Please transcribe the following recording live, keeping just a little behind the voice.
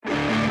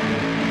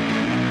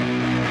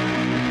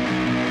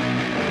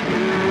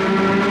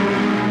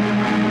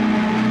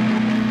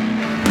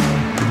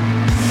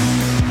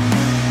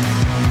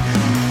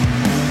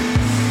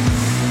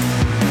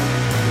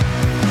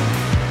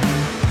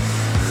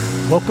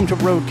Welcome to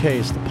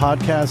Roadcase, the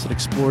podcast that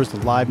explores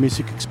the live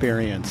music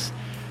experience.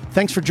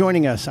 Thanks for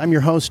joining us. I'm your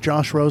host,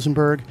 Josh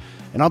Rosenberg,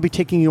 and I'll be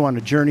taking you on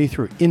a journey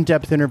through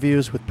in-depth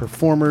interviews with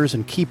performers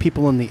and key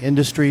people in the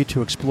industry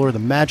to explore the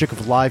magic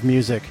of live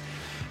music,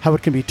 how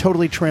it can be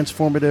totally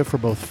transformative for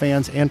both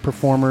fans and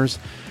performers,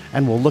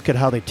 and we'll look at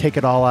how they take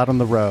it all out on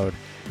the road.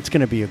 It's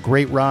going to be a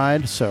great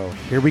ride, so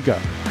here we go.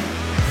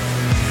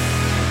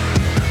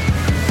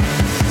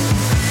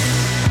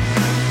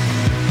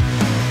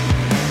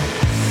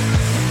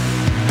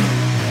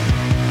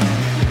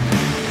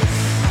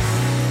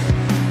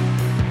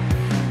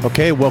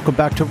 Okay, welcome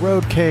back to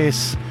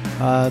Roadcase.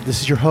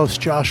 This is your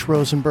host, Josh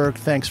Rosenberg.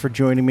 Thanks for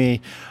joining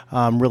me.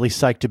 I'm really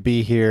psyched to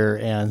be here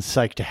and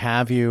psyched to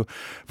have you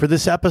for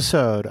this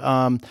episode.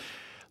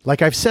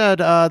 Like I've said,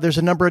 there's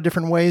a number of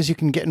different ways you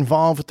can get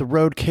involved with the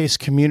Roadcase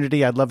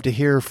community. I'd love to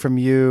hear from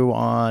you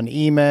on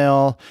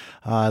email.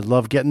 I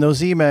love getting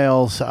those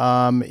emails.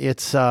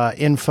 It's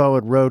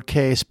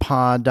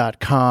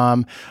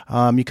info@roadcasepod.com.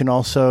 You can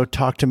also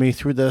talk to me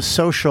through the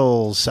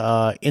socials,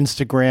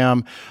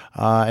 Instagram,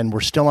 and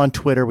we're still on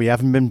Twitter. We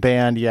haven't been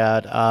banned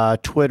yet.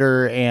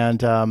 Twitter and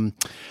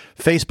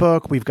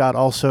Facebook. We've got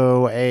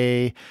also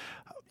a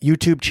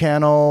YouTube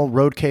channel,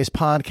 Roadcase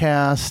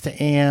Podcast,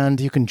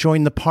 and you can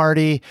join the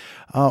party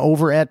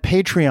over at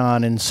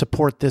Patreon and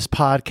support this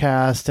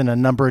podcast in a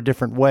number of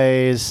different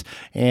ways.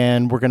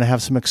 And we're going to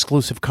have some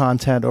exclusive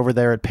content over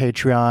there at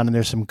Patreon, and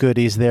there's some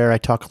goodies there. I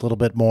talk a little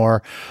bit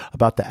more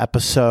about the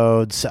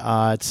episodes,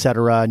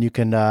 etc. And you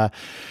can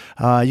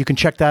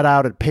check that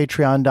out at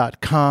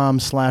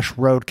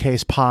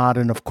patreon.com/roadcasepod.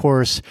 And of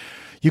course,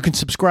 you can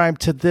subscribe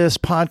to this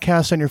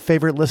podcast on your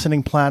favorite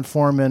listening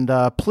platform. And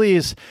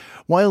please,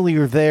 while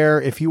you're there,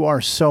 if you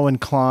are so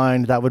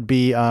inclined, that would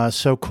be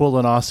so cool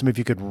and awesome if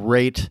you could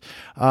rate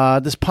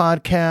this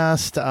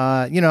podcast.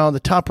 The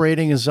top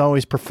rating is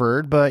always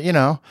preferred, but,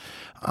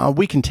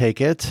 we can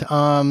take it.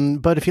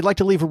 But if you'd like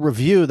to leave a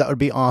review, that would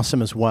be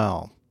awesome as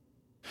well.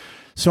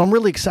 So I'm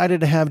really excited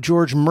to have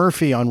George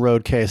Murphy on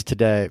Roadcase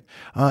today.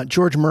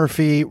 George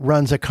Murphy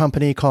runs a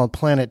company called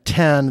Planet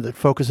 10 that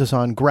focuses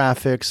on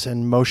graphics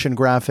and motion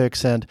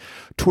graphics and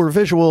tour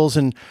visuals.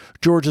 And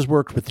George has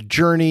worked with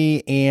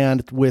Journey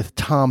and with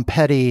Tom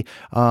Petty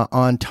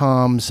on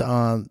Tom's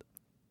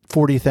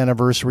 40th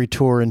anniversary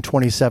tour in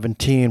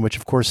 2017, which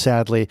of course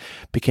sadly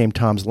became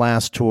Tom's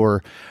last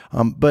tour.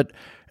 But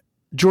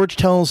George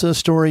tells a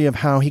story of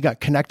how he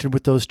got connected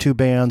with those two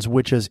bands,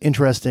 which is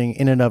interesting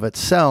in and of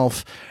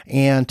itself.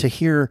 And to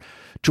hear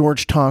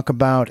George talk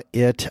about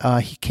it,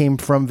 he came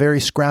from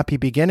very scrappy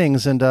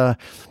beginnings and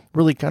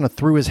really kind of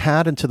threw his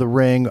hat into the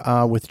ring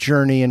with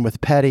Journey and with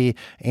Petty,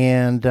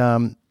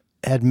 and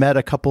had met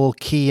a couple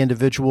key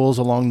individuals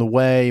along the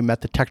way,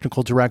 met the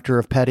technical director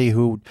of Petty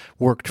who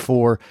worked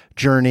for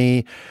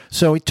Journey.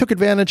 So he took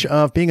advantage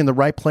of being in the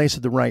right place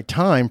at the right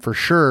time for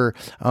sure.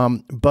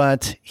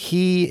 But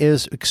he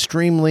is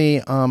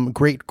extremely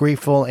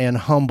grateful and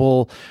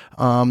humble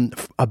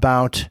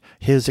about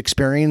his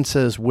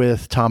experiences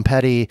with Tom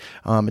Petty.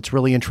 It's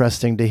really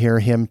interesting to hear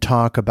him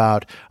talk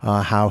about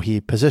how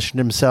he positioned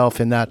himself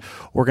in that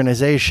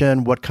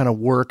organization, what kind of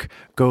work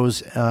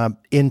goes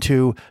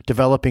into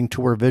developing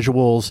tour visuals,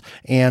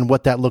 and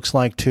what that looks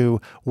like to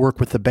work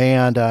with the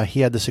band.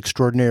 He had this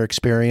extraordinary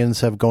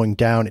experience of going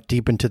down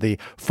deep into the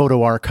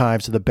photo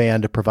archives of the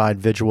band to provide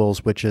visuals,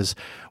 which is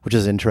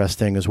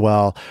interesting as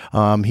well.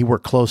 He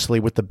worked closely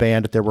with the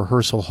band at their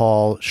rehearsal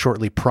hall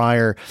shortly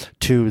prior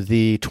to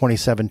the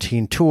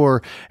 2017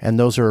 tour, and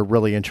those are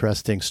really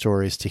interesting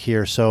stories to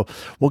hear. So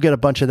we'll get a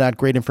bunch of that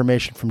great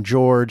information from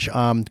George.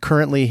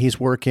 Currently, he's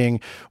working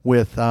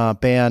with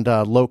band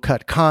Low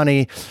Cut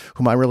Connie,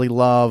 whom I really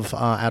love,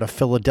 out of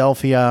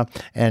Philadelphia,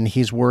 and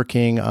he's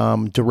working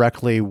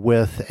directly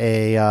with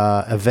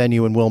a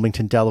venue in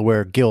Wilmington,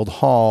 Delaware, Guild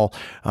Hall,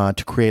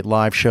 to create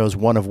live shows,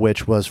 one of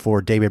which was for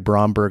David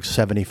Bromberg's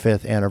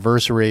 75th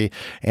anniversary.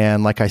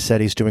 And like I said,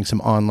 he's doing some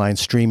online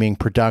streaming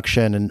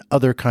production and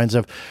other kinds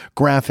of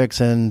graphics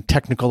and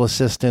technical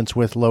assistance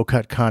with Low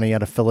Cut Connie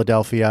out of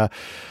Philadelphia.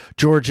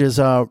 George is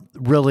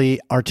really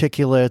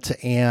articulate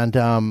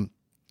and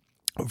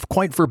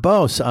quite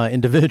verbose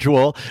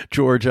individual.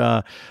 George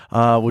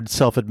would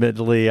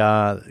self-admittedly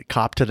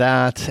cop to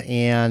that,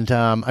 and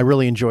I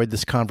really enjoyed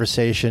this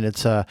conversation.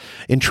 It's an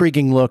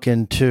intriguing look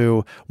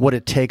into what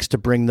it takes to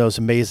bring those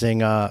amazing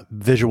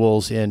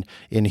visuals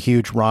in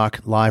huge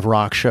live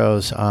rock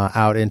shows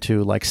out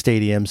into like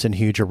stadiums and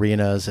huge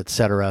arenas,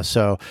 etc.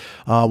 So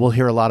we'll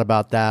hear a lot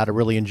about that. I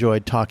really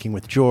enjoyed talking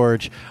with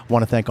George. I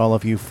want to thank all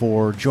of you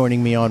for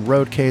joining me on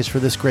Roadcase for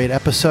this great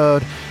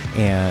episode,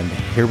 and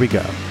here we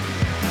go.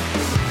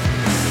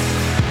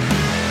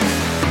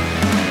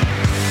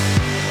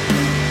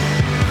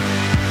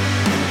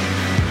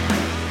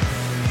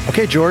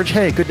 Okay, George.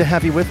 Hey, good to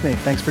have you with me.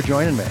 Thanks for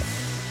joining me.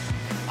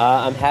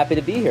 I'm happy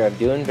to be here. I'm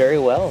doing very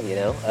well,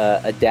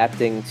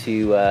 adapting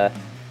to,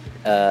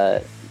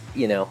 a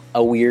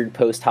weird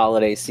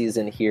post-holiday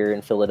season here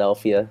in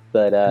Philadelphia,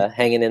 but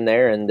hanging in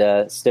there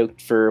and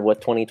stoked for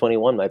what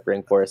 2021 might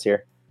bring for us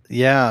here.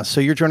 Yeah. So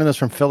you're joining us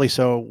from Philly.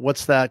 So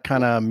what's that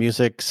kind of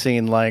music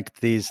scene like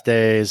these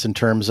days in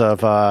terms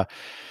of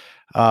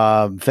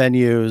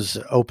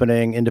venues,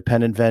 opening,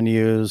 independent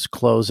venues,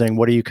 closing?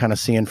 What are you kind of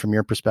seeing from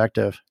your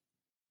perspective?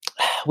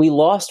 We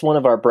lost one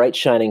of our bright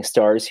shining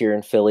stars here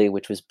in Philly,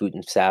 which was Boot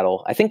and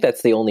Saddle. I think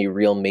that's the only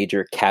real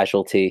major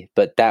casualty,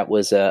 but that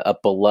was a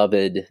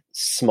beloved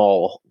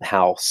small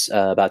house,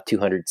 about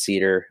 200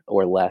 seater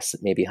or less,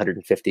 maybe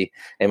 150.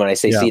 And when I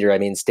say Yeah. seater, I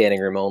mean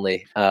standing room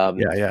only.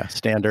 Yeah.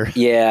 Standard.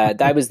 Yeah,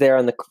 I was there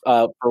on the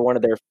for one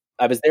of their.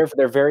 I was there for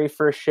their very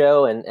first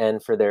show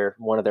and for their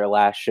one of their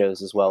last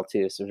shows as well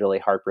too. So it was really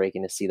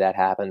heartbreaking to see that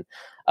happen.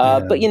 Yeah.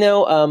 But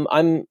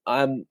I'm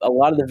a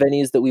lot of the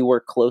venues that we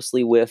work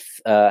closely with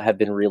have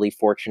been really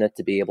fortunate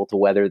to be able to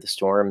weather the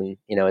storm, and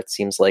it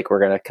seems like we're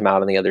going to come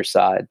out on the other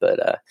side. But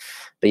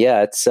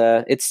yeah, it's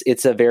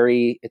a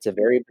very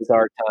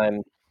bizarre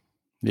time.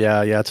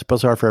 Yeah, it's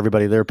bizarre for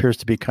everybody. There appears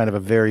to be kind of a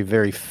very,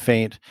 very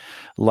faint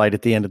light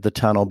at the end of the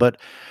tunnel. But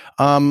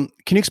can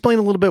you explain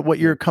a little bit what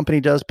your company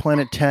does,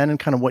 Planet 10, and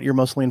kind of what you're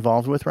mostly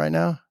involved with right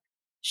now?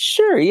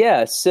 Sure,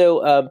 yeah.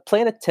 So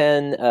Planet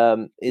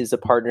 10 is a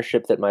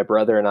partnership that my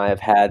brother and I have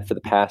had for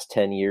the past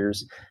 10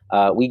 years.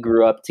 We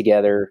grew up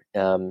together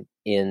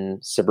in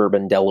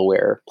suburban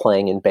Delaware,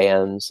 playing in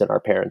bands in our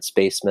parents'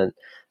 basement.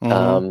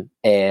 Mm-hmm.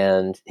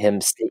 And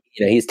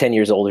he's 10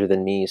 years older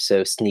than me,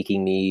 so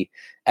sneaking me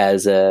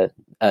as a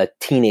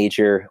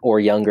teenager or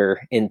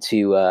younger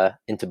into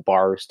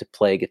bars to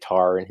play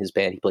guitar in his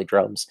band. He played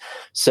drums.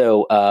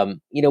 So,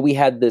 we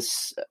had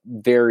this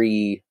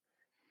very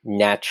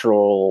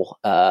natural,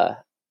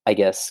 I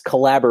guess,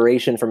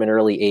 collaboration from an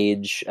early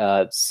age,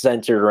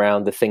 centered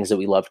around the things that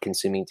we loved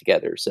consuming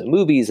together. So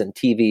movies and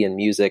TV and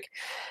music.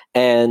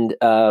 And,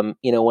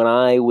 when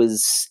I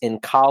was in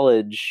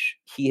college,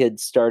 he had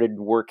started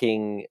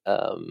working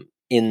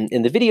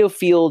in the video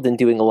field and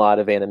doing a lot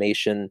of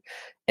animation.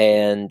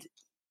 And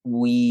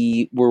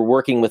we were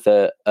working with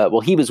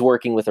he was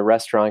working with a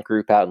restaurant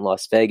group out in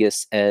Las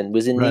Vegas and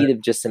was in Right. need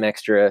of just some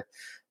extra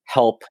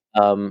help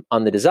on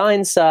the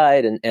design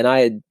side, and I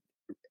had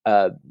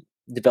uh,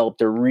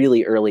 developed a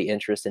really early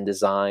interest in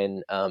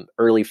design,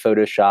 early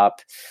Photoshop,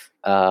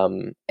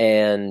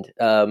 and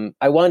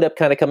I wound up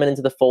kind of coming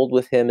into the fold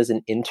with him as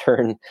an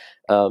intern,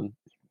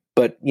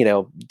 but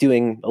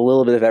doing a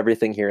little bit of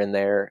everything here and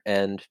there.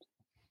 And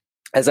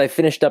as I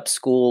finished up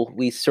school,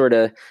 we sort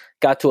of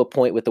got to a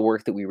point with the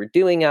work that we were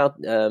doing out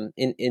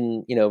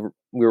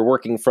we were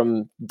working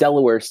from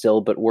Delaware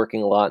still, but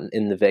working a lot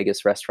in the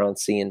Vegas restaurant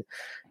scene.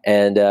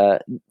 And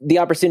the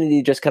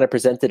opportunity just kind of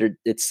presented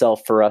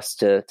itself for us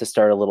to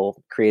start a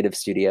little creative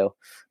studio.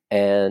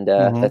 And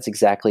Mm-hmm. that's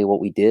exactly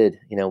what we did.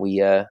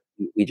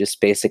 We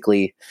just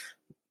basically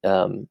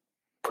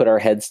put our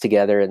heads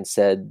together and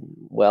said,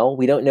 well,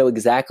 we don't know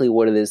exactly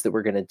what it is that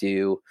we're going to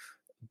do,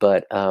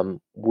 but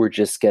we're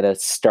just going to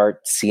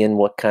start seeing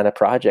what kind of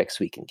projects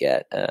we can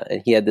get.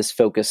 And he had this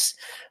focus.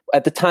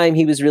 At the time,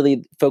 he was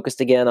really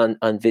focused again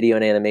on video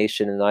and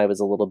animation, and I was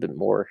a little bit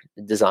more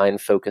design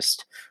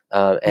focused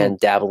and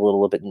dabbled a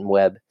little bit in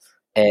web.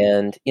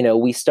 And,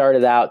 we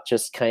started out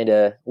just kind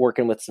of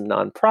working with some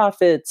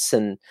nonprofits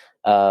and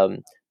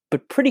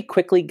but pretty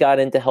quickly got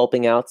into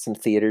helping out some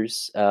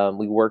theaters.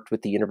 We worked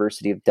with the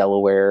University of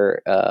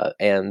Delaware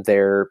and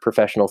their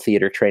professional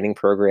theater training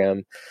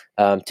program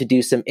to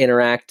do some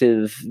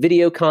interactive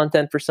video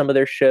content for some of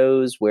their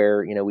shows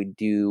where, we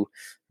do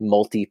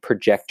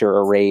multi-projector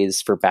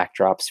arrays for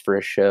backdrops for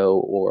a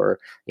show, or,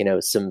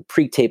 some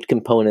pre-taped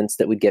components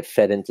that would get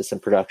fed into some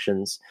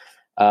productions.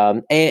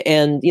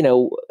 And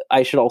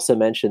I should also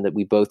mention that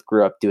we both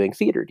grew up doing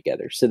theater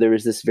together. So there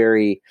was this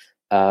very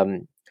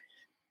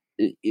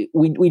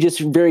we just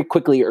very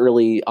quickly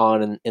early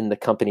on in the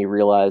company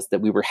realized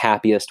that we were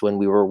happiest when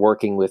we were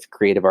working with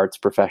creative arts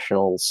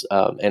professionals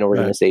and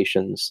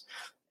organizations.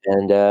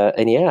 Right.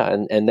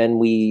 And then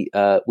we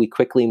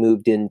quickly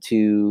moved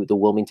into the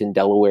Wilmington,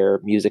 Delaware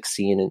music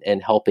scene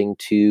and helping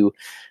to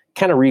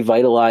kind of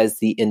revitalize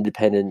the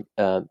independent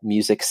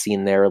music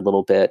scene there a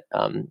little bit.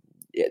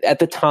 At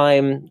the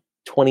time,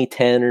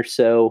 2010 or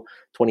so,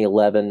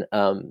 2011,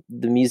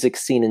 the music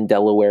scene in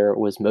Delaware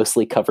was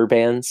mostly cover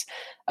bands.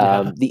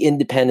 The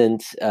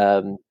independent,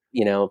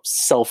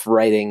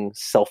 self-writing,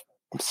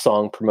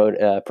 self-song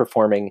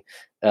performing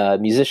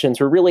musicians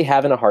were really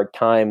having a hard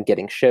time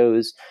getting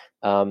shows.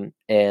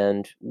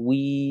 And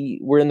we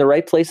were in the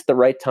right place at the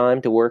right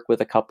time to work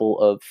with a couple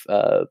of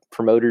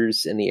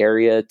promoters in the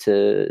area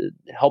to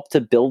help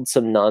to build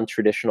some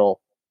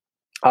non-traditional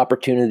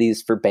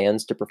opportunities for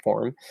bands to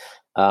perform.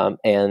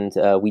 And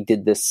we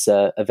did this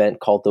event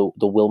called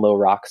the Wilmo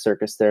Rock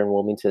Circus there in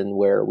Wilmington,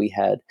 where we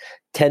had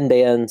 10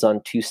 bands on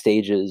 2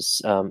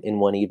 stages in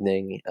one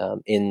evening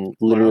in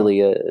literally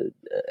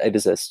it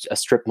was a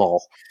strip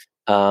mall.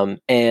 And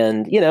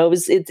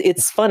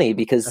it's funny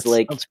because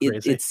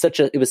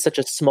it was such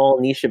a small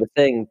niche of a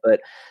thing, but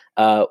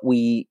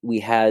we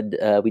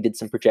did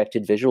some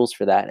projected visuals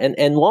for that.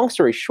 And long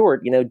story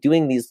short,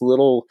 doing these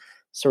little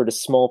sort of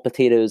small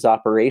potatoes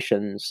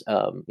operations,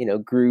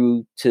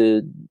 grew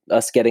to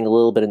us getting a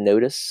little bit of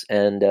notice.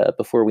 And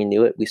before we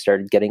knew it, we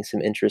started getting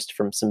some interest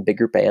from some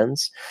bigger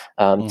bands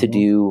to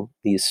do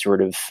these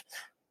sort of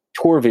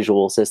tour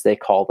visuals, as they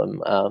call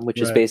them,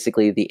 which is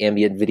basically the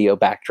ambient video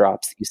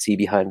backdrops that you see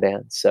behind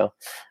bands. So,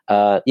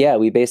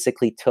 we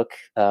basically took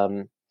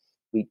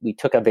we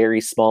took a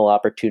very small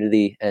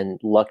opportunity and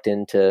lucked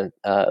into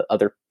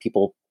other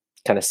people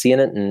kind of seeing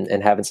it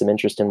and having some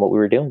interest in what we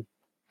were doing.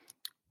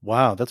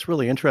 Wow, that's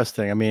really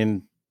interesting. I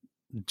mean,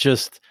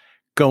 just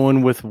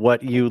going with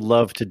what you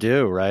love to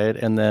do, right?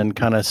 And then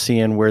kind of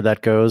seeing where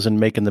that goes and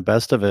making the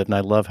best of it. And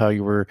I love how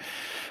you were,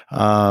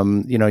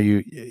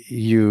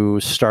 you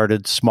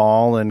started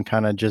small and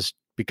kind of just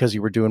because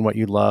you were doing what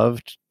you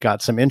loved,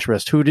 got some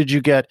interest. Who did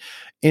you get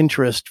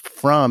interest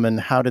from, and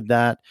how did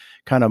that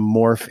kind of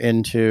morph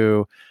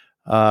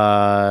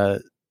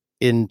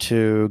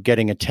into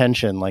getting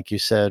attention, like you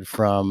said,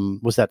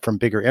 was that from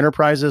bigger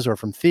enterprises or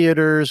from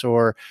theaters,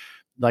 or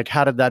like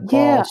how did that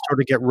ball sort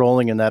of get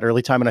rolling in that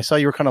early time? And I saw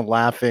you were kind of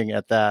laughing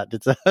at that.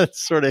 Did that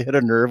sort of hit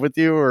a nerve with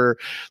you or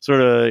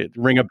sort of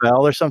ring a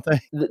bell or something?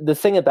 The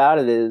thing about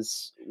it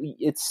is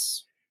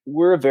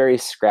we're a very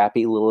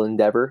scrappy little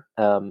endeavor.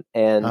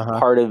 And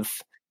part of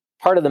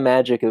the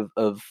magic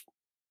of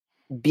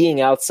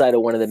being outside of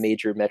one of the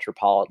major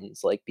metropolitans,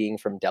 like being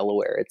from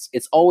Delaware,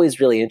 it's always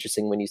really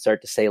interesting when you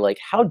start to say, like,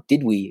 how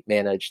did we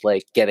manage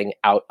like getting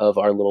out of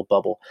our little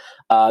bubble?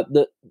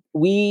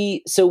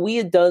 We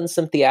had done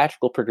some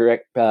theatrical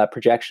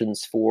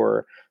projections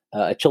for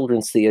a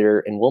children's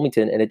theater in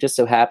Wilmington, and it just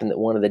so happened that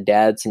one of the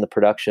dads in the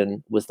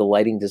production was the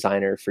lighting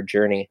designer for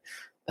Journey.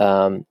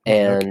 Wow.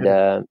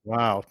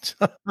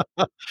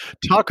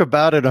 Talk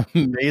about an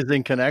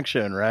amazing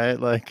connection, right?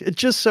 Like it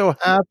just so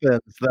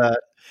happens that.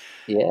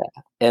 Yeah.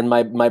 And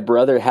my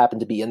brother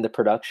happened to be in the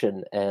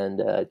production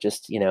and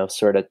just,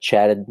 sort of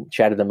chatted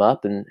them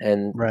up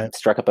and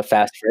struck up a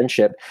fast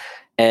friendship.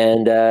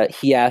 And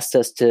he asked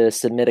us to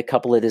submit a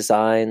couple of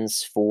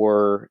designs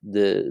for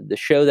the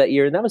show that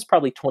year. And that was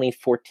probably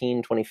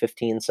 2014,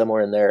 2015,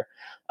 somewhere in there.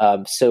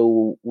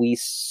 So we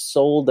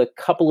sold a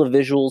couple of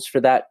visuals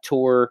for that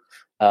tour.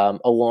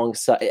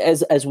 Alongside,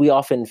 as we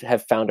often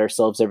have found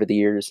ourselves over the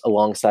years,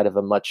 alongside of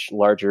a much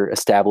larger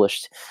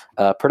established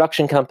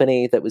production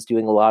company that was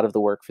doing a lot of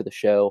the work for the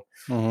show.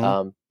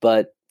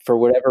 But for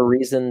whatever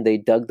reason, they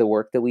dug the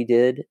work that we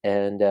did.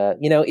 And,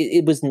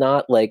 it was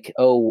not like,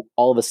 oh,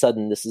 all of a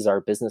sudden, this is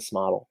our business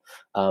model.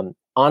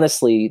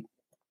 Honestly,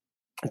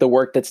 the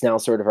work that's now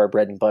sort of our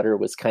bread and butter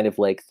was kind of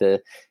like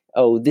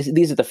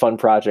these are the fun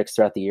projects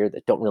throughout the year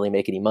that don't really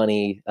make any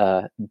money,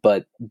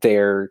 but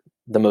they're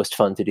the most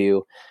fun to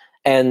do.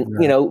 And,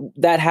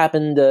 that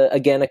happened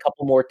again a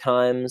couple more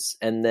times.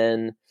 And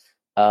then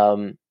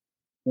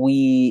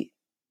we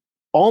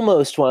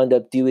almost wound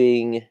up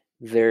doing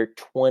their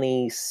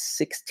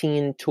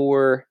 2016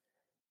 tour,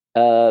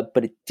 but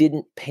it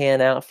didn't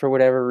pan out for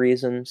whatever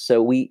reason.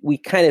 So we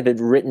kind of had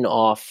written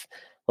off,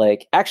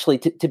 like, actually,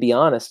 to be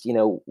honest,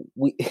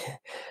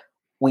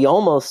 we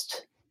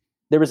almost,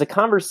 there was a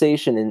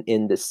conversation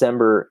in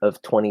December of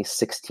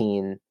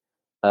 2016,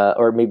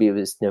 or maybe it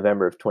was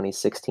November of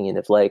 2016,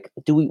 of like,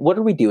 what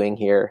are we doing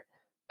here?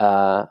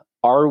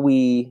 Are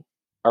we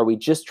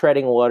just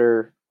treading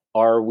water?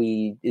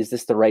 Is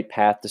this the right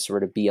path to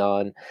sort of be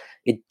on?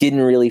 It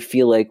didn't really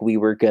feel like we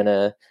were going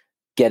to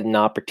get an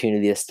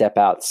opportunity to step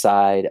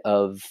outside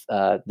of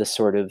the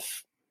sort of,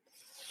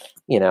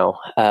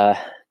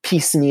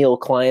 piecemeal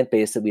client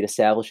base that we'd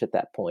established at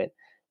that point.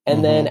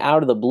 And then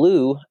out of the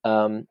blue,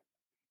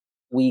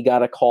 we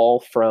got a call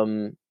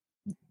from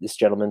this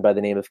gentleman by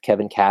the name of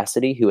Kevin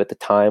Cassidy, who at the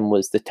time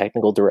was the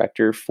technical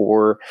director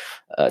for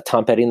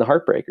Tom Petty and the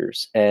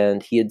Heartbreakers.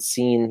 And he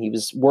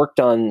was worked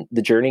on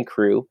the Journey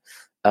crew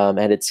and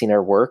had seen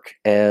our work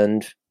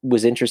and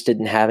was interested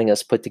in having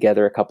us put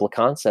together a couple of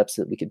concepts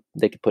that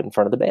they could put in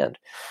front of the band.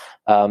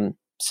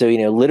 So,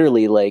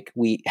 literally, like,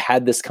 we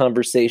had this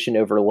conversation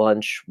over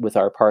lunch with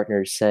our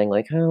partners saying,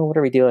 like, oh, what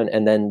are we doing?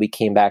 And then we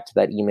came back to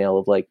that email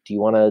of like, do you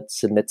want to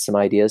submit some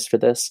ideas for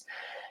this?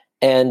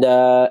 And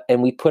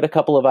we put a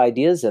couple of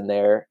ideas in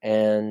there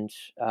and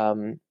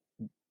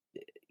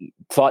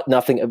thought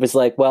nothing. It was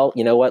like, well,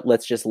 you know what?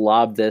 Let's just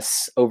lob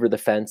this over the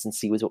fence and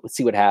see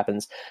what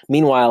happens.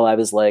 Meanwhile, I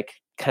was like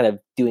kind of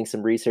doing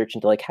some research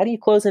into like, how do you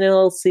close an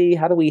LLC?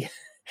 How do we?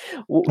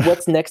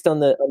 What's next on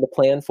the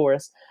plan for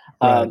us?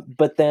 Right.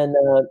 But then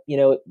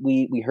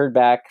we heard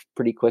back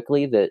pretty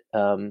quickly that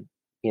Tom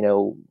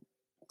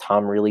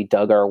really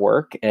dug our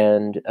work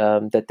and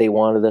that they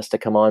wanted us to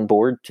come on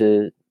board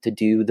to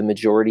do the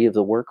majority of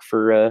the work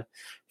for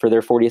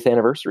their 40th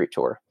anniversary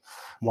tour.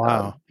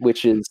 Wow.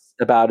 Which is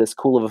about as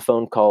cool of a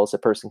phone call as a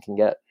person can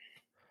get.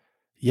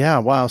 Yeah.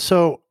 Wow.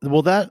 So,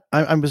 I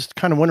was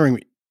kind of wondering,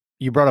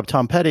 you brought up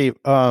Tom Petty.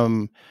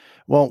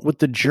 Well, with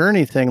the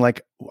Journey thing,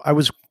 like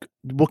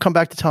we'll come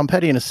back to Tom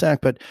Petty in a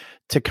sec, but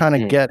to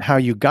kind of get how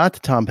you got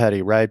to Tom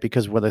Petty, right?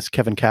 Because whether it's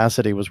Kevin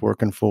Cassidy was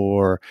working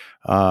for,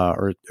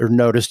 or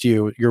noticed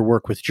your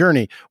work with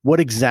Journey, what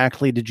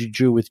exactly did you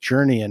do with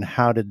Journey and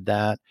how did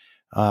that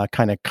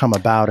kind of come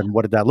about, and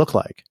what did that look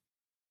like?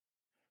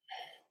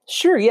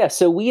 Sure. Yeah.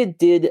 So we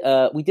did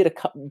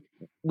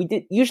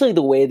usually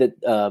the way that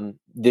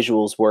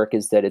visuals work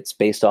is that it's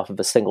based off of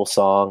a single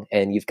song,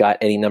 and you've got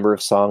any number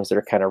of songs that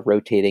are kind of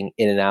rotating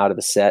in and out of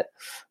the set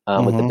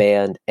with the Mm-hmm.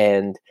 band.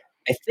 And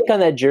I think on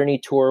that Journey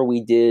tour,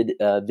 we did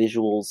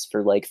visuals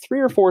for like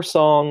 3 or 4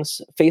 songs.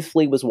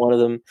 Faithfully was one of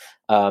them.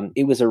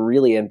 It was a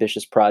really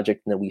ambitious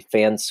project, and then we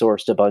fan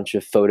sourced a bunch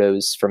of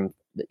photos from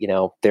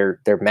their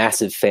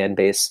massive fan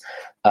base,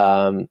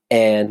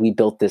 and we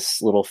built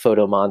this little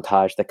photo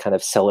montage that kind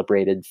of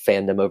celebrated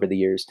fandom over the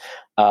years.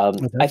 Oh, I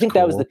that's think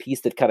that was the cool.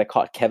 piece that kind of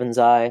caught Kevin's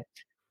eye.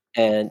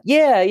 And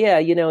yeah,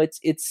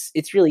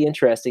 it's really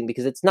interesting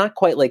because it's not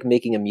quite like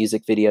making a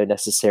music video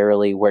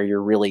necessarily, where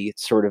you're really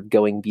sort of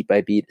going beat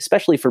by beat,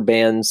 especially for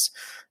bands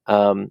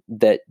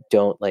that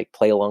don't like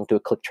play along to a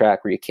click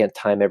track where you can't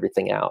time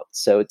everything out.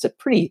 So it's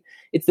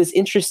this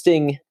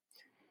interesting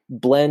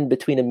blend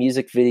between a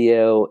music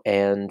video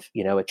and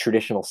a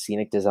traditional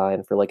scenic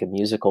design for like a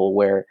musical,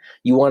 where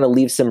you want to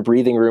leave some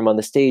breathing room on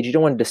the stage. You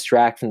don't want to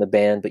distract from the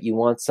band, but you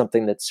want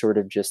something that's sort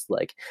of just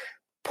like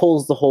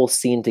pulls the whole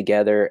scene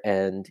together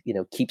and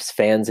keeps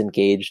fans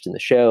engaged in the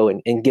show,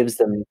 and gives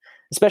them,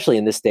 especially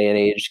in this day and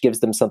age, gives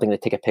them something to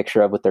take a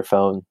picture of with their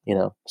phone.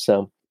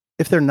 So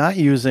If they're not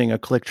using a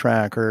click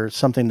track or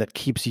something that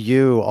keeps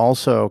you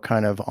also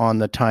kind of on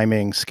the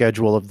timing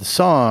schedule of the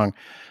song,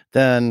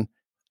 then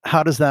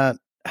how does that,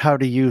 how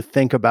do you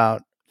think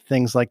about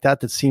things like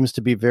that? That seems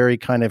to be very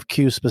kind of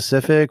cue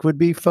specific, would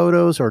be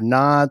photos or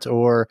not,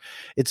 or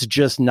it's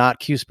just not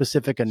cue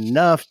specific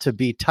enough to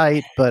be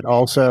tight, but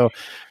also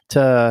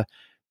to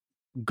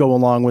go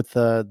along with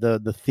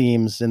the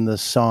themes in the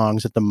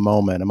songs at the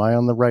moment. Am I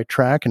on the right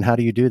track? And how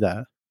do you do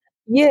that?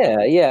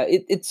 yeah,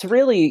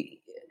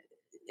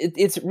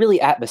 it's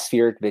really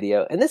atmospheric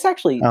video. And this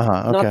actually,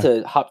 Uh-huh. not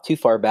Okay. to hop too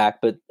far back,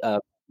 but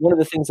one of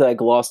the things that I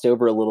glossed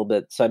over a little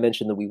bit. So I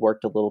mentioned that we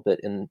worked a little bit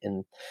in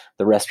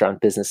the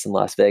restaurant business in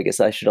Las Vegas.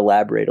 I should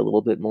elaborate a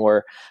little bit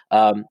more.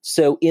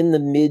 So in the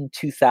mid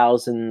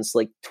 2000s,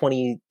 like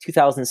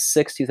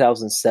 2006,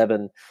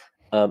 2007,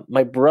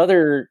 my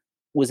brother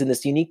was in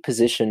this unique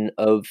position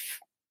of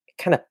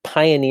kind of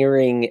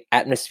pioneering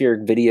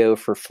atmospheric video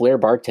for flair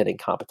bartending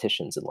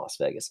competitions in Las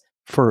Vegas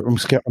I'm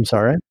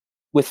sorry.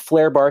 with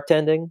flair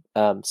bartending.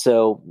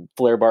 So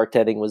flair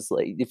bartending was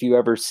like, if you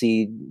ever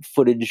see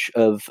footage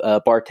of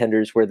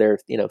bartenders where they're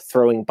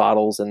throwing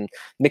bottles and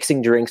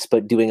mixing drinks,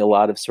 but doing a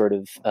lot of sort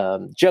of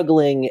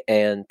juggling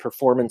and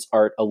performance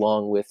art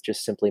along with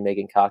just simply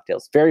making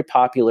cocktails. Very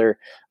popular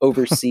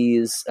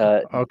overseas,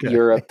 Okay.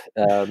 Europe.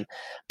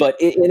 But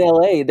in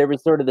LA, there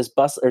was sort of this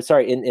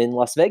in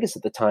Las Vegas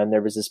at the time,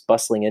 there was this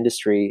bustling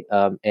industry,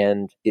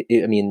 and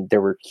I mean,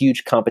 there were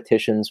huge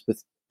competitions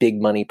with big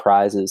money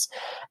prizes.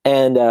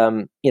 And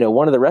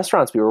one of the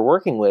restaurants we were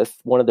working with,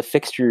 one of the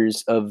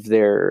fixtures of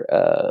their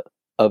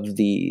of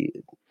the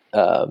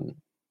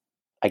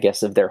I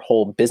guess of their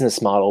whole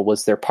business model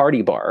was their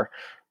party bar,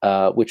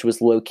 which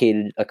was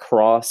located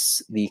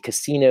across the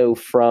casino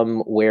from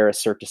where a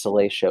Cirque du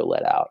Soleil show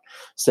let out.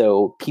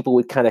 So people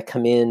would kind of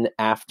come in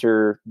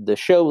after the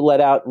show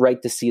let out,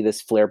 right, to see this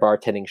flair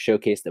bartending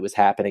showcase that was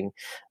happening,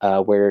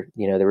 where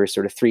there were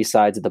sort of 3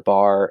 sides of the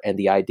bar, and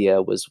the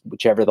idea was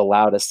whichever the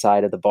loudest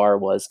side of the bar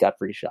was got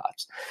free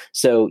shots.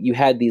 So you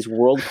had these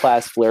world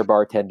class flair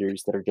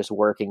bartenders that are just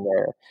working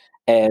there.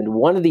 And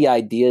one of the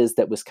ideas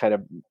that was kind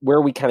of where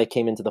we kind of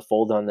came into the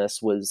fold on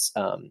this was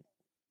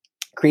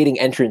creating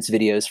entrance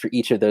videos for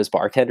each of those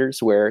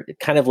bartenders, where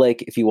kind of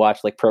like if you watch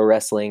like pro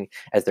wrestling,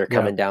 as they're Yeah.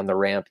 coming down the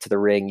ramp to the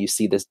ring, you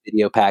see this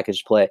video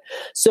package play.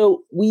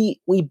 So we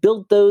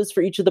built those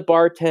for each of the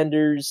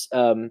bartenders,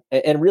 and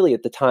really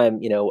at the time,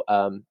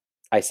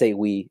 I say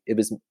it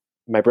was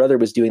my brother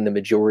was doing the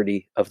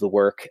majority of the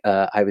work.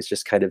 I was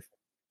just kind of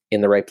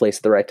in the right place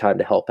at the right time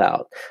to help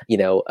out.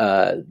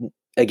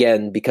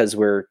 Again, because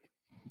we're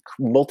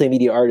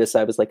multimedia artists,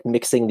 I was like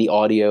mixing the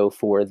audio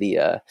for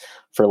the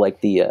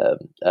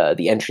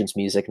entrance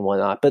music and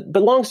whatnot. But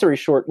long story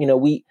short,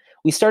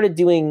 we started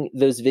doing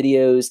those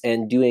videos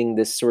and doing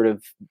this sort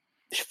of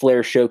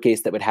flair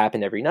showcase that would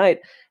happen every night.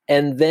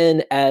 And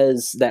then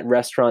as that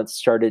restaurant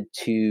started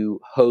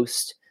to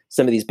host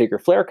some of these bigger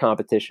flair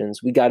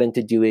competitions, we got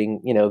into doing,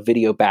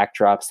 video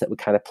backdrops that would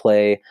kind of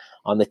play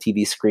on the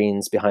TV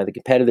screens behind the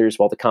competitors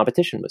while the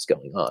competition was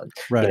going on.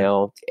 Right.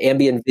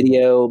 Ambient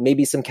video,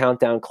 maybe some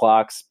countdown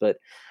clocks, but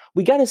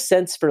we got a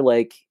sense for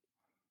like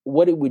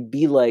what it would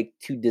be like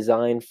to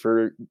design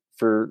for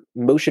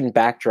motion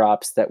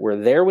backdrops that were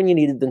there when you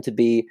needed them to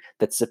be,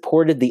 that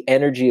supported the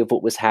energy of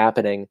what was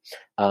happening,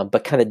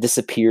 but kind of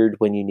disappeared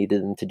when you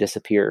needed them to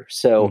disappear.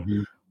 So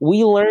Hmm.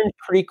 we learned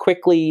pretty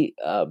quickly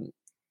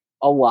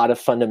a lot of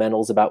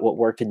fundamentals about what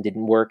worked and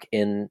didn't work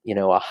in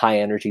a high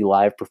energy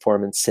live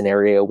performance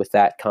scenario with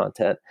that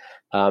content.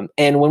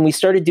 And when we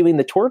started doing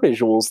the tour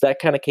visuals, that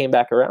kind of came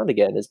back around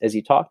again, as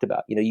you talked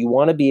about. You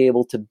want to be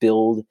able to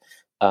build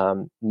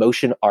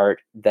motion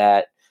art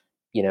that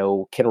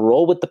can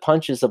roll with the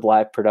punches of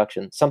live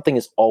production. Something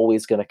is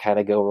always going to kind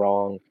of go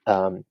wrong.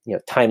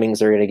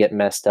 Timings are going to get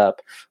messed up.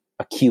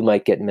 a cue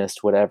might get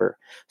missed, whatever.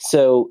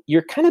 So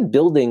you're kind of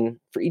building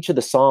for each of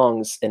the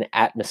songs an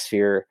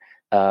atmosphere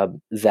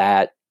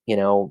that,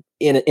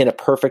 in a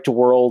perfect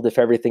world, if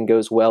everything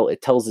goes well,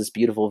 it tells this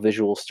beautiful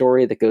visual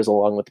story that goes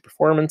along with the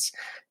performance.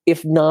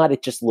 If not,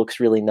 it just looks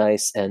really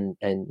nice, and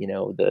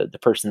the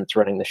person that's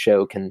running the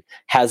show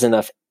has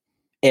enough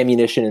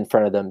ammunition in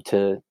front of them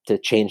to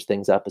change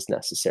things up as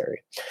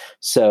necessary.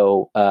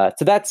 So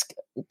that's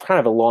kind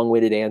of a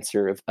long-winded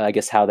answer of, I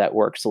guess, how that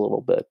works a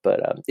little bit,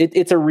 but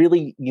it's a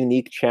really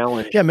unique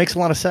challenge. Yeah, it makes a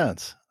lot of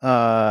sense.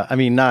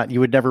 You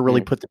would never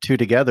really put the two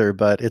together,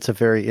 but it's a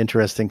very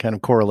interesting kind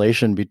of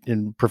correlation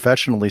in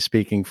professionally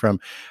speaking, from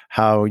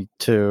how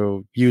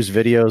to use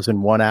videos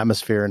in one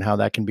atmosphere and how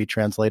that can be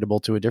translatable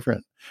to a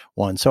different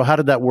one. So how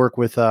did that work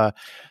with,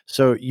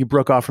 so you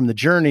broke off from the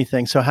Journey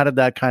thing. So how did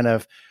that kind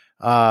of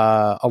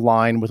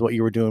align with what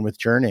you were doing with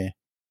Journey?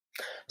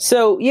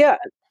 So, yeah.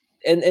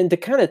 And to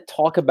kind of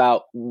talk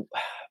about,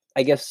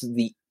 I guess,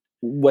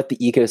 what the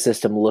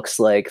ecosystem looks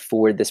like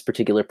for this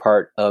particular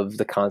part of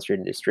the concert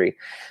industry.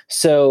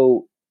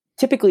 So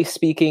typically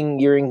speaking,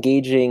 you're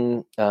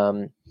engaging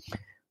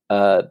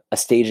a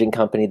staging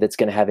company that's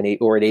going to have an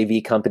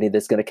AV company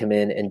that's going to come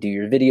in and do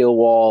your video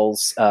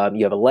walls.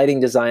 You have a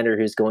lighting designer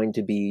who's going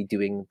to be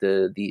doing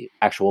the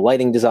actual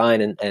lighting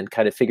design and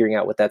kind of figuring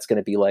out what that's going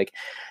to be like.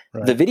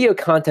 Right. The video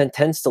content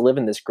tends to live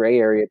in this gray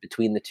area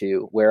between the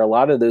two, where a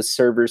lot of those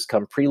servers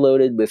come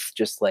preloaded with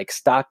just like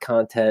stock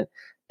content.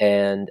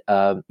 And,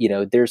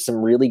 there's some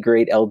really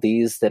great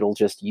LDs that'll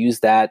just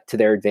use that to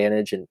their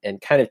advantage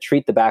and kind of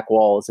treat the back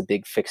wall as a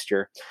big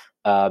fixture.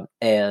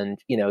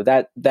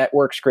 That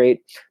works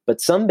great. But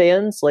some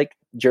bands like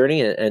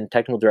Journey and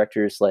technical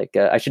directors like,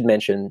 I should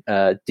mention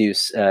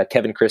Deuce,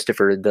 Kevin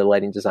Christopher, the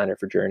lighting designer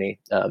for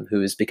Journey,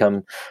 who's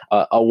become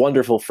a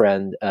wonderful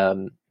friend.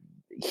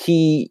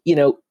 He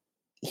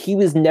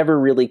was never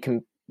really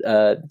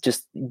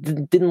just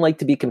didn't like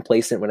to be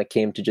complacent when it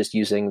came to just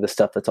using the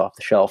stuff that's off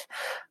the shelf,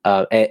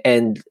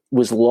 and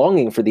was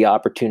longing for the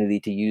opportunity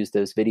to use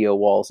those video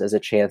walls as a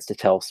chance to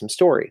tell some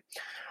story.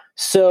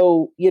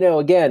 So,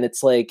 again,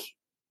 it's like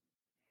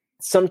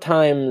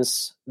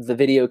sometimes the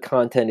video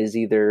content is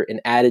either an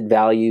added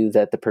value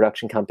that the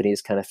production company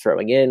is kind of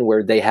throwing in,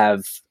 where they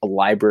have a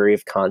library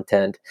of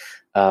content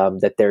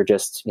that they're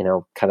just,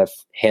 kind of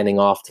handing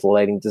off to the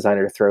lighting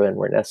designer to throw in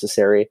where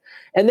necessary.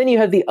 And then you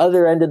have the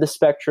other end of the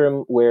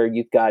spectrum where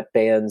you've got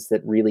bands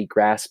that really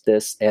grasp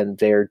this and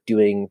they're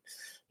doing,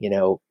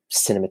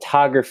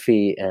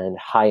 cinematography and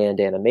high-end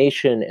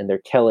animation, and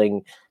they're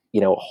telling,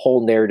 a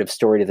whole narrative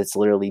story that's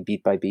literally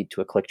beat by beat to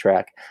a click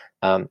track.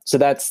 So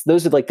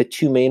those are like the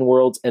two main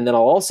worlds. And then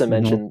I'll also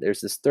mention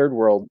there's this third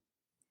world,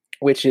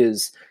 which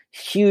is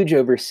huge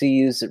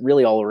overseas,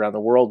 really all around the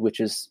world, which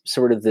is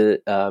sort of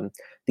the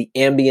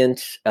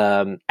ambient,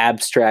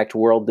 abstract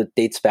world that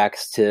dates back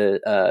to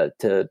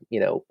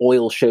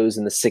oil shows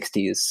in the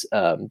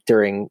 60s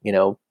during,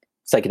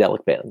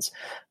 psychedelic bands.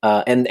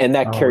 And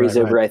that carries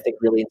over, I think,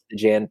 really into the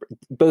jam.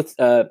 Both,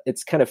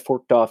 it's kind of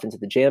forked off into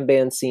the jam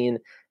band scene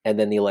and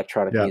then the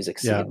electronic music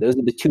scene. Yeah. Those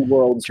are the two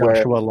worlds.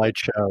 Joshua Light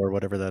Show or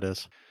whatever that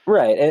is.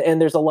 Right.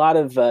 And there's a lot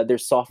of,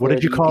 there's software. What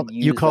did you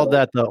called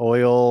that the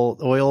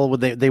oil?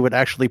 They would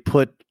actually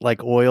put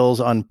like oils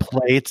on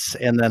plates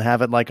and then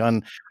have it like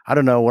on, I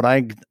don't know what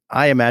I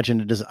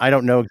imagine it is. I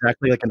don't know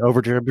exactly, like an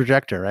overhead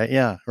projector, right?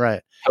 Yeah.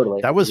 Right.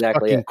 Totally. That was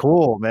exactly fucking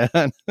cool, man.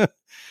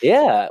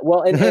 Yeah.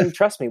 Well, and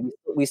trust me,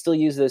 we still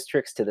use those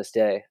tricks to this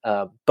day.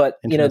 But,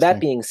 that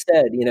being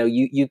said,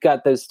 you've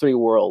got those three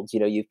worlds.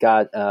 You've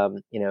got,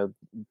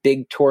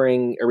 big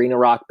touring arena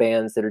rock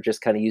bands that are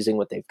just kind of using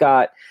what they've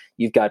got.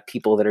 You've got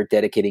people that are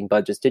dedicating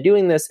budgets to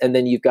doing this. And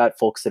then you've got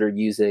folks that are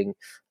using,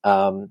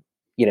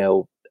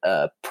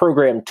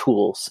 program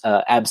tools,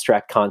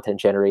 abstract content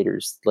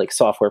generators, like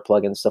software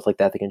plugins, stuff like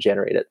that can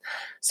generate it.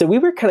 So we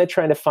were kind of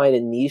trying to find a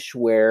niche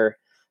where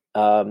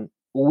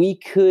we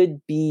could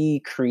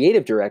be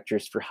creative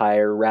directors for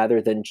hire rather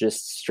than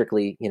just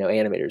strictly,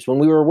 animators. When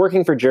we were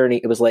working for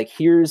Journey, it was like,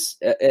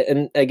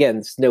 and again,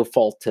 it's no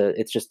fault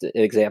it's just an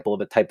example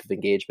of a type of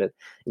engagement.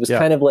 It was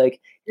kind of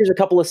like, here's a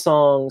couple of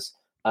songs.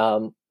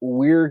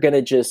 We're going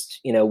to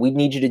just, we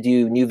need you to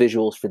do new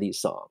visuals for these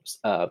songs.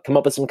 Come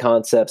up with some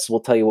concepts.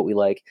 We'll tell you what we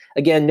like.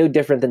 Again, no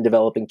different than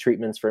developing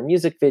treatments for a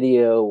music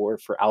video or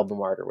for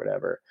album art or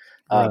whatever.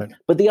 Right.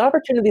 But the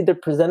opportunity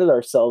that presented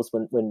ourselves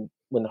when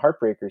the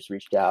Heartbreakers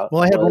reached out.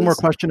 Well, I had one more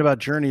question about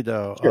Journey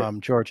though, sure.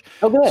 George.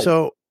 Oh, go ahead.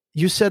 So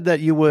you said that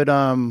you would,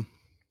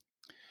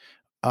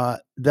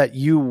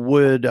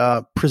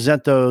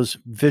 present those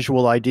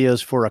visual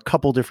ideas for a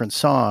couple different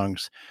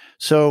songs.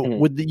 So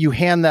would you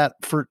hand that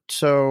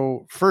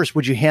first,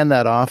 would you hand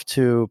that off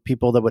to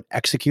people that would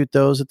execute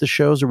those at the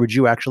shows, or would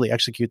you actually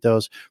execute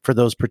those for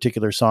those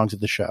particular songs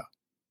at the show?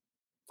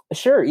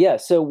 Sure. Yeah.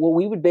 So what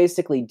we would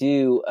basically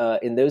do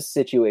in those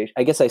situations,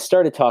 I guess I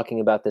started talking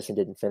about this and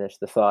didn't finish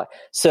the thought.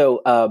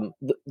 So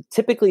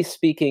typically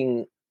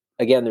speaking,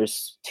 again,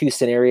 there's two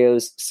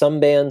scenarios.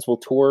 Some bands will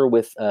tour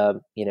with, a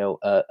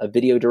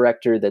video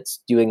director that's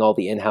doing all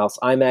the in-house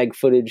IMAG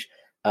footage,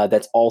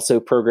 that's also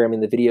programming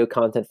the video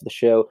content for the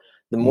show.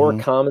 The more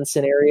common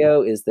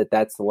scenario is that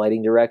that's the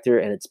lighting director,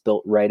 and it's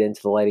built right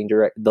into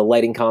the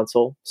lighting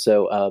console.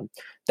 So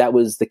that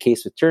was the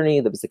case with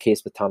Journey. That was the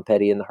case with Tom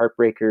Petty and the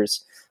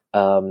Heartbreakers.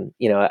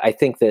 I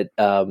think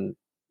that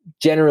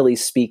generally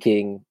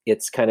speaking,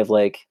 it's kind of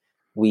like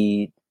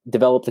we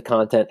develop the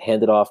content,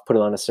 hand it off, put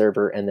it on a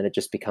server, and then it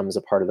just becomes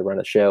a part of the run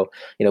of the show.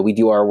 We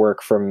do our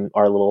work from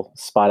our little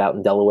spot out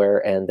in Delaware,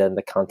 and then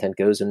the content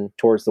goes and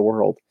tours the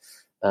world.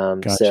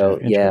 Gotcha. So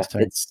yeah,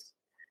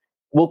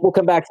 we'll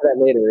come back to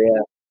that later.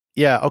 Yeah.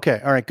 Yeah.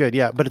 Okay. All right. Good.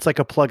 Yeah. But it's like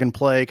a plug and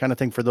play kind of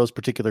thing for those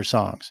particular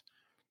songs.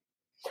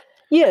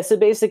 Yeah. So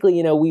basically,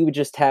 we would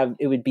just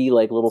it would be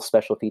like little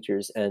special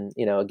features. And,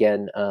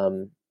 again,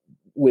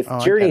 with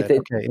Journey. Okay.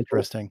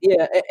 Interesting.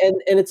 Yeah.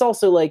 And it's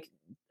also like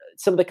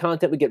some of the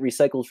content would get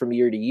recycled from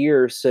year to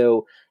year.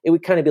 So it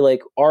would kind of be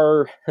like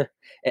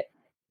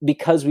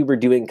because we were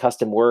doing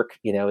custom work,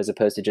 as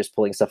opposed to just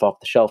pulling stuff off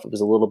the shelf, it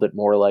was a little bit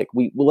more like,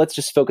 let's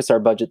just focus our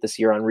budget this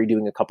year on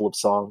redoing a couple of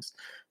songs.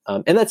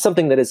 And that's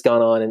something that has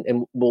gone on,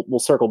 and we'll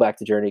circle back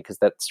to Journey because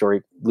that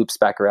story loops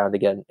back around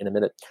again in a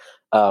minute.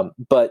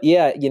 But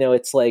yeah,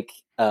 it's like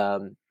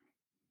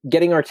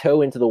getting our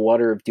toe into the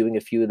water of doing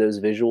a few of those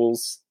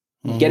visuals,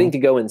 getting to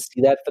go and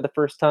see that for the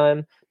first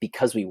time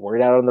because we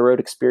weren't out on the road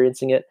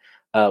experiencing it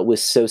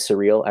was so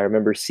surreal. I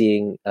remember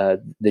seeing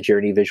the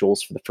Journey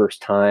visuals for the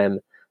first time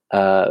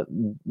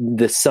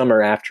the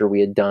summer after we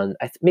had done,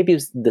 maybe it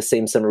was the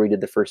same summer we did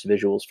the first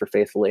visuals for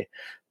Faithfully,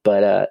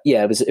 but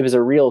yeah, it was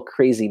a real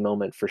crazy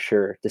moment for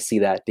sure to see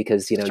that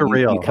because you kind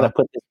of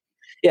put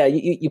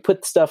you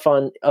put stuff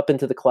up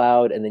into the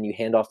cloud and then you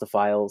hand off the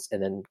files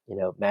and then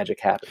magic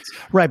happens.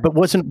 Right, but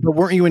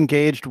weren't you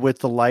engaged with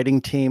the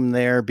lighting team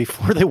there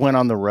before they went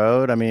on the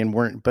road? I mean,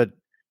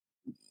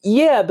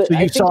 yeah, but so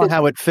you saw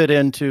how it fit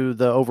into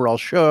the overall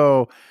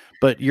show.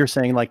 But you're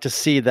saying like to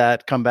see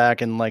that come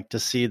back and like to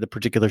see the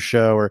particular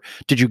show, or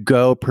did you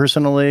go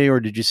personally,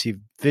 or did you see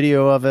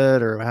video of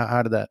it, or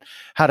how did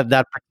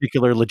that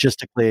particular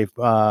logistically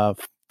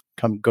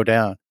go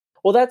down?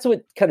 Well, that's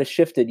what kind of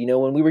shifted.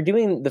 When we were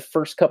doing the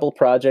first couple of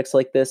projects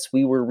like this,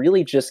 we were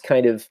really just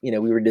kind of, we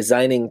were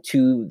designing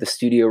to the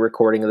studio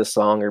recording of the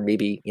song, or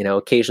maybe,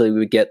 occasionally we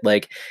would get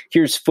like,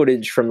 here's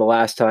footage from the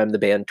last time the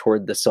band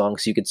toured the song.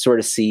 So you could sort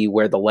of see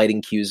where the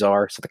lighting cues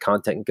are so the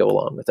content can go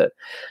along with it.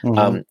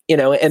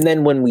 And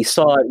then when we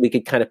saw it, we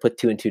could kind of put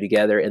two and two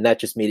together, and that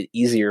just made it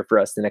easier for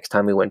us the next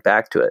time we went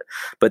back to it.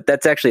 But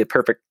that's actually a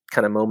perfect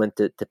kind of moment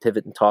to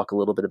pivot and talk a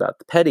little bit about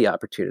the Petty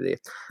opportunity.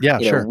 Yeah,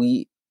 sure.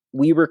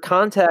 We were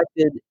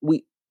contacted.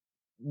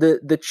 There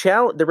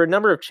were a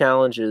number of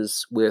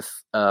challenges with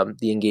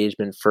the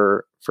engagement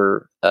for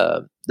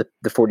the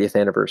 40th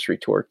anniversary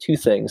tour. Two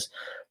things.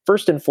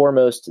 First and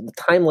foremost, the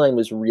timeline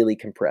was really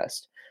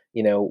compressed.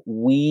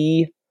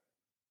 We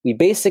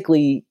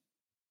basically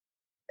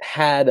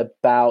had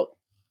about,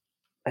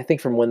 I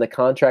think from when the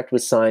contract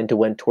was signed to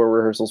when tour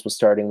rehearsals was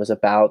starting was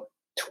about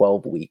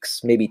 12 weeks,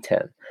 maybe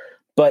 10.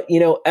 But,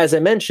 as I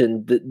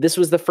mentioned, this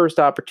was the first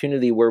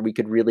opportunity where we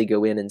could really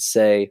go in and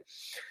say,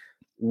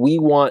 we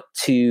want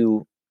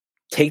to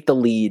take the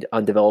lead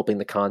on developing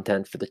the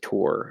content for the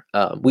tour.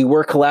 We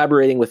were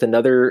collaborating with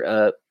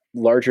another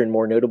larger and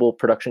more notable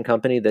production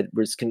company that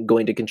was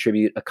going to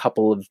contribute a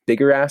couple of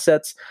bigger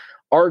assets.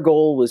 Our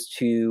goal was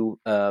to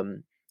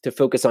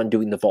focus on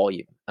doing the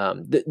volume.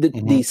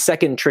 The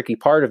second tricky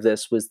part of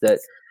this was that,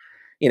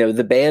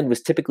 the band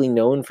was typically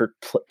known for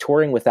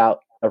touring without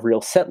a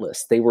real set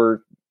list.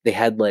 They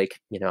had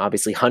like,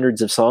 obviously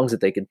hundreds of songs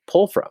that they could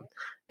pull from.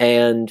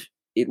 And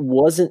it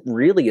wasn't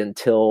really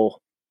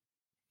until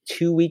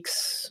 2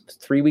 weeks,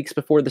 3 weeks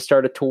before the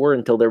start of tour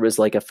until there was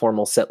like a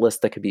formal set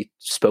list that could be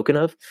spoken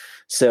of.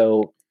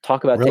 So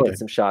talk about taking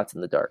some shots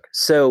in the dark.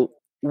 So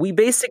we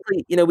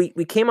basically,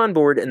 we came on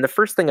board, and the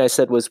first thing I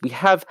said was, we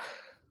have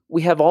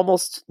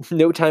almost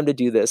no time to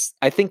do this.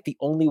 I think the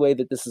only way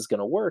that this is going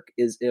to work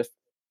is if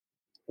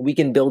we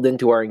can build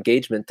into our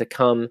engagement to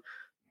come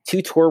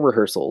to tour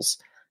rehearsals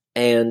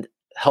and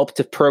help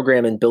to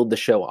program and build the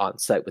show on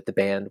site with the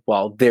band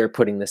while they're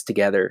putting this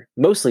together,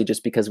 mostly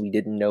just because we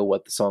didn't know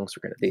what the songs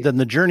were going to be. Then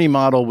the Journey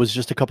model was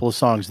just a couple of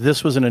songs.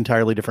 This was an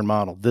entirely different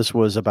model. This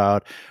was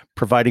about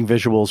providing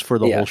visuals for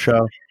the whole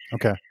show.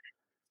 Okay.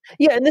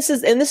 Yeah, and this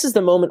is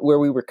the moment where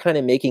we were kind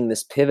of making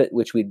this pivot,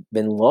 which we'd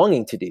been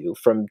longing to do,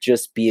 from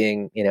just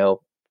being,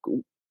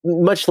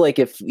 much like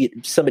if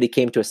somebody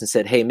came to us and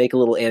said, hey, make a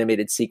little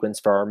animated sequence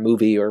for our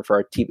movie or for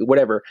our TV,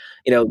 whatever,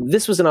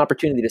 this was an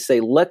opportunity to say,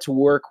 let's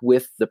work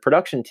with the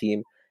production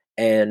team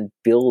and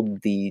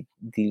build the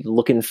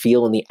look and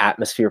feel and the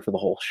atmosphere for the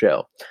whole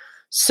show.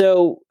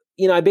 So,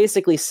 I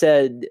basically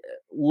said,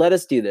 let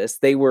us do this.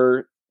 They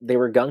were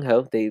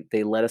gung-ho.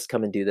 They let us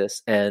come and do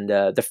this. And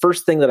the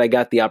first thing that I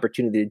got the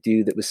opportunity to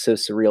do that was so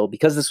surreal,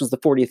 because this was the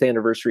 40th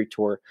anniversary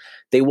tour,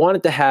 they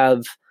wanted to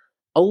have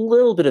a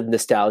little bit of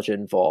nostalgia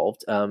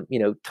involved.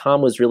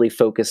 Tom was really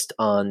focused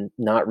on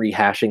not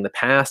rehashing the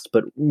past,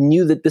 but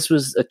knew that this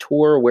was a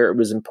tour where it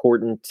was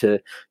important to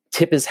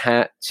tip his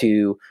hat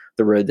to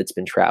the road that's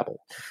been traveled.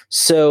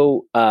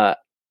 So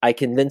I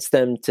convinced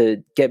them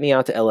to get me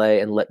out to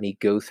LA and let me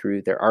go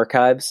through their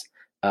archives.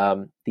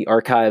 The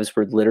archives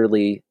were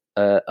literally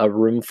a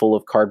room full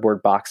of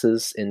cardboard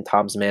boxes in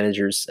Tom's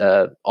manager's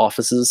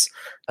offices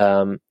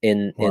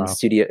in Wow.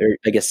 studio, or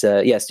I guess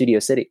Studio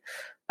City.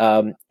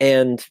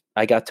 And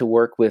I got to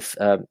work with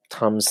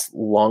Tom's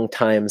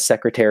longtime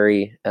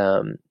secretary,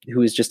 who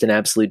was just an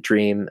absolute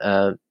dream,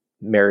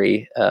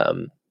 Mary.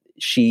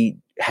 She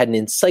had an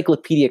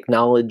encyclopedic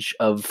knowledge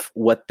of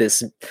what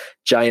this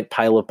giant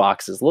pile of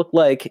boxes looked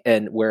like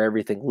and where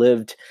everything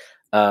lived.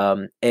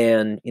 And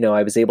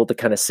I was able to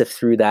kind of sift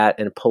through that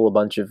and pull a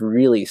bunch of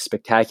really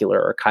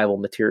spectacular archival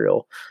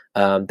material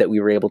that we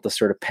were able to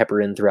sort of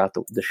pepper in throughout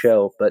the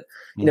show. But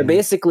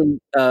basically,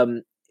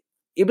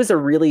 it was a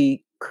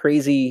really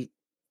crazy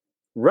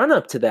run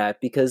up to that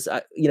because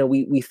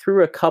we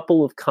threw a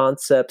couple of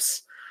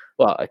concepts.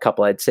 Well, a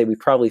couple. I'd say we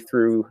probably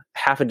threw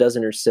half a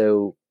dozen or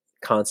so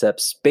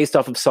concepts based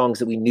off of songs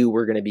that we knew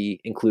were going to be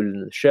included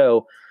in the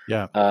show.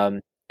 Yeah.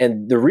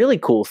 And the really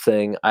cool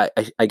thing,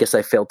 I guess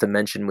I failed to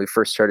mention when we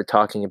first started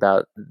talking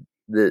about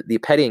the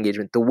Petty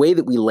engagement, the way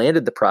that we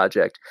landed the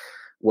project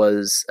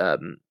was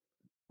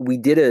we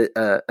did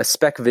a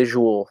spec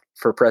visual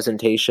for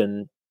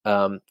presentation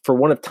for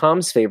one of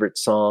Tom's favorite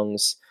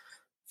songs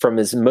from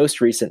his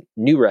most recent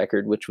new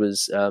record, which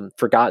was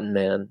Forgotten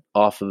Man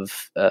off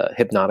of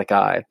Hypnotic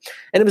Eye.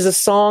 And it was a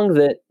song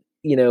that,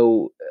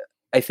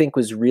 I think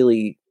was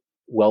really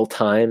well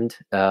timed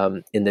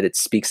in that it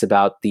speaks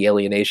about the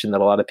alienation that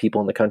a lot of people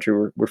in the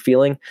country were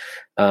feeling.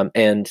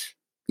 And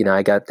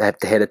I had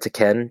to hand it to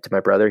Ken, to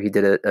my brother. He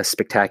did a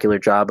spectacular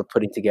job of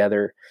putting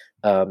together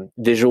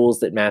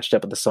visuals that matched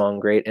up with the song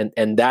great.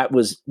 And that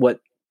was what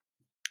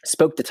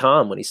spoke to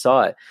Tom when he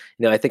saw it.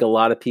 I think a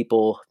lot of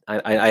people,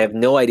 I have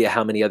no idea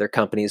how many other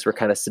companies were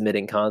kind of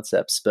submitting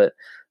concepts, but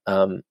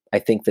I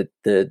think that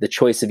the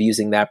choice of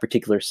using that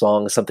particular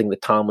song is something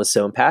that Tom was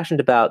so impassioned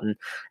about,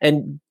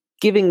 and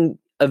giving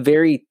a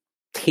very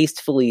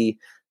tastefully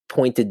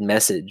pointed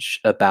message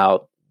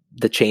about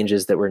the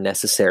changes that were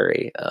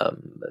necessary.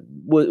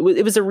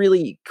 It was a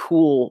really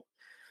cool.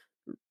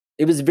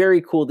 It was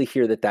very cool to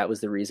hear that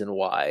was the reason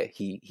why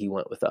he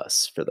went with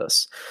us for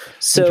this.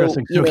 So,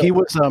 interesting. So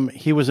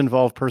he was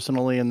involved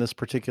personally in this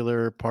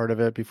particular part of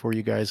it before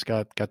you guys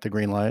got the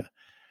green light.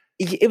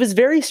 It was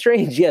very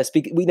strange, yes.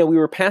 We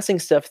were passing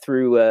stuff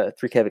through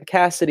Kevin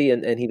Cassidy,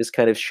 and he was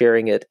kind of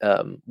sharing it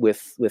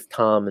with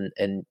Tom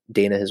and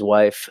Dana, his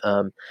wife.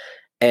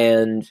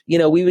 And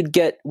we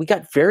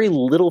got very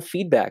little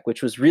feedback,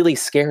 which was really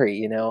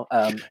scary.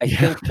 I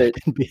think that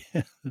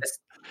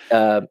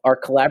our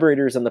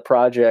collaborators on the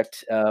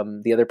project,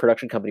 the other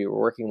production company we were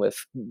working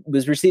with,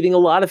 was receiving a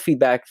lot of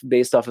feedback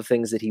based off of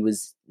things that he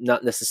was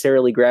not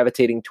necessarily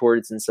gravitating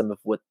towards in some of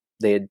what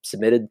they had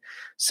submitted.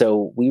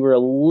 So we were a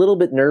little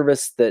bit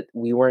nervous that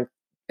we weren't,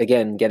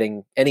 again,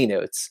 getting any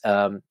notes.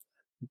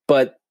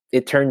 But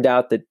it turned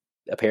out that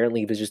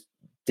apparently he was just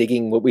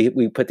digging what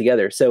we put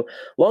together. So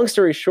long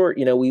story short,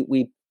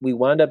 we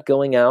wound up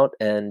going out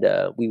and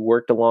we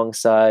worked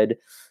alongside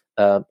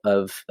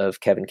of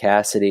Kevin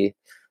Cassidy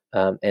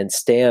and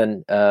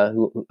Stan,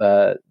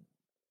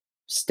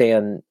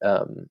 Stan,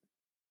 pardon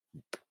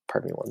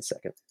me one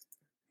second.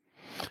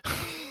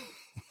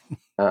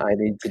 I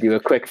need to do a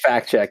quick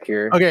fact check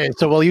here. Okay,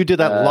 so while you did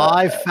that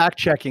live fact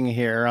checking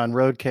here on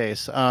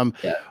Roadcase,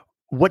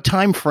 what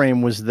time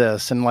frame was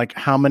this, and like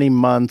how many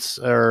months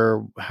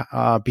or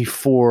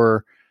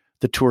before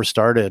the tour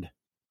started,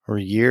 or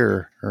a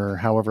year, or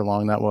however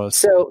long that was?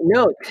 So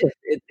no,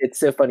 it's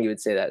so funny you would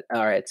say that.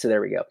 All right, so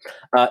there we go.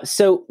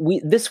 So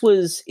this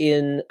was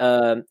in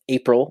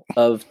April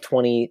of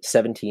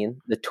 2017.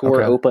 The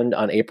tour opened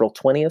on April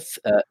 20th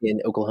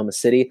in Oklahoma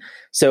City.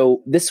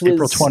 So this was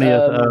April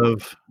 20th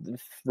of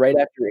right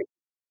after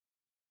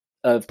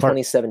of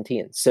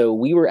 2017. So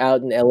we were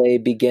out in LA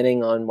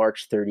beginning on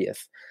March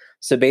 30th.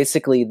 So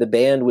basically, the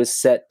band was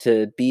set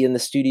to be in the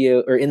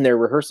studio or in their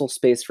rehearsal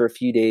space for a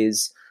few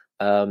days.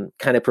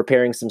 Kind of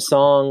preparing some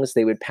songs.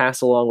 They would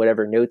pass along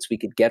whatever notes we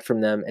could get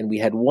from them. And we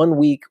had 1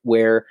 week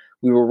where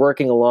we were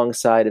working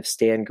alongside of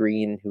Stan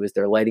Green, who was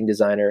their lighting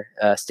designer.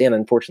 Stan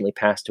unfortunately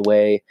passed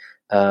away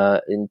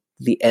in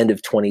the end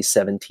of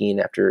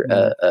 2017 after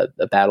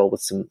a battle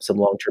with some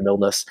long-term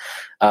illness.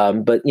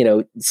 But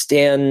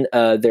Stan,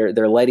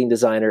 their lighting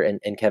designer,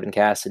 and Kevin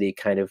Cassidy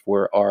kind of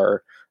were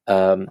our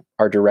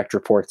direct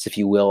reports, if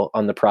you will,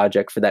 on the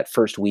project for that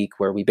first week,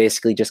 where we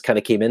basically just kind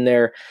of came in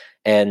there.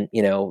 And,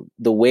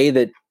 the way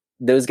that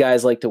those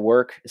guys like to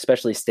work,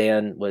 especially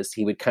Stan, was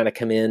he would kind of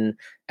come in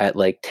at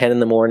like 10 in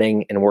the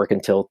morning and work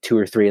until 2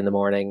 or 3 in the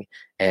morning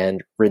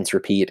and rinse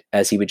repeat,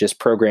 as he would just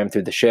program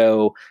through the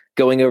show,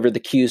 going over the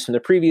cues from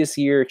the previous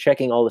year,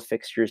 checking all the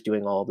fixtures,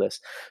 doing all of this.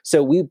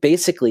 So we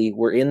basically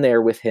were in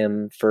there with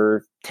him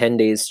for 10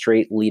 days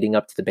straight leading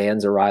up to the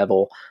band's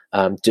arrival,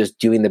 just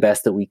doing the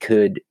best that we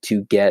could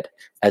to get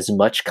as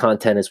much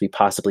content as we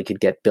possibly could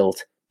get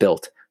built.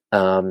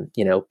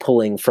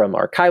 Pulling from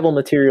archival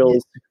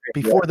materials.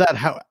 Before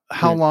that,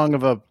 how long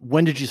of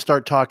when did you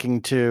start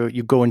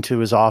you go into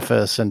his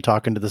office and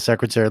talking to the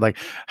secretary? Like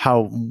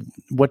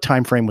what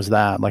time frame was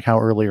that? Like how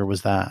earlier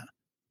was that?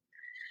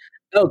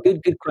 Oh,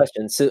 good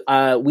question. So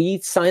we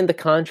signed the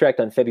contract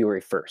on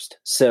February 1st.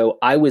 So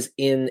I was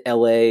in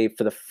LA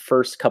for the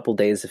first couple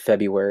days of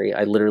February.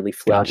 I literally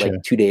flew out like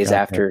Gotcha. 2 days Gotcha.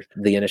 after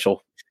the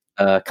initial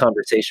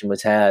conversation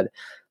was had.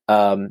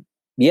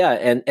 Yeah,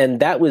 and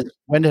that was,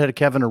 When had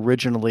Kevin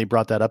originally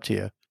brought that up to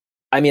you?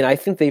 I mean, I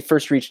think they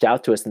first reached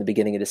out to us in the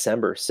beginning of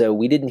December. So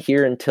we didn't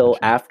hear until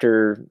Gotcha.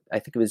 after, I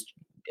think it was,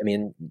 I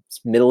mean,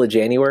 middle of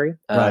January.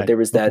 Right. There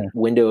was that Okay.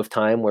 window of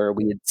time where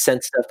we had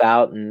sent stuff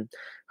out and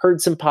heard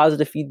some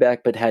positive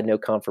feedback, but had no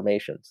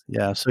confirmations.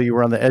 Yeah. So you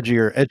were on the edge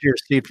of your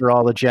seat for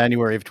all of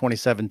January of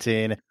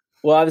 2017.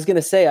 Well, I was going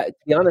to say, to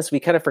be honest, we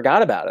kind of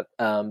forgot about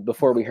it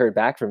before we heard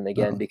back from them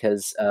again, Oh.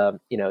 because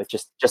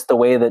just the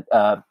way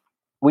that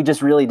we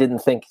just really didn't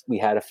think we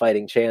had a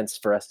fighting chance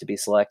for us to be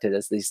selected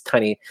as these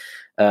tiny,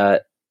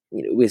 as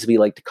we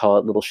like to call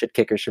it, little shit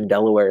kickers from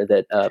Delaware.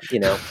 That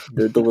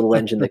the little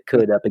engine that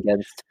could up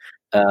against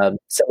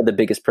some of the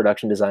biggest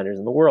production designers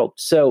in the world.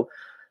 So.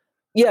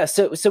 Yeah,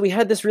 so we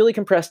had this really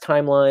compressed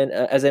timeline.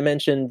 As I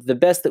mentioned, the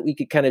best that we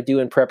could kind of do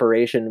in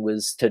preparation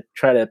was to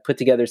try to put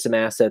together some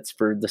assets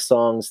for the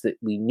songs that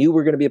we knew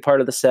were going to be a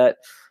part of the set.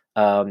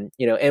 And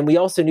we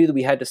also knew that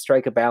we had to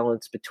strike a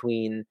balance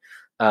between,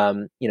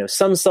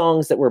 some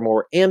songs that were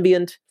more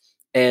ambient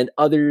and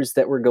others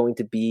that were going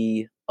to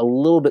be a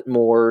little bit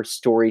more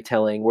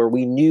storytelling, where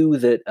we knew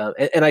that,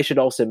 and I should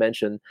also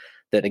mention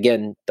that,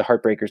 again, the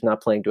Heartbreakers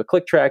not playing to a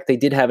click track, they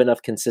did have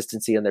enough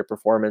consistency in their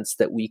performance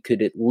that we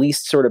could at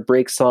least sort of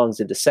break songs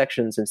into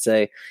sections and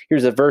say,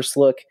 here's a verse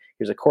look,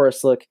 here's a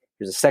chorus look,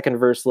 here's a second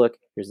verse look,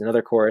 here's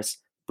another chorus,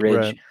 bridge,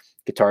 Right.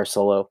 guitar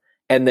solo,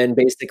 and then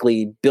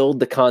basically build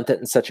the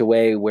content in such a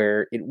way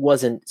where it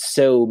wasn't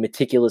so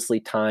meticulously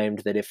timed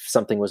that if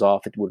something was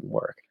off, it wouldn't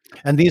work.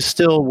 And these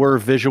still were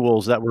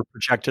visuals that were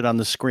projected on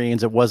the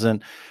screens.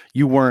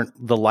 You weren't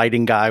the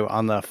lighting guy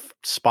on the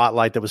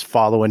spotlight that was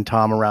following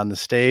Tom around the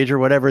stage or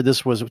whatever.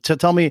 This was to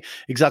tell me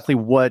exactly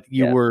what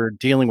you were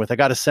dealing with. I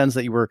got a sense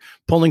that you were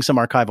pulling some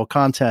archival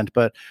content,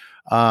 but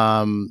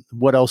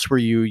what else were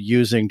you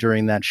using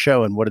during that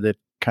show, and what did it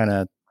kind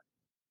of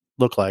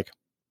look like?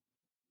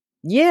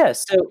 Yeah,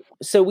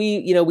 so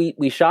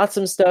we shot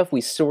some stuff,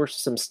 we sourced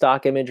some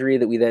stock imagery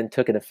that we then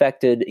took and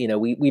affected.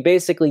 We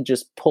basically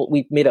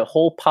we made a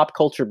whole pop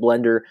culture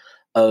blender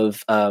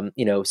of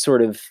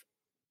sort of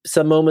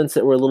some moments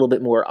that were a little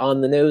bit more on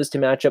the nose to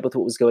match up with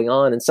what was going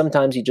on, and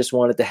sometimes you just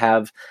wanted to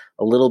have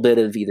a little bit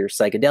of either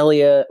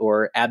psychedelia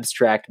or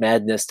abstract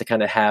madness to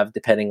kind of have,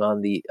 depending on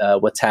the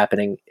what's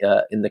happening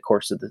in the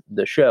course of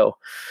the show.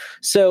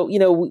 So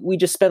we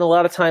just spent a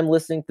lot of time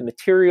listening to the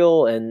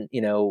material and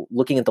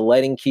looking at the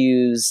lighting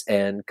cues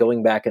and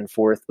going back and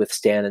forth with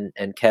Stan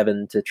and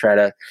Kevin to try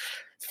to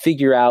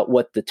figure out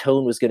what the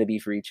tone was going to be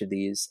for each of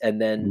these.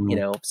 And then,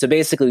 so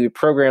basically we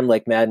programmed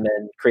like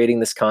madmen, creating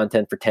this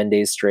content for 10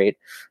 days straight,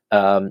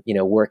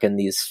 working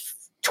these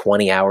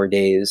 20-hour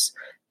days.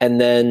 And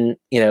then,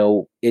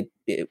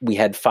 we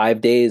had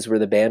 5 days where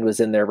the band was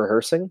in there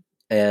rehearsing.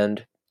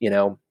 And,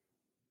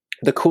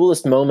 the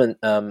coolest moment,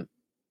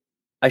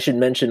 I should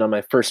mention, on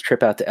my first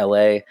trip out to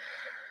LA,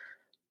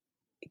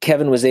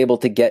 Kevin was able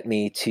to get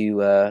me to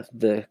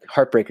the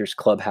Heartbreakers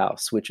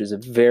Clubhouse, which is a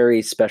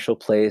very special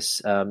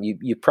place.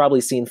 You've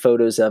probably seen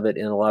photos of it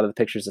in a lot of the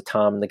pictures of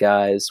Tom and the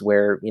guys,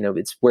 where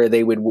it's where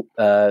they would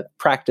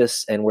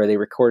practice and where they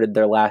recorded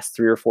their last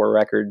 3 or 4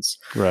 records.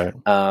 Right.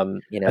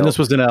 And this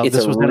was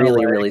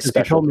really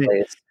special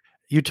place.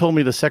 You told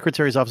me the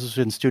secretary's office was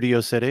in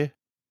Studio City.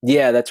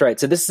 Yeah, that's right.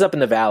 So this is up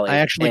in the Valley. I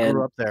actually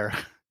grew up there.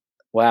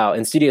 Wow,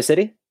 in Studio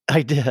City?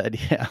 I did,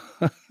 yeah.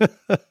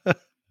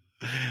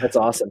 That's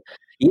awesome.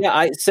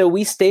 Yeah, so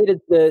we stayed at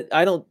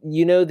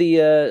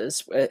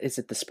is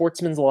it the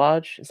Sportsman's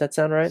Lodge? Does that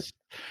sound right?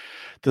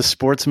 The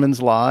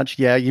Sportsman's Lodge?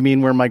 Yeah, you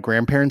mean where my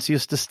grandparents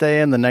used to stay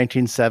in the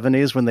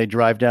 1970s when they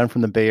drive down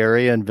from the Bay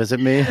Area and visit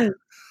me?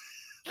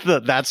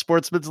 That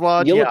Sportsman's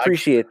Lodge? You'll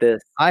appreciate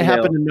this. I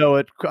happen to know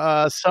it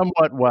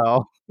somewhat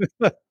well.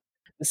 The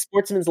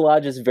Sportsman's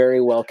Lodge is very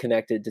well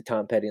connected to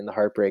Tom Petty and the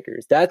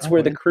Heartbreakers. That's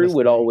where the crew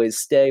would always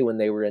stay when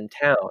they were in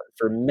town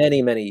for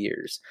many, many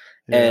years.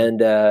 Yeah.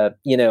 And,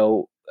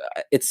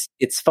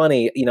 it's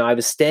funny, I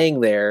was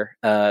staying there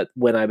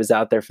when I was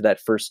out there for that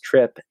first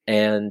trip,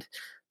 and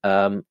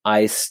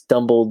I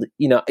stumbled,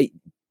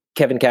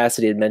 Kevin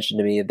Cassidy had mentioned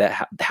to me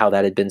that how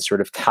that had been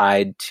sort of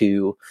tied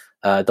to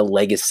the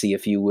legacy,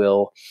 if you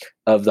will,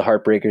 of the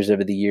Heartbreakers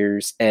over the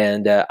years.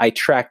 And I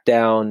tracked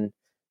down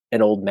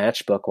an old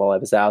matchbook while I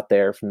was out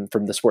there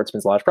from the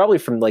Sportsman's Lodge, probably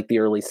from like the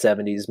early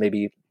 70s,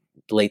 maybe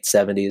late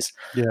 70s.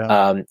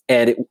 Yeah.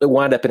 And it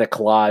wound up in a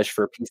collage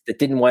for a piece that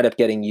didn't wind up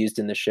getting used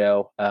in the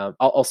show.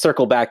 I'll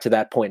circle back to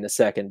that point in a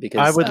second,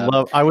 because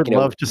I would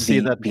love to see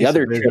the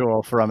other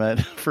visual from it,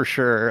 for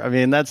sure. I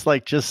mean, that's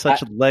like just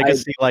such a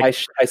legacy, I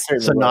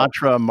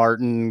Sinatra,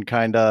 Martin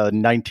kind of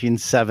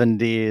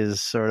 1970s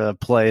sort of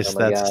place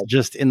that's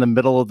just in the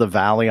middle of the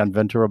valley on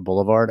Ventura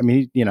Boulevard. I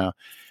mean,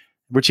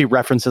 which he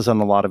references on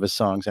a lot of his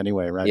songs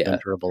anyway, right? Yeah.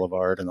 Ventura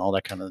Boulevard and all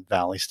that kind of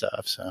valley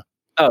stuff. So.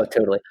 Oh,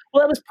 totally.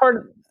 Well, that was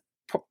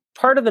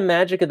part of the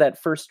magic of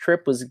that first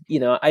trip was,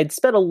 I'd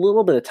spent a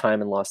little bit of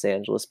time in Los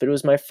Angeles, but it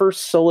was my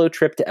first solo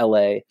trip to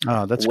LA.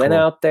 Oh, that's Went cool.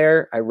 out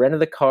there, I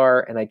rented a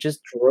car, and I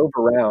just drove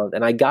around,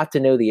 and I got to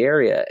know the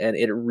area. And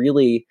it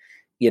really,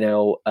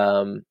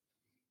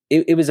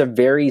 it was a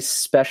very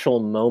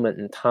special moment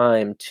in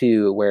time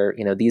too, where,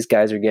 these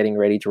guys are getting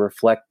ready to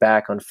reflect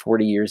back on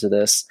 40 years of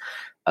this.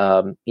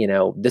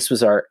 This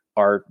was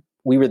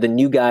we were the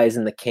new guys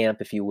in the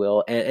camp, if you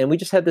will. And we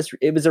just had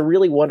it was a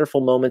really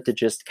wonderful moment to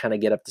just kind of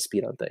get up to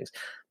speed on things.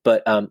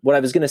 But what I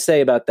was going to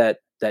say about that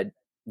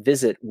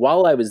visit,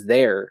 while I was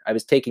there, I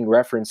was taking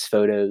reference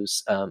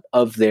photos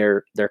of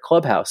their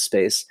clubhouse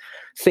space,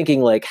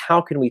 thinking like,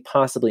 how can we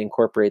possibly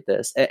incorporate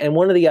this? And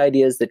one of the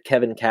ideas that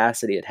Kevin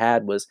Cassidy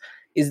had was,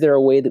 is there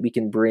a way that we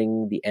can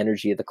bring the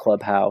energy of the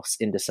clubhouse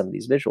into some of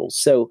these visuals?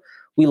 So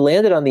we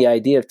landed on the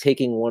idea of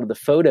taking one of the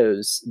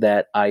photos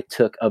that I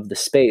took of the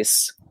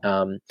space,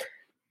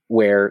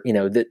 where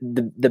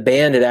the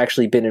band had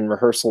actually been in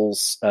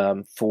rehearsals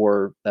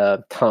for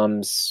Tom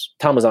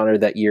was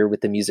honored that year with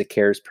the Music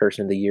Cares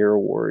Person of the Year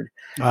award,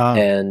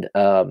 and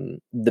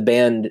the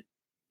band.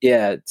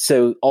 Yeah,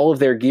 so all of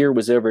their gear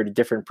was over at a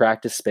different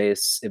practice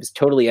space. It was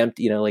totally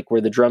empty, like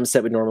where the drum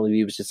set would normally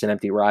be was just an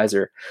empty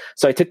riser.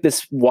 So I took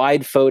this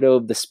wide photo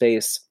of the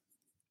space.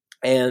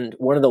 And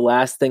one of the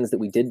last things that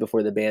we did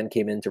before the band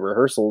came into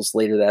rehearsals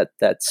later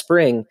that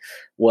spring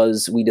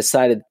was we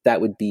decided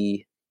that would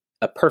be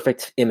a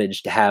perfect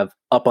image to have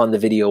up on the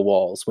video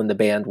walls when the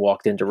band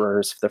walked into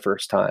rehearse for the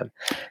first time.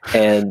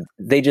 And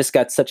they just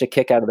got such a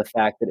kick out of the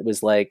fact that it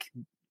was like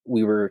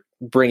we were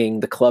bringing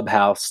the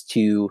clubhouse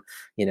to,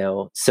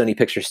 Sony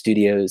Picture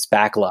Studios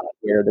backlot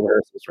where the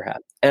rehearsals were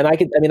happening. And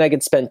I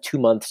could spend 2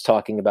 months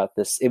talking about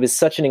this. It was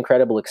such an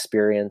incredible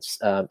experience,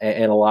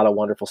 and a lot of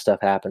wonderful stuff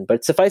happened.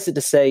 But suffice it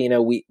to say,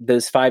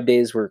 those 5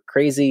 days were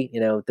crazy.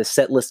 The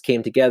set list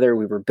came together.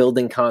 We were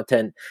building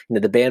content.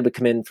 The band would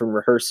come in from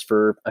rehearse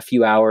for a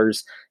few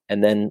hours,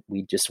 and then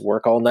we'd just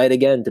work all night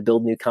again to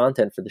build new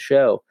content for the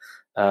show.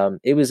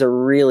 It was a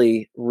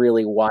really,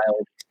 really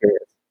wild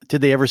experience. Did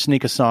they ever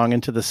sneak a song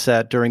into the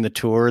set during the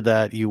tour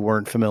that you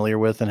weren't familiar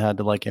with and had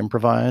to like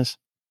improvise?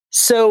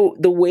 So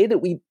the way that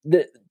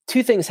the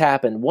two things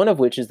happened, one of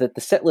which is that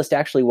the set list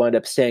actually wound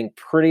up staying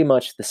pretty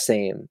much the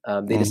same.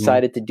 They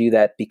decided to do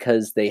that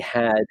because they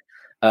had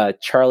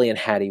Charlie and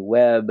Hattie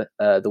Webb,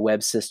 the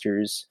Webb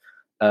sisters,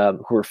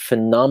 who were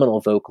phenomenal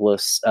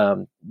vocalists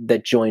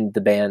that joined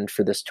the band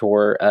for this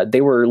tour.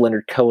 They were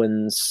Leonard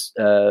Cohen's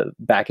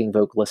backing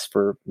vocalists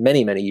for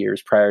many, many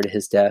years prior to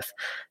his death.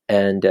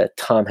 And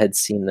Tom had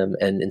seen them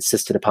and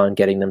insisted upon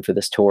getting them for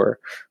this tour,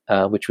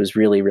 which was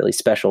really, really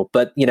special.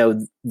 But,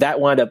 that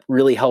wound up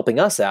really helping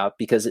us out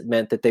because it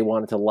meant that they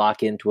wanted to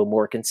lock into a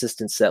more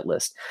consistent set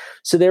list.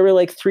 So there were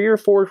like 3 or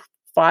 4,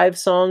 5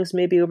 songs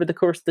maybe over the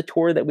course of the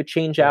tour that would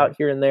change out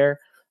here and there.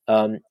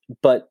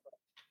 But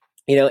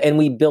and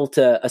we built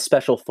a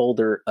special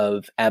folder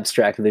of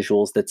abstract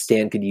visuals that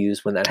Stan could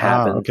use when that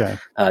happened,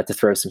 to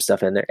throw some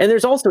stuff in there. And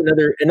there's also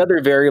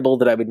another variable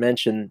that I would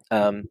mention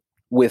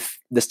with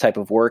this type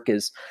of work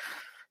is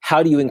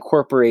how do you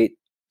incorporate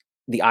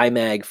the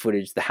IMAG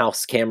footage, the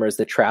house cameras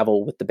that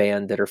travel with the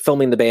band that are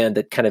filming the band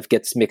that kind of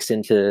gets mixed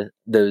into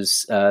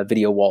those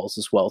video walls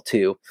as well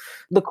too.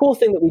 The cool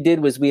thing that we did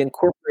was we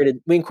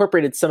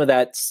incorporated some of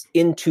that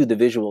into the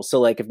visuals. So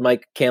like if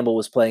Mike Campbell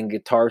was playing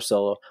guitar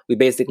solo, we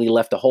basically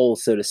left a hole,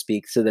 so to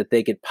speak, so that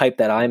they could pipe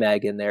that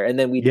IMAG in there. And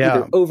then we'd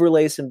either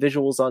overlay some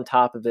visuals on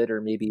top of it or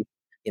maybe,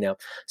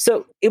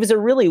 so it was a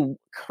really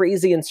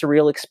crazy and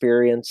surreal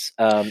experience.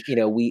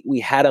 We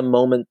had a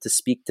moment to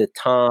speak to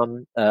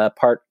Tom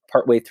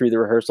partway through the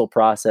rehearsal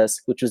process,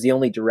 which was the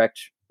only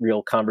direct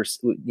real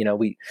conversation.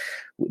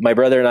 My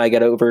brother and I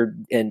got over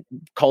and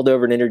called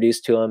over and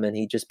introduced to him, and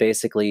he just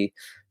basically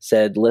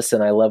said,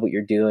 "Listen, I love what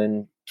you're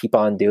doing. Keep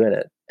on doing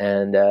it."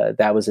 And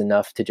that was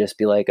enough to just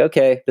be like,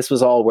 "Okay, this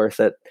was all worth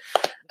it."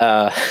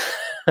 How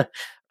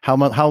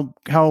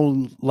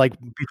like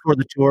before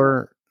the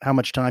tour? How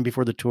much time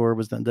before the tour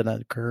did that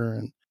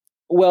occur?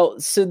 Well,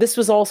 so this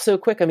was all so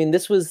quick. I mean,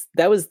 that was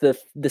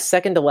the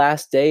second to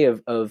last day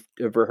of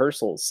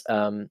rehearsals.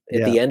 At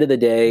the end of the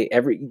day,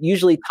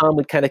 usually Tom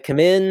would kind of come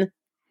in,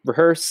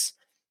 rehearse,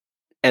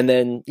 and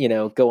then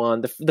go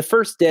on. The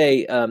first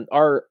day,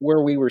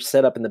 where we were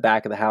set up in the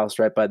back of the house,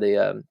 right by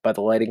the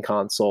lighting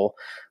console,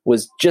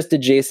 was just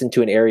adjacent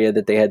to an area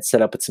that they had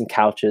set up with some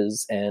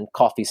couches and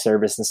coffee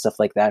service and stuff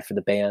like that for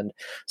the band.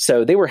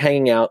 So they were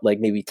hanging out like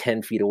maybe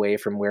 10 feet away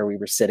from where we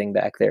were sitting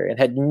back there, and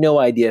had no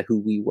idea who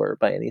we were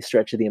by any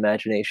stretch of the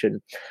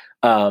imagination.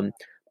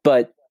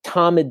 But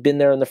Tom had been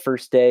there on the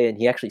first day, and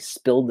he actually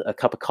spilled a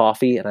cup of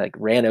coffee, and I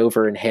ran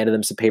over and handed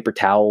him some paper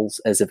towels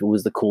as if it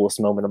was the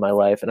coolest moment of my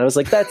life. And I was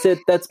like, "That's it.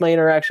 That's my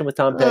interaction with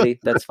Tom Petty.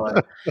 That's fine."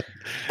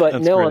 But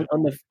That's no, great.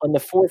 on the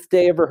fourth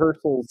day of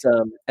rehearsals,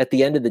 at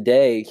the end of the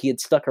day, he had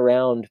stuck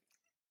around.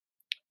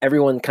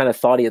 Everyone kind of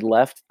thought he had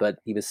left, but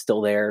he was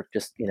still there,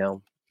 just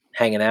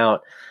hanging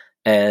out.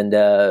 And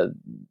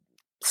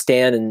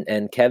Stan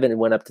and Kevin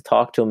went up to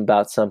talk to him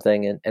about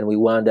something, and we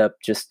wound up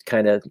just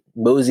kind of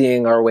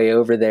moseying our way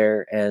over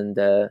there, and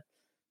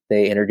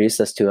they introduced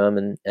us to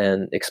him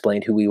and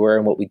explained who we were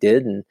and what we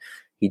did. And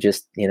he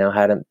just,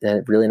 had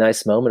a really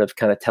nice moment of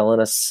kind of telling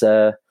us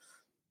that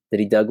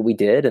he dug what we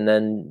did. And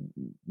then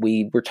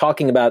we were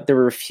talking about, there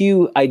were a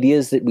few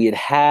ideas that we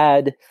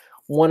had,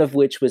 one of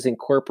which was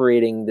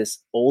incorporating this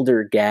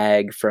older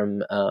gag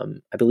from,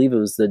 I believe it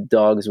was the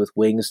Dogs with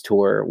Wings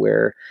tour,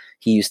 where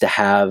he used to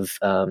have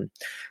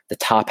the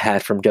top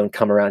hat from Don't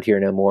Come Around Here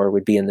No More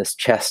would be in this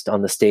chest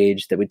on the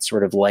stage that would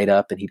sort of light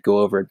up, and he'd go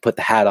over and put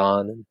the hat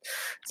on. And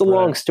it's a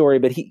long story,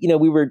 but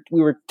we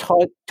were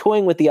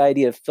toying with the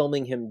idea of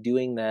filming him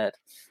doing that,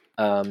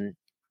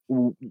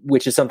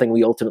 which is something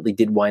we ultimately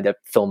did wind up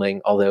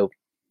filming, although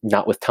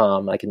not with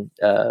Tom.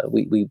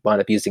 We wound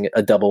up using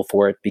a double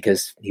for it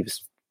because he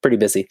was pretty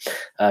busy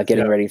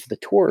getting ready for the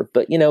tour.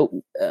 But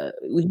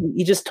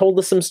he just told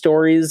us some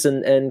stories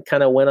and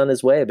kind of went on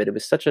his way. But it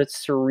was such a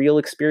surreal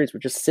experience. We're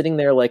just sitting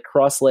there like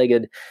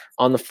cross-legged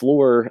on the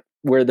floor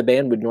where the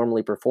band would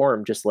normally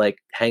perform, just like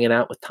hanging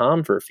out with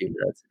Tom for a few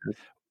minutes.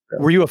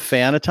 Were you a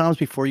fan of Tom's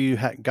before you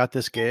got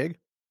this gig?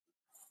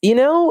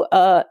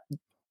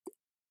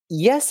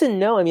 Yes and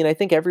no. I mean, I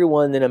think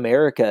everyone in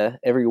America,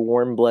 every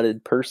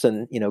warm-blooded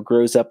person,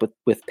 grows up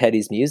with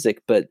Petty's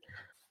music. But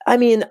I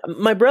mean,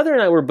 my brother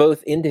and I were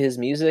both into his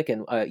music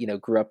and,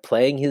 grew up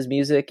playing his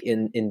music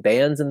in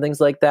bands and things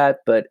like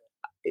that. But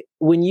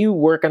when you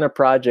work on a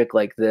project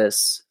like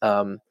this,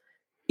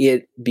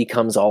 it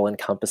becomes all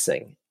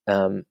encompassing.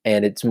 And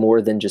it's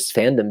more than just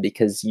fandom,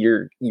 because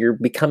you're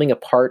becoming a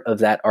part of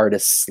that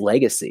artist's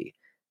legacy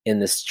in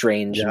this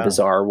strange and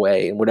bizarre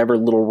way, in whatever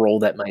little role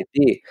that might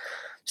be.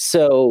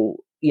 So,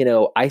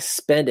 I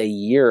spent a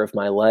year of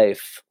my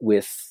life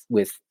with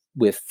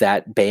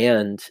that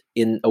band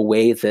in a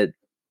way that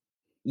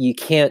you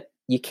can't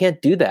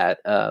do that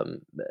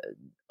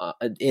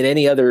in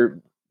any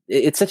other.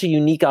 It's such a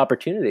unique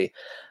opportunity.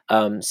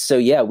 So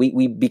yeah,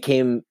 we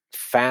became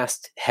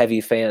fast, heavy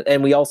fans,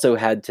 and we also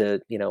had to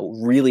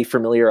really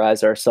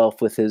familiarize ourselves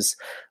with his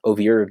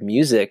oeuvre of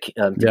music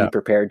to be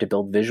prepared to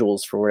build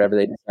visuals for whatever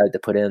they decided to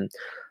put in.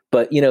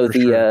 But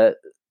the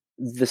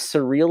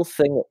surreal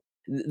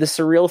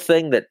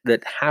thing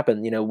that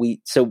happened,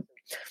 so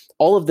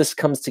all of this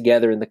comes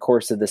together in the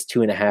course of this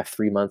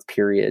 2.5-3 month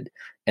period.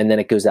 And then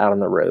it goes out on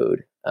the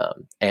road.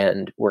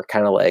 And we're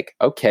kind of like,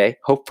 okay,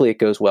 hopefully it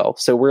goes well.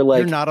 So we're like,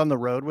 you're not on the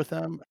road with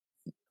them?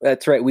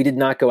 That's right. We did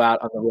not go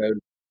out on the road.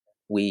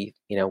 We,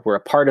 were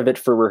a part of it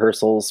for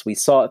rehearsals. We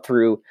saw it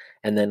through,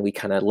 and then we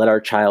kind of let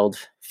our child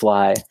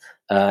fly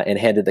and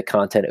handed the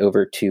content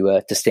over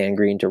to Stan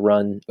Green to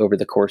run over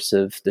the course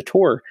of the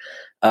tour.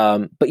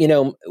 But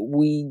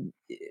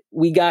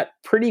we got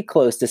pretty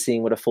close to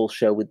seeing what a full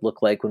show would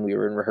look like when we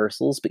were in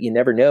rehearsals, but you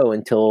never know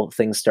until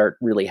things start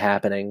really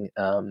happening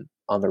on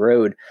the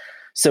road.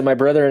 So my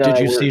brother and I...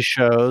 Did you see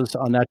shows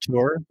on that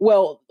tour?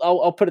 Well,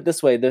 I'll put it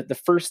this way. The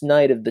first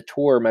night of the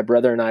tour, my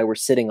brother and I were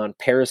sitting on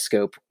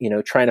Periscope,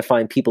 trying to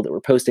find people that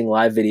were posting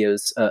live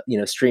videos,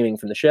 streaming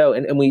from the show.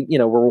 And we,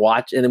 we're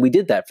watching, and then we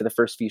did that for the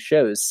first few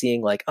shows,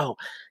 seeing like,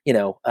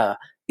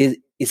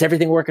 is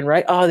everything working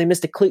right? Oh, they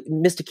missed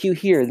a cue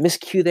here, they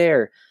missed a cue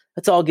there.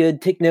 That's all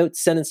good. Take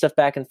notes, sending stuff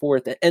back and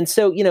forth. And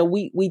so,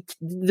 we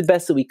did the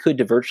best that we could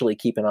to virtually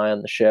keep an eye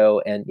on the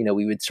show. And,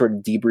 we would sort of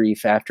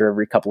debrief after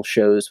every couple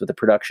shows with the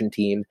production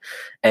team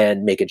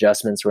and make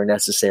adjustments where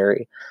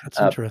necessary. That's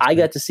interesting. I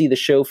got to see the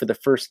show for the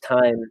first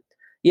time.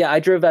 Yeah, I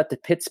drove out to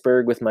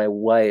Pittsburgh with my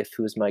wife,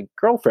 who was my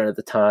girlfriend at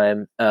the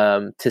time,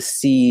 to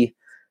see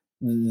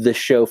the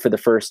show for the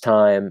first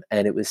time,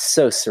 and it was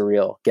so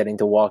surreal getting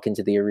to walk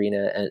into the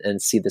arena and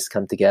see this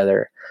come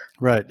together.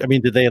 Right. I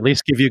mean, did they at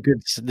least give you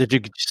did you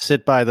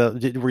sit by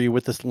were you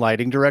with this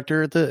lighting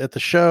director at the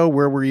show?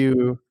 Where were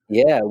you?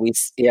 Yeah, we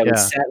sat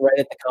right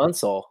at the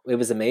console. It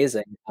was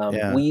amazing.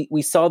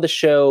 We saw the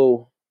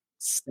show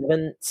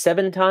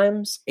 7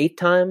 times, 8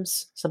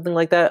 times, something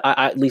like that.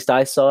 At least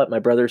I saw it. My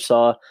brother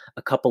saw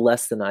a couple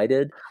less than I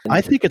did.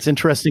 I think it's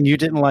interesting you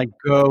didn't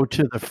go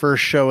to the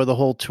first show of the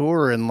whole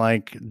tour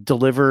and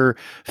deliver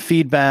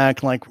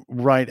feedback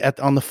right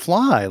on the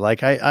fly.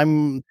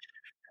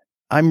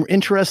 I'm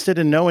interested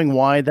in knowing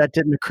why that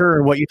didn't occur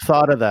and what you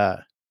thought of that.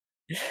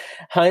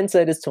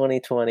 Hindsight is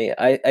 20/20.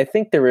 I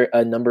think there were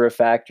a number of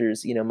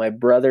factors. My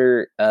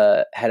brother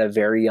had a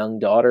very young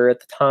daughter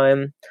at the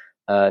time.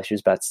 She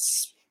was about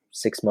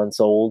 6 months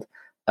old,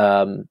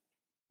 or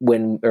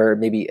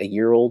maybe a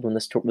year old when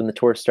the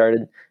tour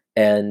started.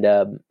 And,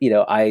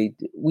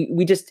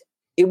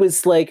 it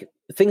was like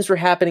things were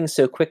happening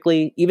so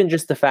quickly. Even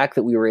just the fact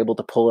that we were able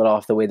to pull it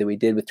off the way that we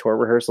did with tour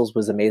rehearsals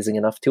was amazing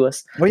enough to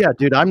us. Well, yeah,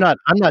 dude, I'm not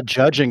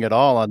judging at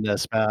all on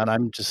this, man.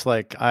 I'm just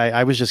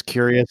I was just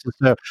curious as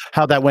to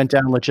how that went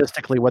down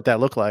logistically, what that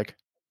looked like.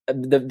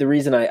 The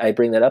reason I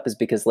bring that up is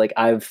because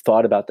I've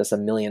thought about this a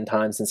million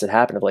times since it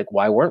happened, of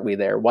why weren't we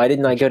there? Why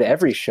didn't I go to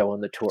every show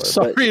on the tour?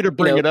 Sorry to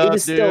bring it up,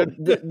 dude. Still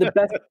the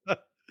best.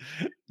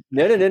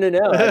 No. I mean,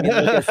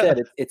 like I said,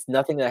 it's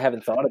nothing that I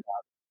haven't thought about.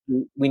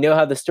 We know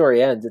how the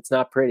story ends. It's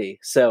not pretty.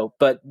 So,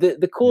 but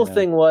the cool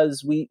thing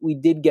was we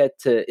did get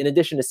to, in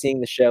addition to seeing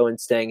the show and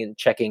staying and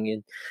checking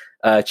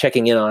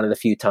in on it a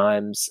few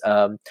times,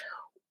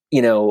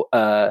 you know,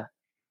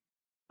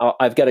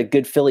 I've got a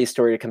good Philly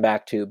story to come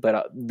back to,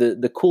 but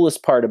the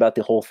coolest part about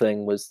the whole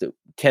thing was that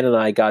Ken and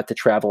I got to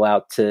travel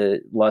out to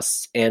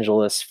Los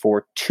Angeles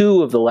for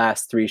 2 of the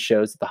last 3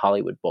 shows at the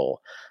Hollywood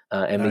Bowl.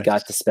 And we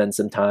got to spend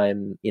some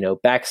time,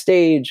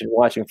 backstage and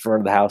watching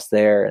front of the house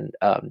there. And,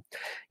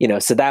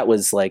 so that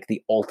was like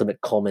the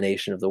ultimate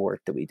culmination of the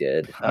work that we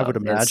did. I would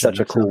imagine. It's such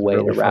a cool way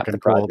really to wrap the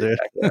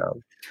project cool, back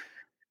around.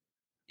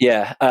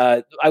 Yeah,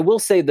 I will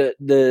say that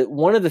the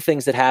one of the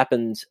things that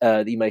happened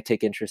that you might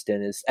take interest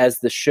in is as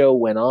the show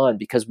went on,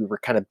 because we were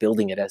kind of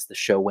building it as the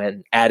show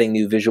went, adding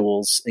new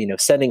visuals,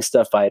 sending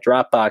stuff via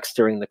Dropbox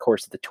during the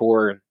course of the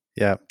tour,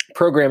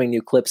 programming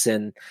new clips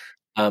in.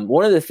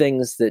 One of the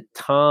things that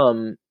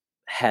Tom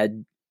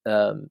had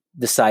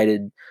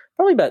decided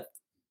probably about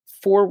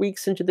 4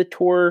 weeks into the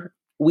tour,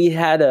 we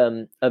had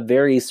a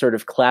very sort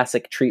of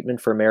classic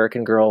treatment for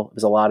American Girl. It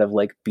was a lot of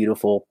like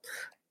beautiful,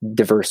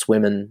 diverse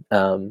women.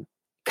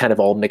 Kind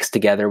of all mixed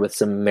together with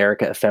some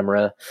America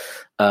ephemera.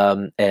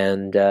 It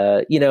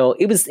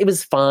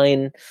was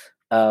fine.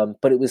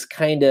 But it was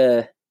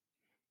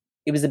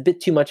a bit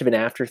too much of an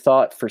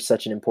afterthought for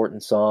such an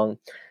important song.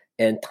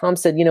 And Tom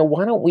said,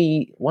 why don't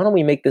we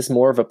make this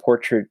more of a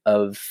portrait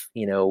of,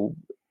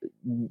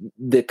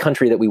 the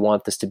country that we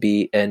want this to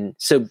be. And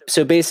so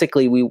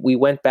basically we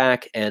went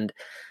back and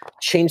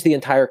changed the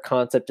entire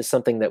concept to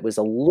something that was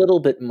a little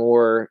bit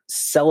more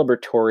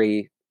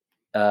celebratory,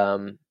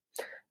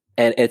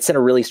 and it sent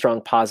a really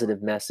strong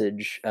positive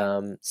message.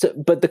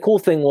 But the cool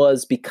thing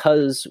was,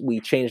 because we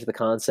changed the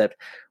concept,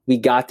 we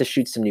got to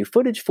shoot some new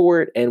footage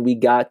for it, and we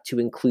got to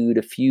include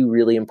a few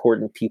really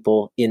important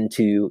people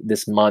into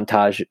this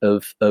montage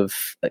of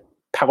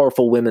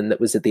powerful women that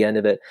was at the end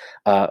of it.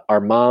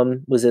 Our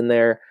mom was in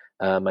there,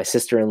 my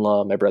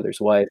sister-in-law, my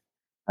brother's wife.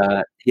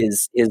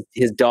 His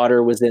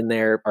daughter was in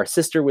there. Our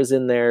sister was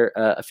in there.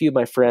 A few of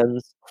my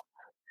friends.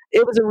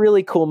 It was a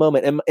really cool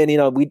moment, and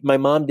my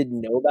mom didn't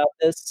know about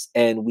this,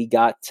 and we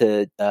got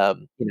to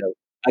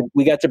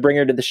we got to bring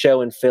her to the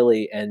show in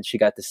Philly, and she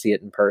got to see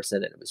it in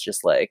person, and it was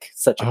just like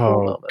such a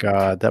cool moment. Oh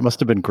God, that must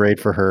have been great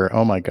for her.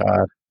 Oh my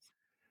God.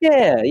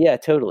 Yeah,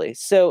 totally.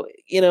 So,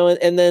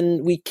 and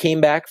then we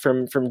came back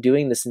from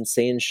doing this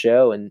insane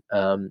show, and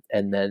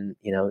then,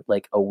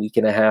 like a week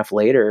and a half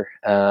later,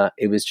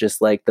 it was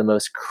just like the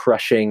most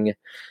crushing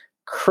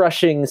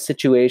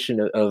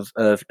situation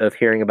of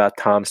hearing about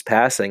Tom's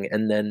passing.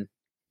 And then,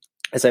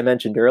 as I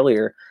mentioned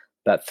earlier,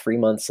 about 3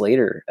 months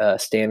later,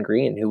 Stan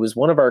Green, who was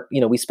one of our,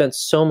 we spent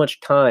so much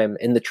time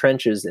in the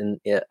trenches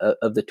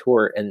of the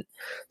tour, and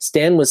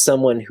Stan was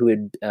someone who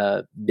had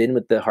been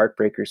with the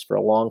Heartbreakers for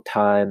a long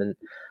time, and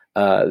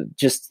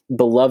just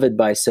beloved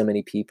by so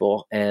many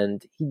people.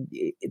 And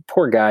he,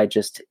 poor guy,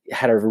 just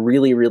had a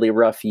really, really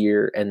rough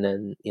year, and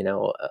then,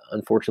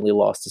 unfortunately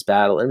lost his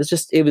battle. And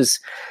it was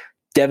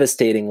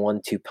devastating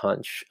 1-2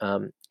 punch.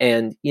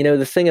 And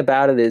the thing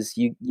about it is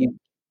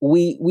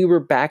we were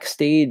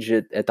backstage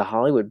at the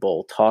Hollywood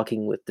Bowl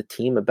talking with the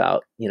team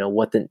about,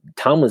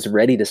 Tom was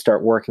ready to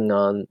start working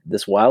on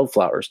this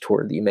Wildflowers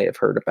tour that you may have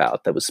heard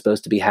about, that was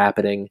supposed to be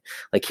happening.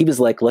 Like, he was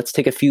like, let's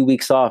take a few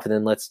weeks off and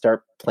then let's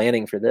start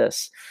planning for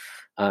this.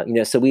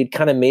 So we'd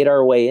kind of made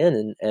our way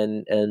in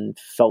and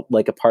felt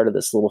like a part of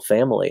this little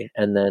family.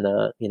 And then,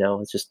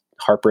 it's just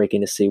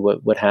heartbreaking to see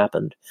what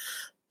happened.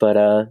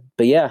 But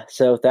yeah,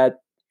 so that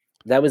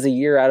was a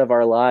year out of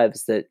our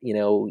lives that,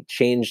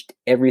 changed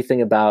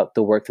everything about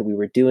the work that we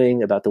were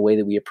doing, about the way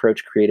that we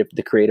approach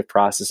the creative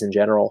process in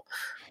general.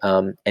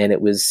 And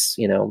it was,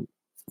 it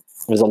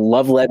was a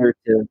love letter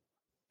to.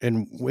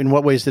 And in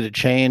what ways did it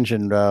change,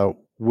 and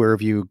where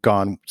have you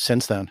gone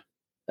since then?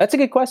 That's a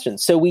good question.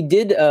 So we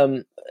did,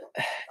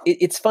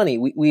 it's funny.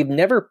 We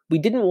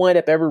didn't wind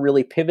up ever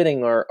really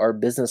pivoting our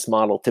business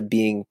model to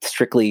being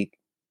strictly,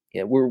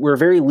 we're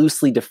very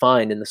loosely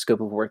defined in the scope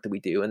of work that we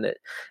do, and that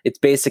it's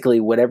basically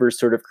whatever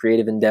sort of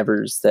creative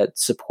endeavors that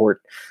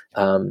support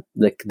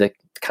the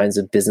kinds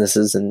of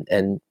businesses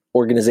and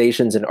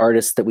organizations and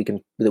artists that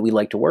we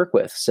like to work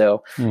with.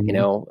 So,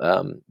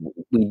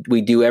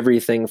 we do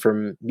everything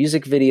from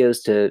music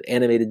videos to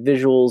animated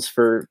visuals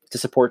to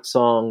support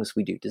songs.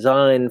 We do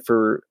design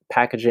for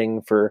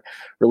packaging for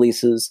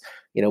releases.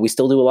 We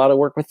still do a lot of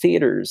work with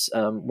theaters.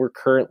 We're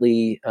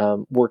currently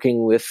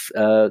working with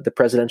the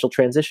presidential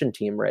transition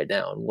team right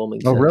now in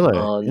Wilmington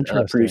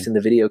on producing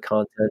the video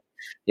content.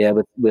 Yeah,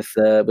 with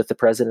the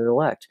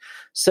president-elect.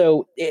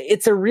 So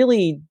it's a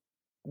really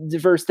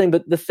diverse thing.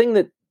 But the thing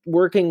that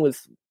working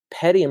with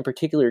Petty in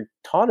particular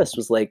taught us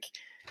was, like,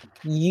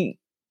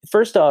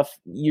 first off,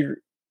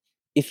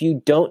 if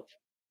you don't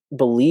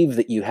believe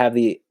that you have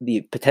the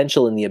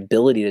potential and the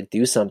ability to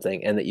do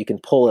something and that you can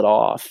pull it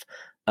off,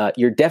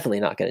 you're definitely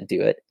not going to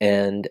do it.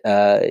 And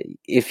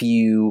if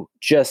you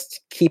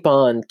just keep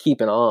on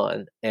keeping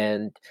on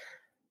and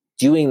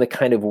doing the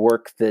kind of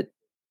work that,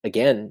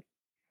 again,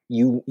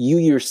 you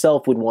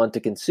yourself would want to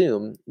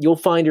consume, you'll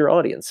find your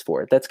audience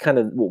for it. That's kind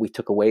of what we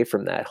took away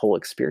from that whole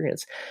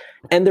experience.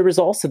 And there was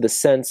also the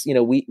sense,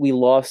 we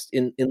lost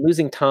in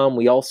losing Tom.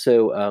 We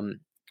also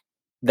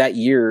that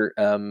year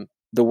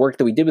the work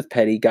that we did with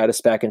Petty got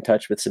us back in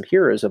touch with some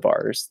heroes of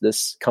ours.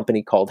 This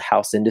company called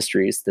House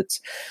Industries, that's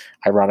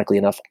ironically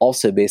enough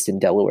also based in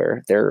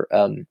Delaware. They're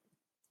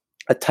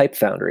a type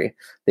foundry.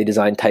 They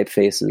design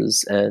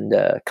typefaces and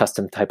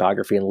custom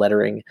typography and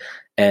lettering.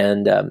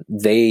 And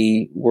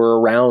they were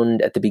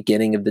around at the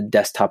beginning of the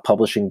desktop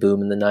publishing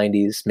boom in the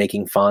 90s,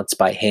 making fonts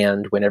by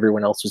hand when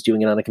everyone else was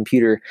doing it on a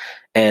computer.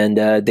 And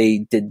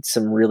they did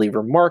some really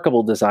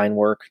remarkable design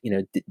work,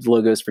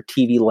 logos for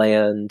TV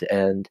Land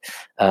and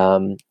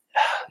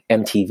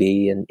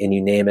MTV and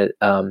you name it.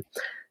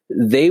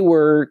 They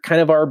were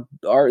kind of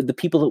the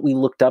people that we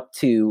looked up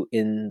to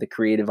in the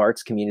creative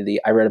arts community.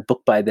 I read a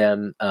book by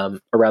them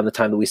around the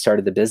time that we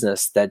started the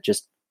business that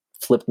just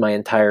flipped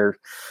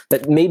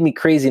that made me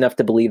crazy enough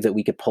to believe that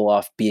we could pull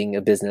off being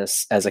a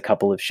business as a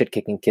couple of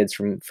shit-kicking kids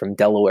from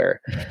Delaware.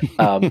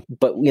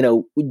 But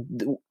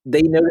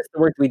they noticed the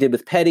work we did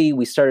with Petty.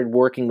 We started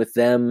working with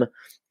them.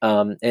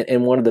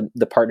 And one of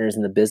the partners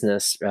in the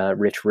business,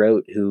 Rich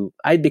Rote, who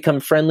I'd become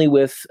friendly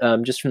with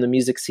just from the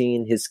music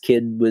scene. His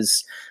kid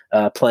was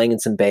playing in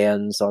some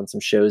bands on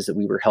some shows that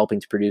we were helping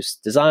to produce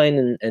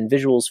design and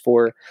visuals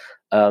for.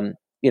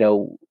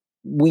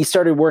 We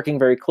started working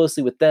very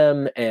closely with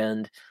them,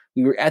 and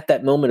we were at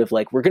that moment of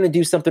like, we're going to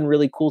do something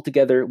really cool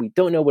together. We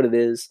don't know what it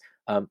is.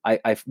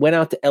 I went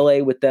out to LA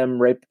with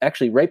them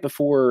right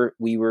before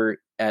we were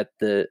at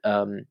the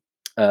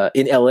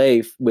in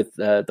LA with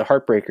the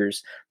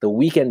Heartbreakers. The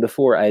weekend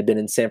before, I had been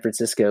in San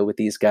Francisco with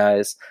these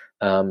guys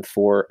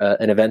for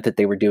an event that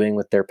they were doing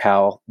with their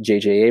pal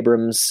J.J.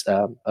 Abrams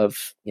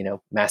of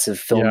massive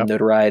film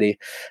notoriety.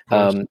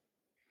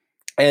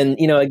 And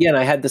again,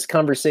 I had this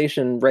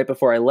conversation right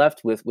before I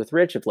left with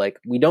Rich of like,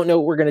 we don't know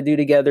what we're going to do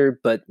together,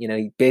 but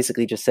he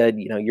basically just said,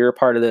 you're a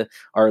part of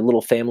our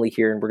little family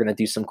here, and we're going to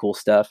do some cool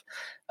stuff.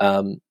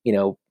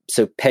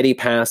 So Petty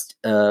passed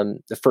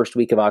the first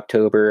week of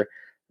October.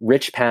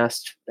 Rich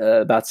passed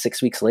about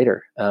 6 weeks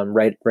later,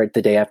 right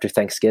the day after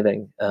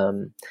Thanksgiving.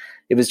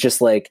 It was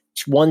just like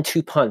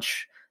 1-2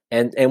 punch.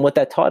 And what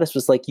that taught us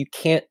was like, you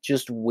can't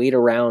just wait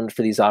around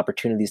for these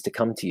opportunities to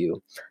come to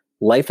you.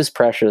 Life is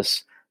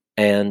precious,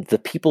 and the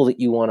people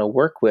that you want to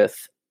work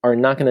with are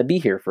not going to be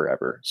here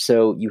forever.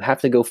 So you have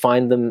to go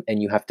find them,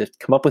 and you have to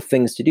come up with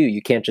things to do.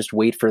 You can't just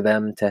wait for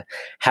them to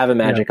have a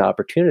magic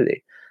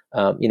opportunity.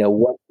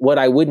 What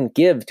I wouldn't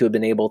give to have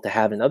been able to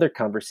have another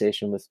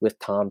conversation with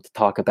Tom to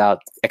talk about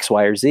X,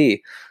 Y, or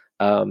Z.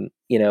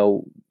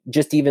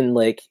 Just even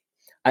like,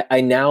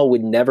 I now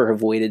would never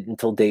have waited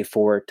until day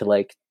 4 to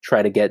like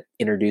try to get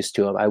introduced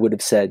to him. I would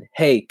have said,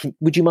 hey,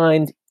 would you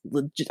mind?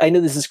 I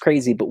know this is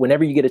crazy, but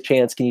whenever you get a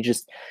chance, can you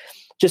just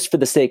for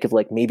the sake of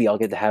like, maybe I'll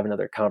get to have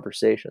another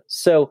conversation.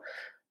 So,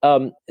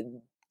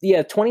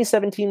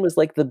 2017 was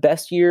like the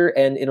best year,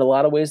 and in a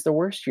lot of ways the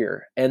worst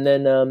year. And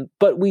then,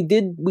 but we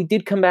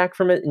did come back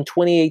from it in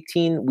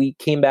 2018. We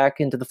came back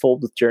into the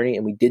fold with Journey,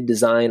 and we did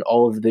design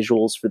all of the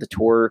visuals for the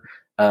tour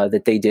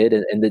that they did,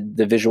 and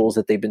the visuals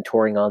that they've been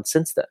touring on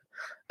since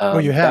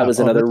then. You have. That was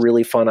another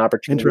really fun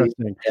opportunity.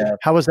 Interesting. Yeah.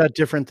 How was that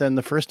different than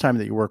the first time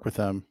that you worked with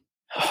them?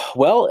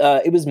 Well,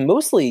 it was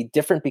mostly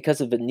different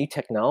because of a new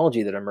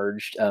technology that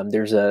emerged.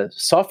 There's a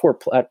software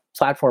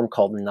platform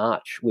called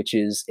Notch, which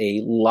is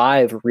a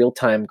live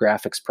real-time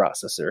graphics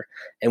processor.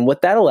 And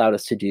what that allowed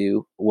us to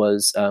do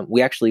was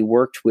we actually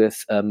worked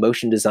with a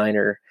motion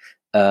designer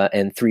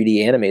and 3D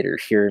animator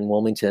here in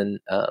Wilmington,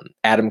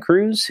 Adam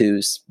Cruz,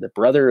 who's the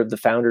brother of the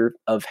founder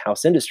of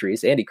House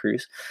Industries, Andy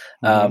Cruz.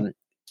 Mm-hmm.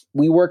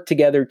 We worked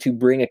together to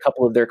bring a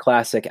couple of their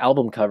classic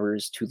album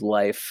covers to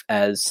life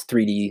as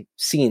 3D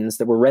scenes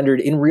that were rendered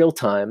in real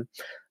time.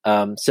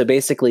 So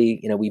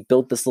basically, we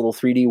built this little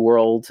 3D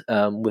world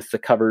with the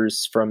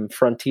covers from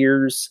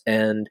Frontiers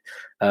and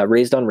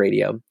Raised on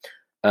Radio.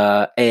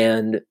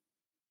 And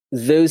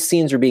those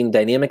scenes are being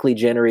dynamically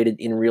generated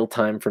in real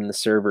time from the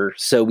server.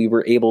 So we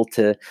were able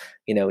to,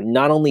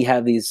 not only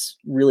have these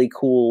really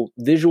cool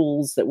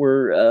visuals that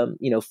were,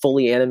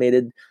 fully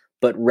animated,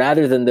 but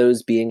rather than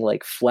those being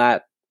like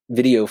flat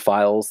video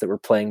files that were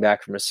playing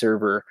back from a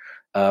server,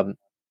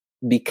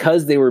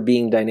 because they were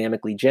being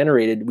dynamically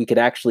generated, we could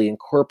actually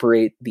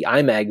incorporate the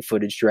IMAG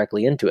footage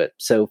directly into it.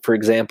 So, for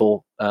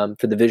example,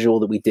 for the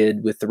visual that we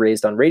did with the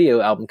Raised on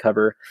Radio album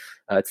cover,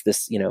 it's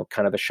this,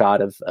 kind of a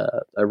shot of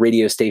a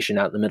radio station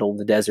out in the middle of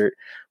the desert.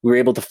 We were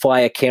able to fly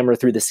a camera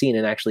through the scene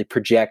and actually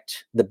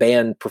project the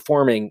band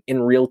performing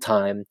in real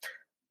time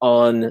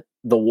on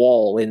the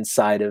wall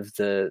inside of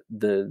the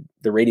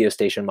radio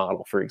station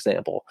model, for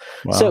example.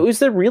 Wow. So it was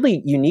a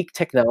really unique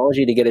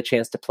technology to get a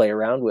chance to play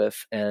around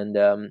with. And,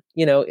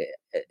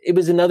 it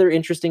was another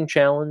interesting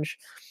challenge.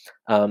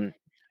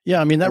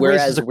 That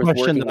raises a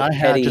question that I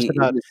had just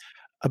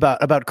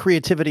about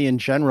creativity in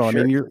general.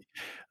 Sure. I mean,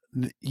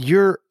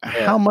 you're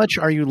how much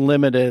are you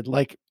limited?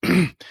 Like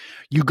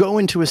you go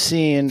into a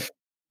scene,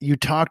 you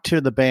talk to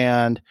the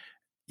band,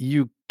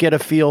 you get a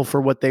feel for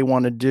what they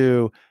want to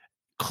do.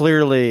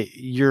 Clearly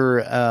you're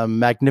a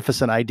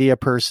magnificent idea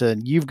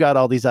person. You've got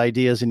all these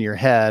ideas in your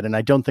head. And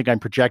I don't think I'm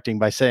projecting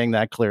by saying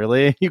that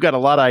clearly. You've got a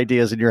lot of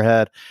ideas in your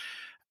head.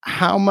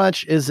 how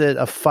much is it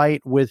a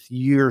fight with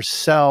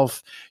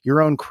yourself,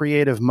 your own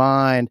creative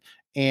mind,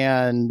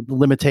 and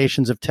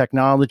limitations of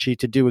technology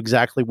to do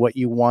exactly what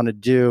you want to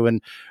do?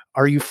 And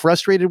are you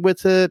frustrated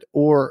with it,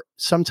 or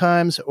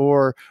sometimes,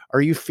 or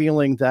are you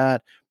feeling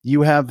that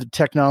you have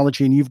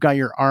technology and you've got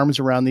your arms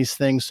around these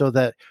things so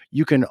that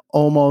you can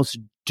almost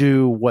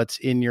do what's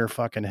in your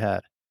fucking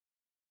head?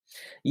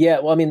 Yeah,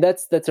 well, I mean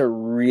that's a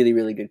really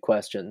really good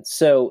question.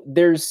 So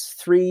there's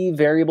three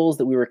variables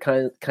that we were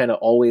kind of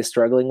always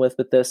struggling with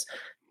this.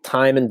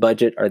 Time and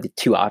budget are the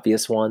two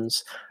obvious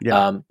ones,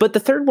 Yeah. but the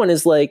third one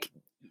is like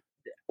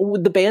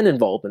with the band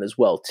involvement as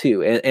well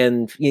too,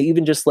 and you know,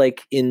 even just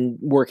like in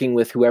working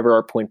with whoever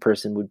our point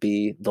person would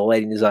be, the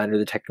lighting designer,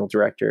 the technical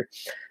director.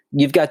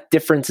 You've got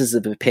differences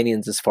of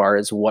opinions as far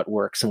as what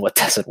works and what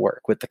doesn't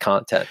work with the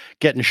content.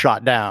 Getting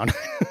shot down.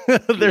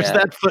 There's Yeah.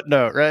 that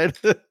footnote, right?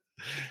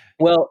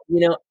 Well,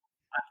 you know,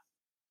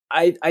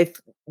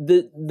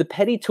 the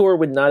Petty tour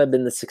would not have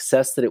been the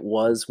success that it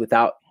was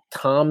without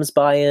Tom's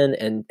buy-in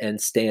and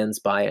Stan's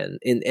buy-in,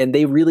 and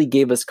they really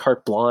gave us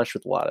carte blanche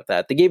with a lot of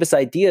that. They gave us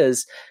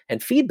ideas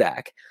and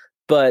feedback,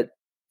 but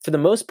for the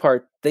most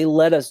part, they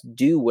let us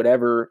do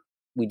whatever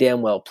we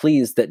damn well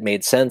pleased that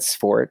made sense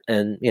for it,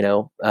 and you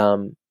know,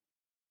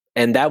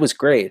 and that was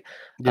great.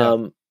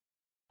 Yeah.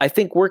 I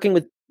think working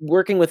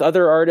with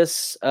other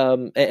artists,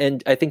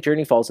 and I think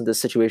Journey falls into this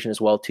situation as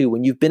well too.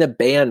 When you've been a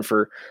band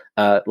for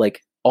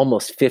like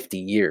almost 50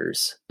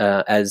 years,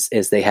 as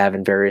they have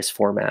in various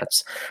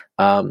formats,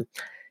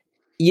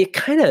 you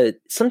kind of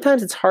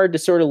sometimes it's hard to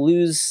sort of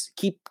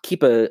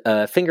keep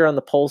a finger on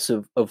the pulse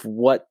of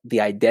what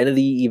the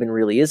identity even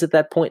really is at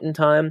that point in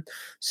time.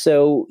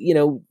 So you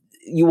know.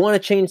 You want to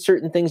change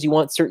certain things. You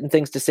want certain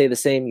things to stay the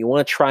same. You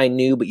want to try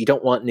new, but you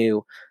don't want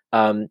new.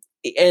 And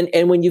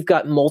when you've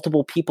got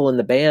multiple people in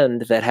the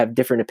band that have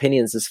different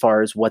opinions as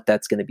far as what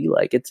that's going to be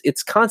like,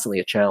 it's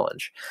constantly a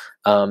challenge.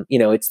 You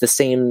know, it's the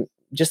same,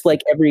 just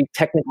like every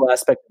technical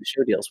aspect of the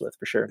show deals with,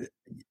 for sure.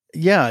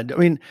 Yeah. I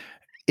mean,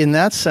 in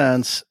that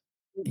sense,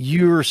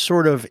 you're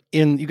sort of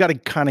you got to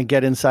kind of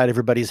get inside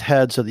everybody's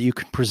head so that you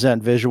can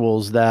present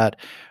visuals that,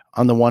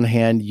 on the one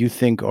hand, you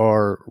think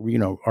are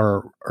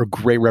a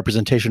great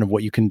representation of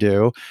what you can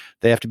do.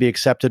 They have to be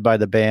accepted by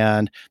the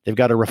band. They've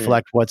got to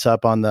reflect what's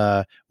up on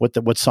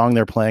what song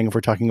they're playing, if we're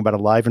talking about a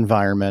live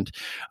environment.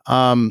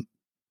 Do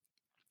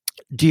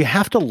you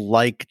have to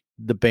like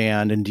the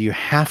band, and do you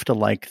have to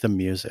like the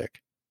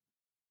music?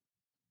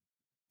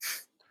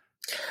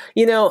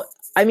 You know,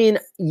 I mean,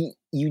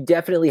 you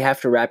definitely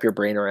have to wrap your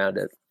brain around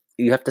it.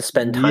 You have to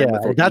spend time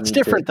with it. That's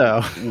different,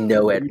 though.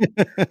 Know it.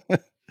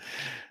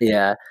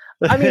 Yeah.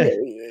 I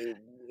mean,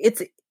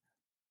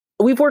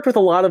 we've worked with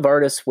a lot of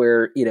artists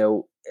where, you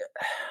know,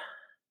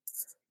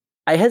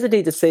 I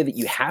hesitate to say that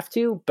you have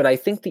to, but I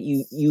think that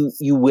you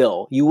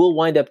will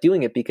wind up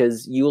doing it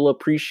because you'll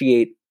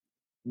appreciate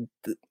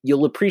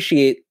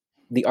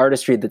the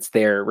artistry that's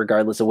there,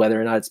 regardless of whether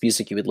or not it's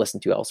music you would listen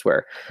to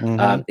elsewhere.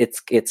 Mm-hmm.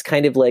 It's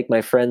kind of like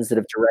my friends that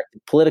have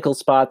directed political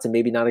spots and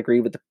maybe not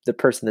agree with the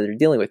person that they're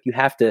dealing with. You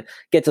have to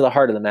get to the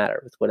heart of the matter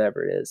with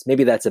whatever it is.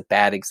 Maybe that's a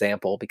bad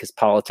example because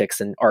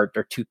politics and art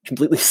are two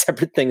completely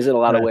separate things in a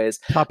lot of ways.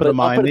 Top of the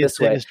mind these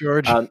days,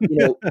 George. You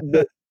know,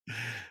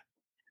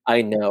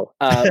 I know,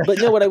 but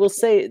no. What I will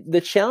say,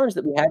 the challenge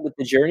that we had with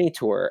the Journey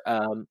tour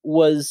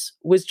was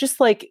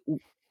just like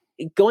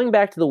going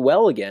back to the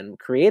well again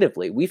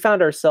creatively. We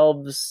found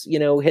ourselves, you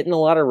know, hitting a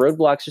lot of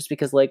roadblocks just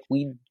because like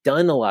we'd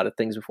done a lot of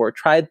things before,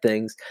 tried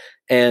things.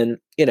 And,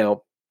 you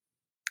know,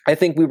 I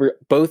think we were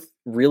both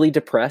really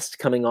depressed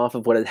coming off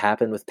of what had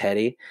happened with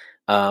Petty.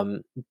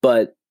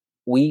 But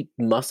we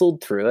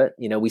muscled through it.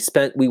 You know,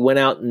 we went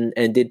out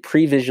and did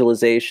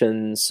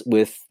pre-visualizations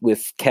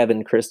with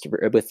Kevin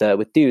Christopher,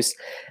 with Deuce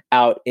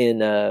out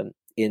in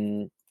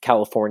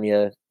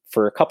California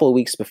for a couple of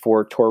weeks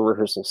before tour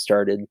rehearsal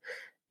started.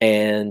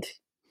 And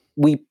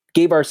we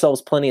gave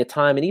ourselves plenty of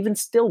time. And even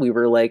still, we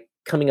were like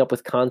coming up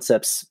with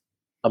concepts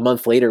a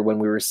month later when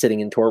we were sitting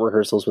in tour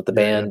rehearsals with the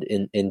band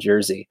in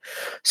Jersey.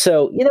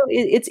 So, you know,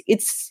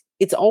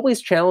 it's always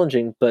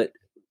challenging. But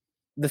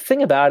the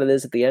thing about it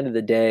is, at the end of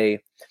the day,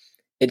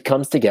 it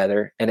comes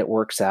together and it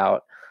works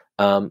out.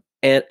 And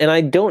I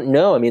don't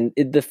know. I mean,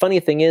 the funny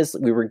thing is,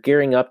 we were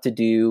gearing up to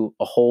do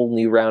a whole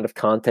new round of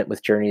content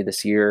with Journey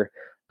this year.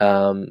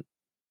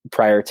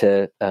 Prior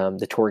to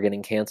the tour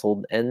getting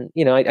canceled. And,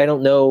 you know, I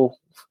don't know,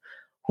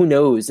 who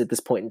knows at this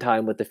point in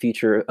time what the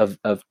future of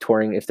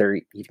touring, if they're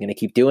even going to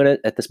keep doing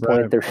it at this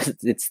point. Right.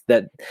 It's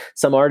that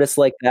some artists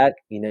like that,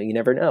 you know, you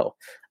never know.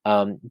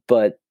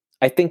 But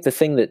I think the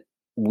thing that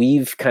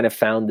we've kind of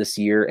found this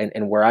year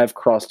and where I've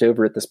crossed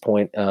over at this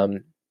point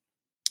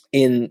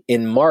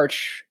in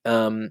March,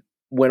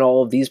 when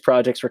all of these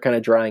projects were kind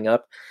of drying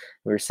up,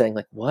 we were saying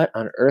like, what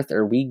on earth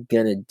are we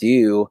going to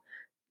do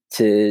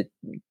to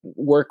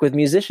work with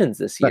musicians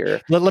this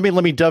year. Let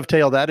me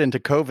dovetail that into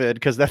COVID,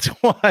 because that's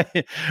why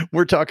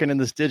we're talking in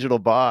this digital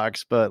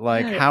box. But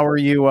like, how are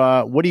you?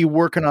 What are you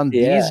working on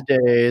these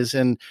days,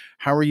 and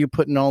how are you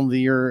putting all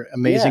your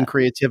amazing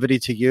creativity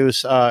to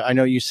use? I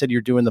know you said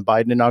you're doing the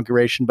Biden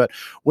inauguration, but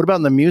what about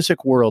in the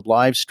music world?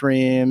 Live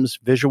streams,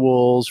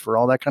 visuals for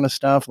all that kind of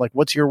stuff. Like,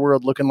 what's your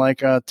world looking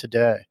like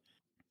today?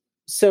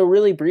 So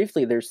really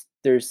briefly, there's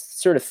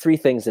sort of three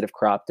things that have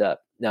cropped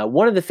up. Now,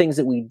 one of the things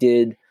that we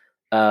did,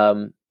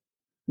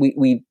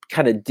 we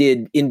kind of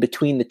did in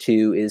between the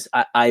two, is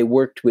I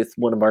worked with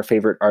one of our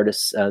favorite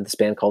artists, this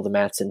band called the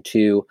Mattson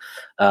 2.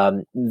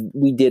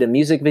 We did a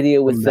music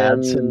video with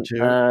them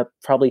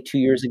probably 2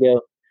 years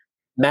ago.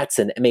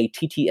 Mattson,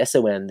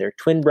 Mattson. They're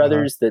twin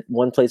brothers that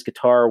one plays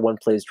guitar, one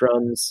plays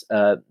drums,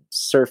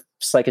 surf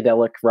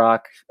psychedelic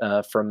rock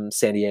from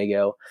San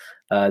Diego.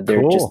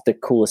 They're just the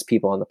coolest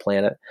people on the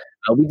planet.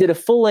 We did a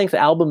full-length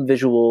album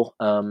visual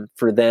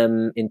for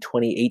them in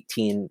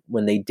 2018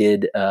 when they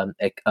did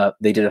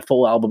a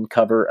full album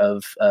cover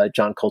of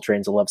John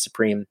Coltrane's "A Love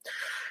Supreme,"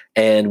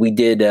 and we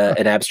did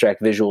an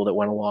abstract visual that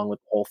went along with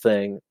the whole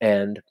thing.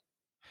 And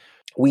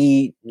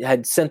we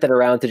had sent that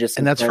around to just...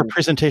 And that's for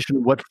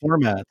presentation. What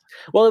format?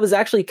 Well, it was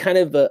actually kind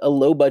of a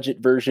low budget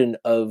version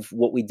of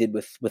what we did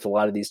with a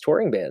lot of these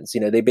touring bands. You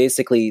know,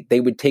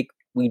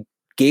 we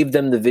gave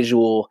them the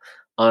visual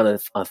on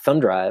a thumb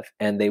drive,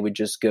 and they would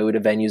just go to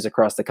venues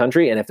across the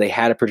country. And if they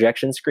had a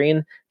projection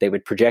screen, they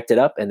would project it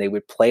up and they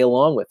would play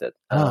along with it.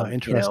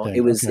 Interesting.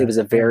 It was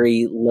a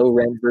very low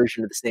rent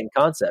version of the same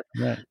concept.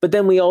 Right. But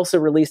then we also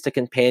released a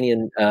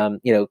companion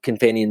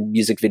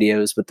music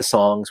videos with the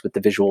songs, with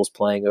the visuals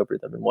playing over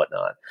them and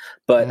whatnot.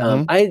 But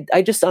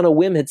I just on a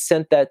whim had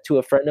sent that to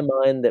a friend of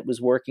mine that was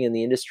working in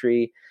the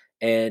industry.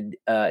 And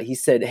he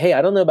said, "Hey,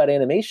 I don't know about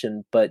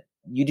animation, but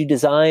you do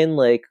design,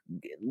 like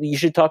you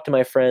should talk to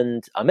my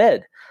friend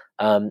Ahmed."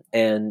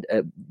 And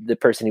the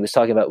person he was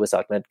talking about was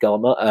Ahmed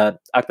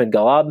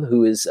Galab,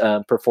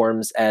 who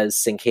performs as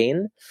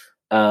Sinkane.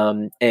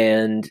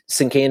 And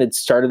Sinkane had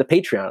started a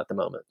Patreon at the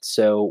moment.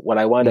 So what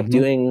I wound up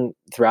doing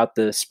throughout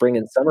the spring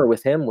and summer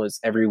with him was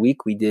every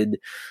week we did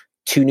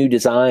 2 new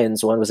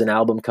designs. One was an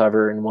album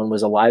cover and one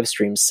was a live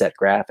stream set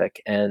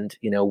graphic. And,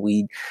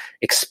 we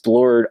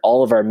explored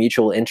all of our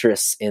mutual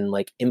interests in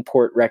like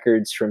import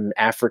records from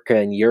Africa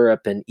and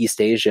Europe and East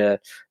Asia,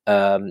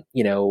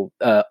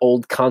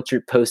 old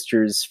concert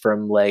posters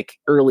from like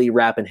early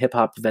rap and hip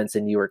hop events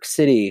in New York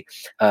City,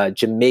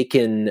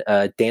 Jamaican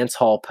dance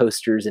hall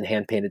posters and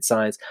hand painted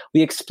signs.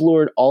 We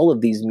explored all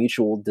of these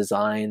mutual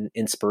design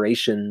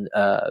inspiration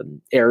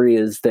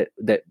areas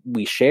that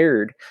we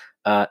shared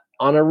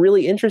on a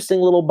really interesting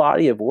little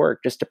body of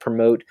work, just to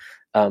promote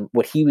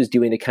what he was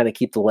doing to kind of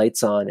keep the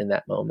lights on in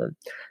that moment.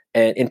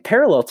 And in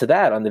parallel to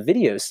that, on the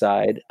video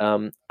side,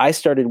 I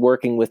started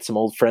working with some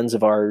old friends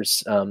of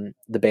ours,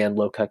 the band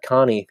Low Cut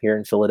Connie here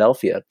in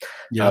Philadelphia.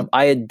 Yeah.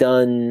 I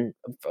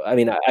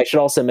should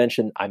also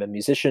mention I'm a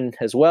musician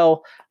as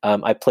well.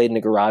 I played in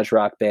a garage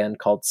rock band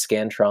called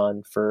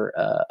Scantron for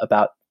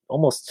about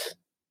almost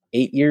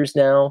 8 years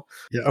now.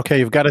 Yeah. Okay.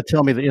 You've got to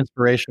tell me the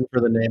inspiration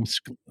for the name.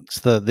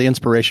 The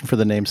inspiration for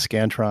the name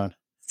Scantron.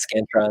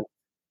 Scantron.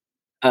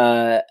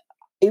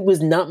 It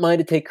was not mine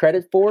to take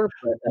credit for,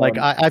 but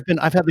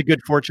I've had the good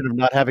fortune of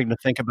not having to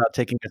think about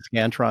taking a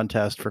Scantron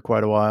test for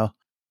quite a while.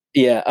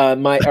 Yeah.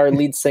 Our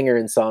lead singer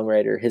and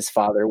songwriter, his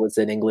father was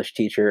an English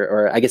teacher,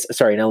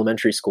 an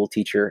elementary school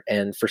teacher.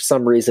 And for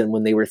some reason,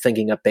 when they were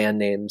thinking up band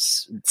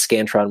names,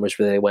 Scantron was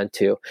where they went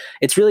to.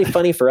 It's really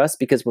funny for us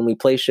because when we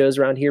play shows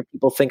around here,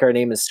 people think our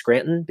name is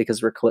Scranton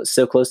because we're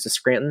so close to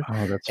Scranton.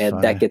 Oh, that's and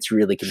funny. That gets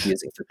really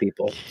confusing for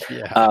people.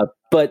 Yeah.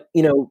 But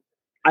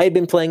I had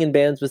been playing in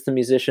bands with the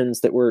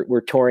musicians that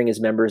were touring as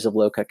members of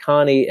Low Cut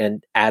Connie,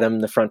 and Adam,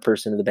 the front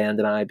person of the band,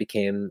 and I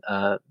became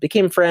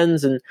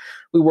friends, and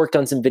we worked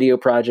on some video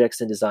projects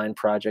and design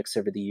projects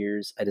over the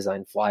years. I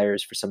designed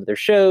flyers for some of their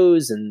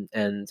shows,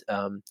 and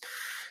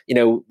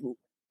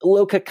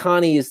Low Cut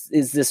Connie is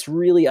this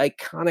really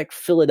iconic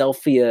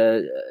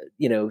Philadelphia,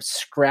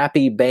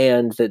 scrappy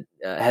band that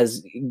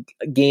has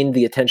gained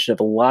the attention of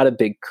a lot of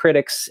big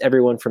critics,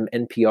 everyone from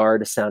NPR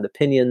to Sound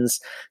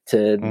Opinions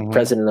to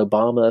President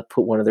Obama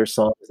put one of their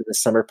songs in the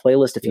summer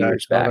playlist a few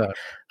years back.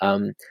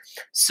 And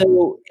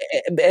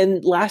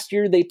last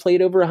year they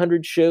played over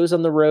 100 shows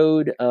on the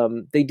road.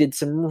 They did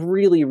some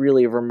really,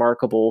 really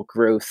remarkable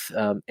growth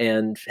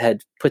and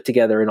had put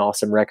together an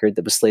awesome record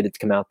that was slated to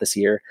come out this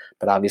year.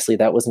 But obviously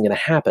that wasn't going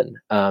to happen,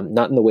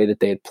 not in the way that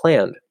they had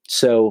planned.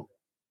 So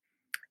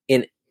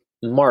in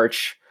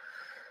March,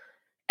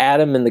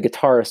 Adam and the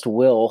guitarist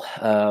Will,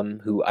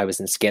 who I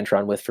was in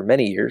Scantron with for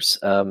many years,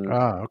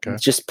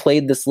 just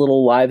played this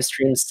little live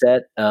stream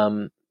set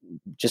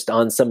just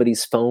on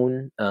somebody's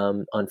phone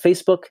on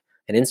Facebook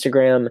and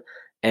Instagram,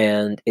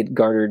 and it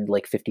garnered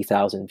like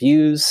 50,000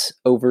 views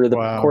over the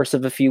course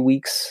of a few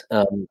weeks.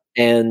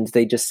 And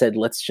they just said,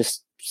 let's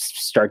just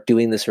start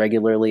doing this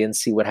regularly and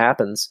see what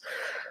happens.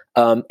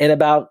 And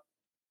about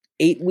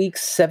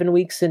 7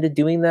 weeks into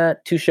doing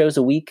that, 2 shows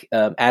a week,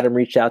 Adam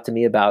reached out to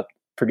me about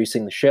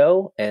producing the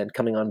show and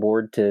coming on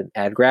board to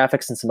add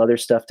graphics and some other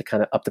stuff to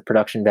kind of up the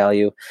production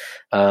value.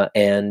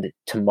 And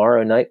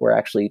tomorrow night, we're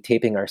actually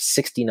taping our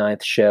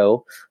 69th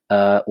show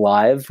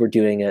live. We're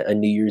doing a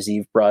New Year's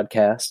Eve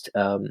broadcast.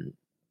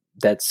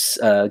 That's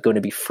going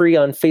to be free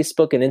on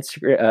Facebook and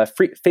Instagram,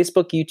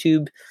 Facebook,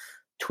 YouTube,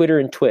 Twitter,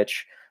 and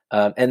Twitch.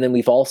 And then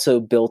we've also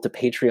built a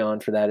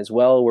Patreon for that as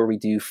well, where we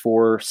do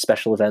 4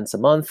 special events a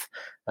month.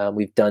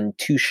 We've done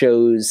 2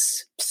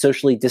 shows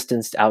socially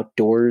distanced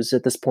outdoors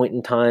at this point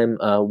in time.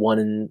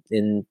 One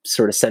in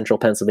sort of central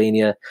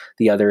Pennsylvania,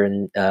 the other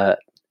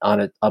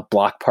on a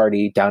block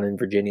party down in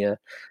Virginia.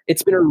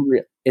 It's been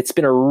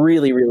a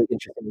really, really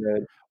interesting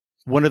road.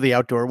 When are the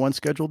outdoor ones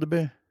scheduled to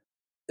be?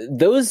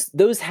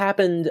 Those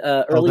happened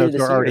earlier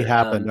this year. Already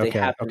happened. They okay.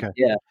 happened, Okay.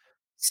 yeah.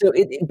 So,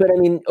 but I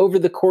mean, over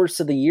the course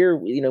of the year,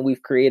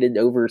 we've created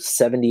over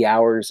 70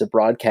 hours of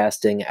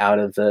broadcasting out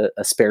of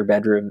a spare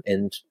bedroom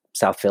in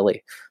South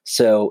Philly.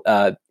 So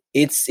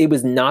it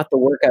was not the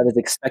work I was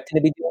expecting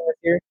to be doing this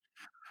year.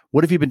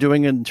 What have you been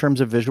doing in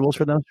terms of visuals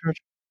for that, George?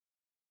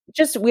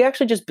 We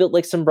actually just built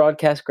like some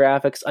broadcast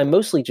graphics. I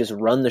mostly just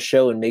run the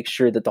show and make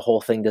sure that the whole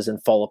thing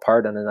doesn't fall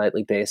apart on a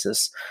nightly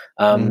basis.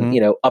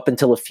 Up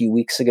until a few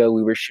weeks ago,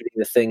 we were shooting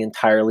the thing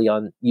entirely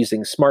on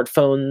using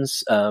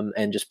smartphones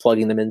and just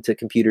plugging them into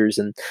computers.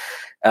 And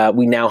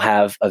we now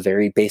have a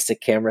very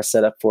basic camera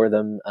set up for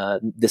them.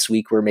 This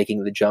week, we're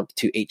making the jump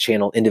to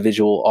 8-channel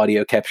individual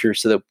audio capture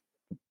so that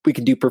we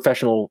can do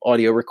professional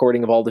audio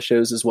recording of all the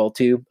shows as well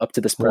too. Up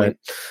to this point, right.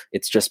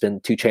 It's just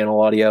been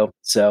 2-channel audio.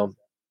 So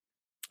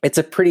it's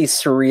a pretty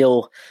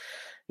surreal,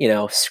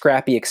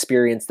 scrappy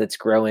experience that's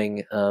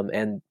growing.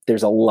 And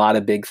there's a lot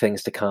of big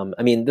things to come.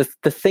 I mean, the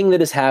thing that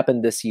has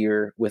happened this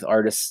year with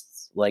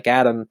artists like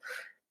Adam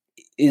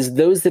is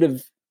those that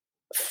have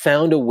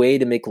found a way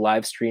to make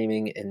live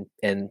streaming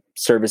and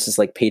services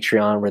like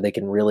Patreon where they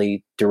can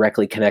really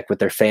directly connect with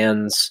their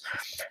fans.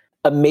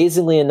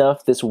 Amazingly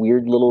enough, this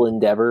weird little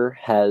endeavor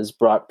has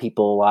brought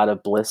people a lot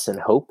of bliss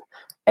and hope.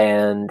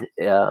 And,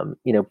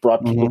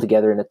 brought people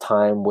together in a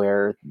time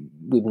where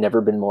we've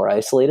never been more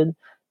isolated.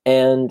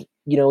 And,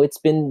 it's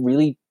been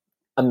really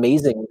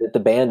amazing that the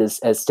band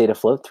has stayed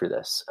afloat through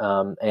this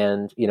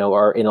and,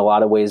 are in a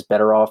lot of ways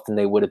better off than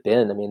they would have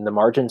been. I mean, the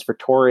margins for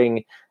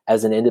touring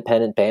as an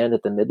independent band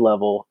at the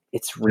mid-level,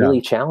 it's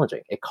really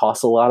challenging. It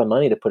costs a lot of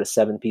money to put a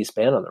 7-piece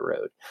band on the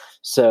road.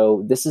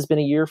 So this has been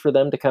a year for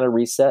them to kind of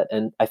reset.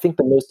 And I think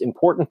the most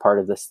important part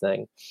of this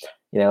thing,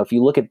 if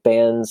you look at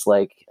bands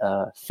like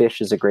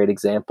Phish is a great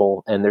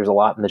example, and there's a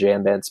lot in the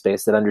jam band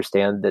space that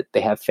understand that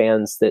they have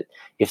fans that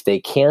if they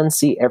can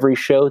see every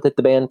show that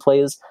the band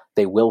plays,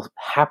 they will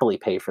happily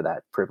pay for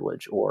that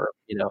privilege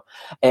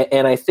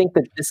and I think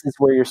that this is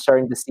where you're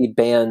starting to see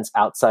bands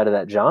outside of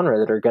that genre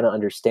that are going to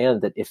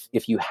understand that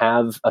if you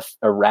have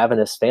a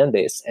ravenous fan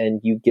base and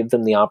you give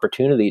them the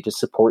opportunity to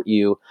support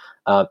you,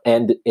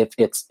 and if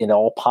it's at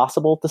all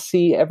possible to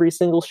see every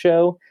single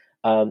show,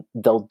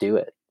 they'll do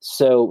it.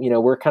 So,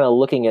 we're kind of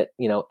looking at,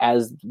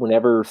 as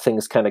whenever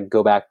things kind of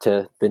go back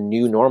to the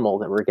new normal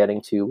that we're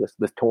getting to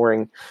with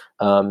touring,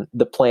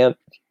 the plan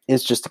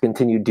is just to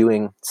continue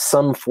doing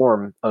some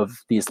form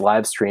of these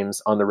live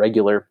streams on the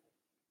regular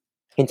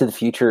into the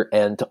future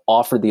and to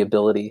offer the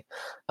ability.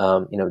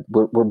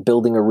 We're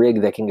building a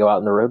rig that can go out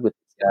on the road with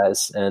these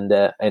guys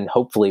and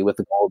hopefully with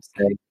the goal of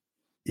staying.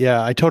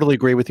 Yeah, I totally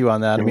agree with you on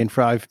that. I mean,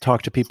 I've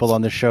talked to people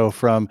on the show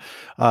from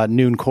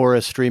Noon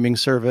Chorus streaming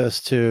service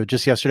to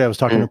just yesterday I was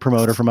talking to a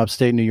promoter from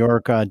upstate New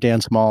York,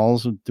 Dan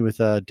Smalls with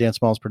Dan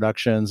Smalls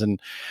Productions. And,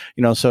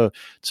 so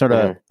sort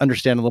of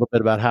understand a little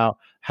bit about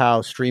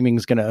how streaming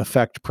is going to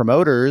affect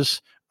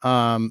promoters.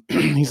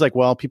 He's like,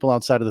 well, people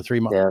outside of the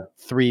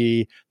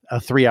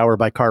 3 hour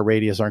by car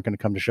radius aren't going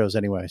to come to shows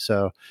anyway.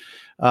 So,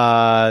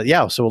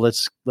 so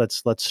let's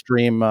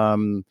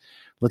stream.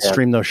 Let's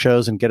stream those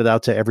shows and get it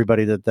out to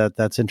everybody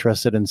that's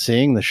interested in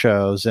seeing the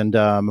shows. And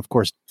of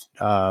course,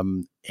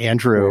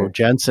 Andrew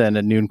Jensen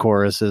at Noon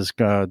Chorus is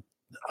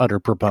utter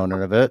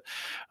proponent of it.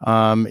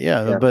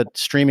 But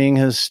streaming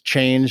has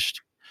changed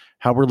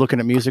how we're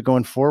looking at music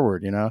going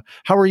forward.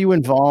 How are you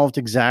involved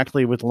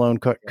exactly with Lone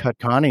Cut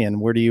Connie,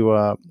 and where do you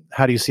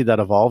how do you see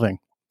that evolving?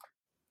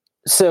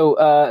 So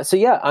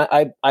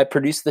I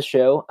produced the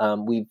show.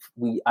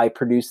 I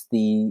produced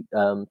the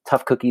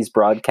Tough Cookies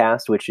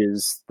broadcast, which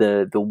is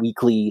the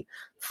weekly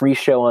free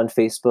show on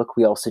Facebook.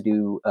 We also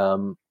do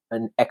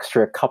an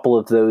extra couple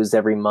of those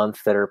every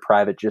month that are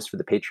private just for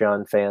the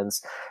Patreon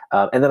fans.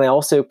 And then I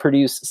also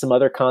produce some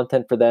other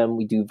content for them.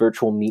 We do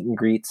virtual meet and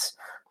greets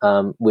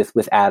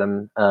with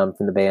Adam from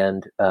the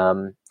band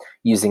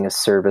using a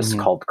service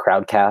called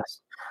Crowdcast.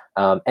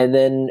 And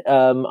then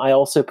I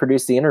also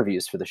produce the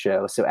interviews for the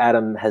show. So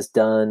Adam has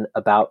done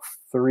about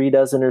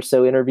 36 or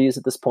so interviews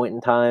at this point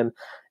in time,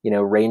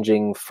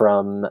 ranging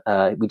from,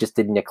 we just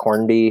did Nick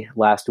Hornby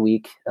last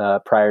week.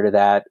 Prior to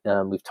that,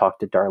 we've talked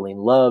to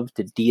Darlene Love,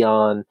 to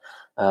Dion,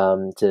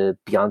 to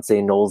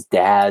Beyonce Knowles'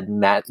 dad,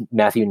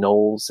 Matthew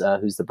Knowles,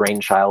 who's the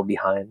brainchild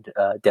behind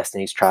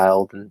Destiny's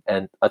Child,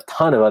 and a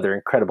ton of other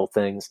incredible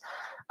things.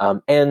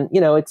 And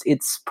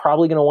it's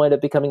probably going to wind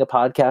up becoming a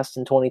podcast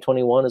in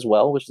 2021 as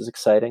well, which is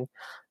exciting.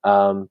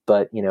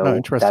 But Oh,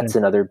 interesting. that's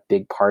another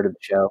big part of the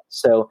show.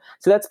 So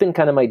that's been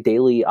kind of my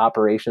daily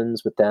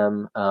operations with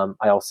them.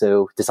 I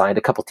also designed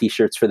a couple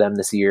t-shirts for them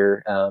this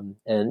year. And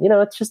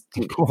it's just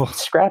Cool.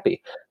 it's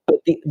scrappy. But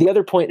the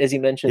other point, as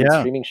you mentioned, Yeah.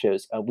 streaming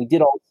shows,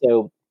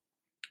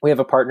 we have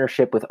a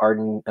partnership with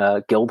Arden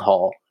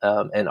Guildhall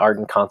and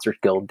Arden Concert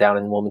Guild down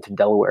in Wilmington,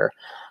 Delaware.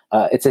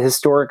 It's a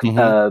historic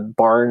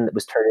barn that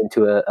was turned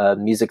into a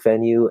music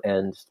venue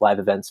and live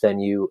events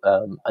venue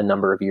a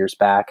number of years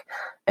back.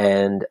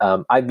 And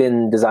I've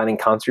been designing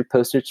concert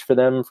posters for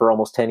them for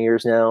almost 10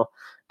 years now.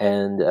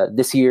 And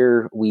this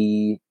year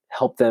we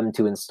helped them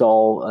to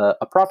install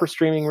a proper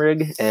streaming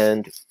rig.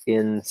 And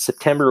in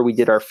September, we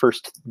did our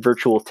first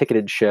virtual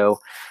ticketed show.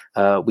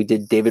 We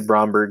did David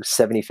Bromberg's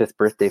 75th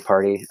birthday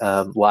party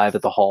live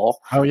at the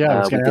Hall. Oh yeah, I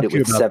was we going to did ask it you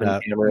with about 7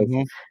 that.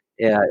 cameras.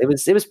 Yeah,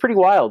 it was pretty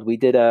wild.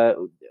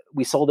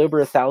 We sold over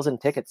 1,000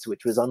 tickets,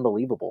 which was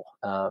unbelievable.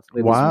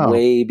 It was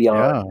way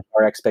beyond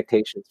our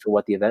expectations for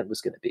what the event was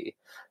going to be.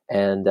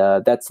 And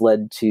that's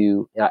led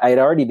to, I had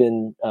already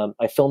been,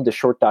 I filmed a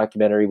short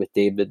documentary with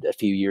David a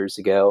few years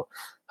ago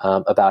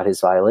about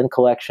his violin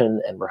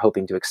collection, and we're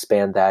hoping to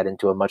expand that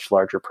into a much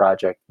larger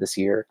project this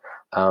year.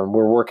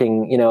 We're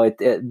working,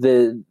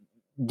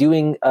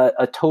 doing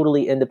a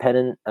totally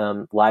independent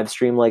live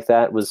stream like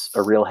that was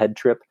a real head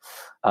trip.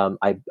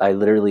 I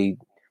literally,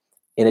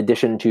 in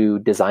addition to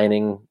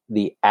designing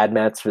the ad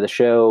mats for the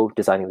show,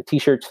 designing the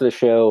t-shirts for the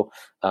show,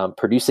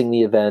 producing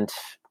the event,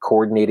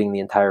 coordinating the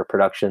entire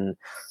production,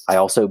 I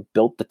also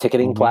built the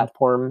ticketing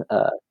platform,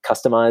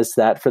 customized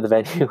that for the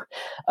venue,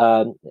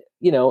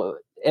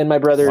 and my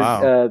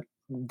brother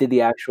did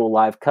the actual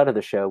live cut of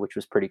the show, which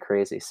was pretty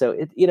crazy. So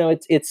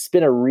it's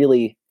been a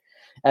really,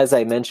 as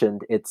I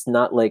mentioned, it's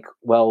not like,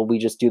 well, we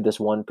just do this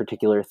one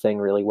particular thing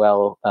really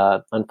well.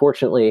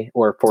 Unfortunately,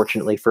 or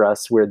fortunately for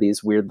us, we're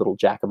these weird little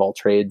jack of all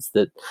trades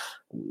that,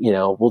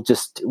 we'll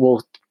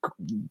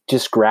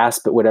just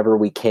grasp at whatever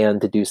we can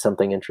to do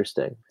something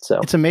interesting. So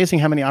it's amazing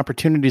how many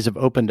opportunities have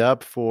opened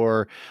up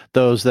for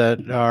those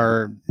that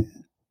are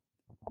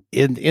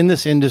in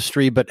this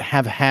industry, but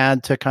have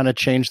had to kind of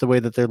change the way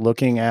that they're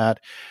looking at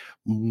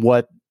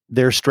what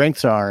their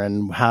strengths are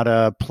and how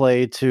to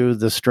play to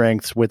the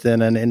strengths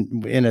within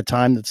in a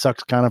time that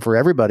sucks kind of for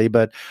everybody,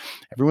 but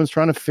everyone's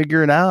trying to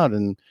figure it out.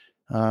 And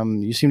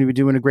you seem to be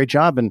doing a great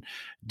job. And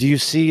do you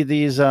see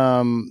these,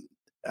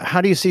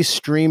 how do you see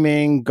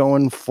streaming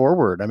going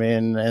forward? I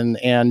mean,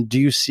 and do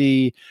you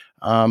see,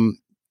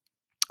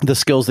 the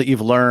skills that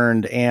you've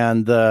learned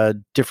and the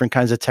different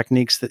kinds of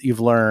techniques that you've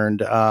learned,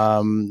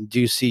 do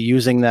you see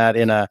using that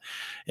in a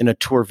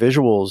tour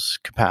visuals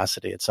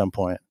capacity at some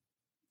point?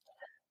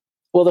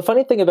 Well, the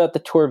funny thing about the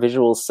tour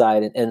visuals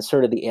side and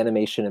sort of the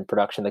animation and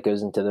production that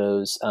goes into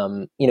those,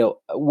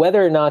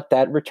 whether or not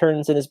that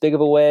returns in as big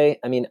of a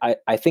way, I mean,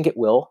 I think it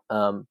will.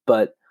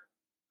 But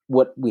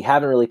what we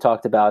haven't really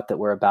talked about that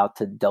we're about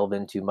to delve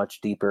into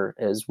much deeper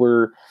is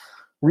we're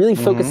really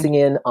focusing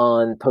in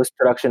on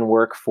post-production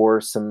work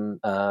for some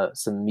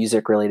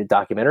music-related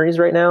documentaries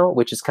right now,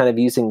 which is kind of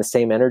using the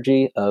same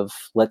energy of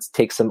let's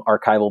take some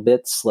archival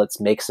bits, let's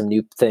make some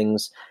new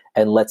things,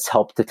 and let's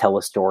help to tell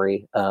a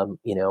story.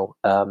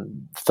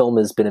 Film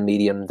has been a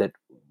medium that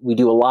we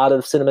do a lot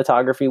of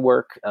cinematography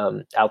work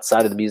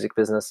outside of the music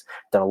business,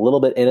 done a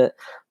little bit in it,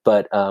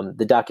 but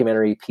the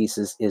documentary piece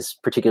is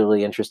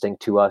particularly interesting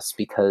to us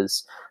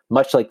because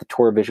much like the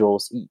tour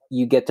visuals,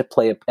 you get to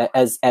play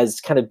as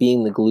kind of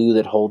being the glue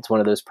that holds one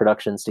of those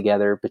productions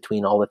together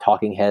between all the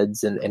talking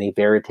heads and any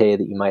verite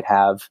that you might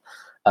have,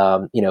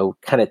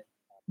 kind of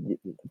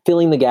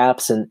filling the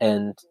gaps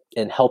and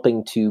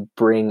helping to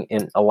bring,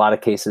 in a lot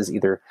of cases,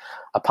 either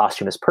a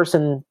posthumous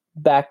person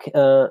back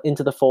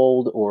into the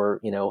fold,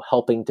 or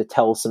helping to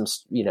tell some,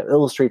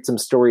 illustrate some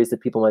stories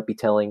that people might be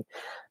telling.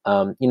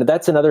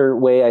 That's another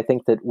way I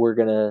think that we're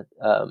gonna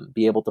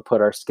be able to put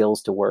our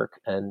skills to work.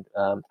 And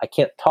I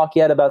can't talk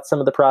yet about some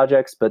of the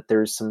projects, but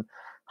there's some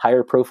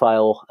higher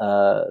profile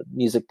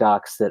music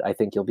docs that I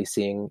think you'll be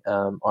seeing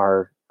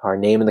our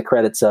name in the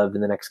credits of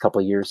in the next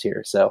couple of years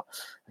here. So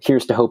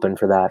here's to hoping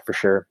for that, for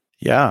sure.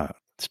 Yeah,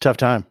 it's a tough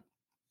time.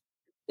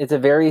 It's a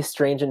very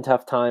strange and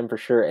tough time, for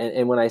sure.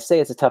 And when I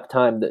say it's a tough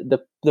time,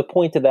 the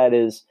point of that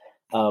is,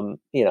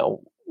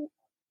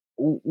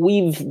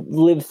 we've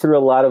lived through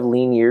a lot of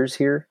lean years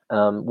here.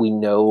 We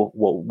know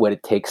what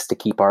it takes to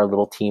keep our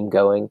little team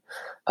going.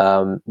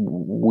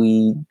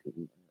 We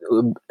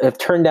have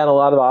turned down a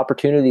lot of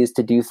opportunities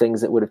to do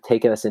things that would have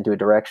taken us into a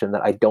direction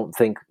that I don't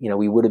think,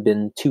 we would have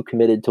been too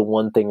committed to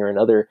one thing or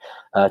another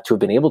to have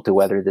been able to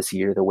weather this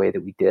year the way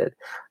that we did.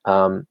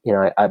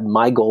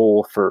 My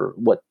goal for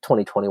what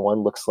 2021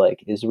 looks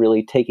like is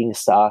really taking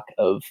stock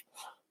of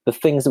the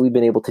things that we've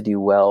been able to do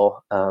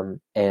well,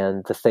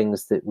 and the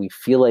things that we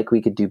feel like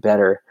we could do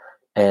better,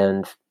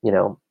 and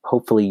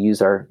hopefully use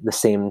the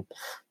same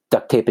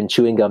duct tape and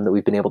chewing gum that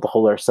we've been able to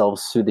hold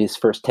ourselves through these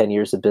first 10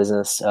 years of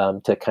business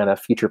to kind of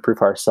future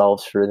proof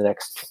ourselves for the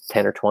next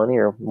 10 or 20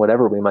 or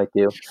whatever we might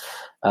do.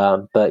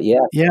 But yeah.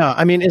 Yeah.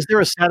 I mean, is there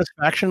a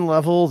satisfaction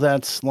level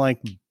that's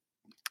like,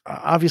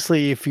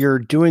 obviously, if you're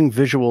doing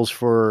visuals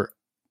for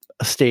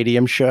a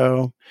stadium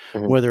show,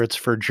 Mhm. whether it's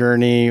for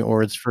Journey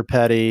or it's for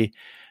Petty,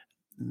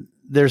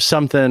 there's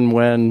something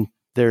when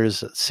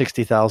there's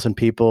 60,000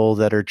 people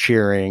that are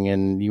cheering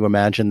and you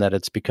imagine that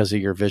it's because of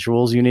your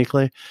visuals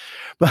uniquely.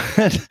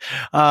 But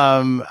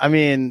I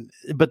mean,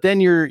 but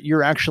then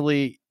you're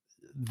actually,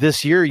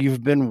 this year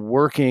you've been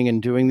working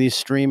and doing these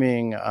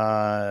streaming,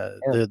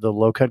 the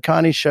Low Cut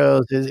Connie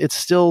shows. It's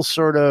still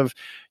sort of,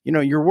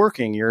 you're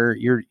working,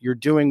 you're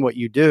doing what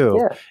you do.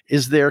 Yeah.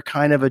 Is there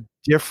kind of a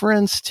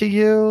difference to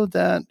you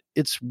that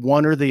it's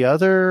one or the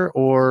other,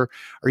 or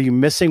are you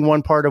missing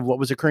one part of what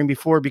was occurring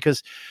before?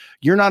 Because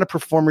you're not a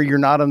performer, you're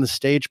not on the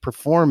stage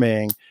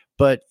performing,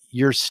 but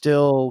you're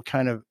still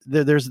kind of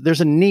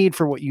there's a need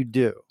for what you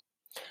do.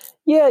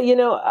 Yeah,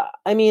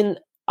 I mean,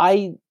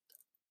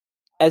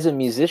 as a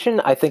musician,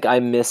 I think I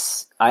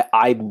miss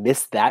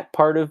that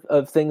part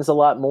of things a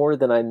lot more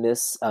than I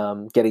miss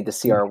getting to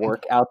see our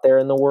work out there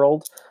in the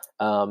world.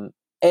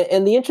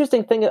 And the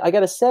interesting thing, I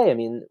got to say, I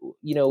mean,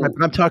 Right,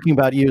 but I'm talking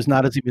about you as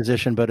not as a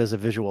musician, but as a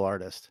visual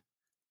artist.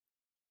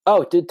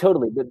 Oh,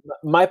 totally. But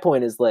my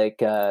point is like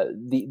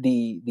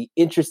the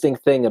interesting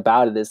thing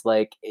about it is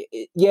like,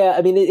 yeah,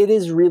 I mean, it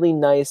is really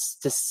nice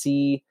to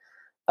see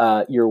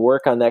your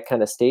work on that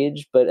kind of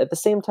stage, but at the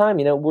same time,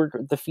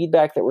 the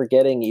feedback that we're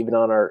getting, even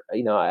on our,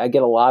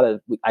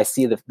 I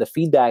see the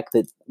feedback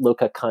that Low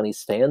Cut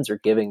Connie's fans are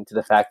giving to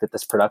the fact that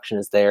this production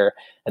is there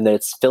and that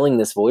it's filling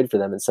this void for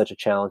them in such a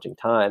challenging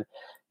time.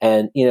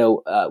 And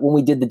when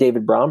we did the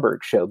David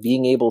Bromberg show,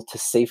 being able to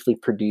safely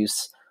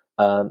produce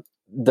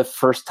the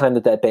first time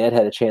that band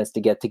had a chance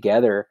to get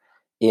together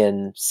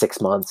in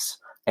 6 months,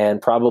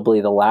 and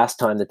probably the last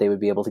time that they would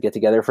be able to get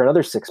together for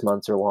another 6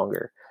 months or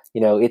longer.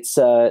 It's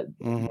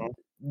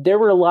there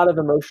were a lot of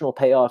emotional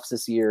payoffs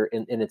this year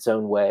in its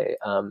own way.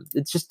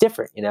 It's just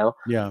different,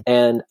 Yeah.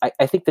 And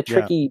I think the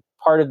tricky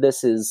part of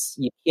this is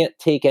you can't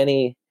take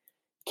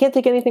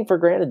anything for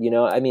granted.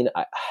 I mean,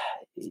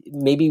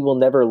 maybe we'll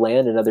never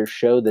land another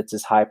show that's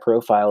as high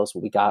profile as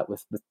what we got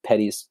with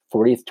Petty's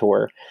 40th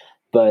tour,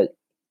 but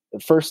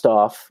first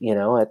off,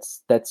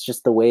 that's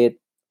just the way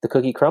the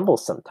cookie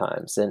crumbles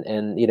sometimes.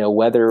 And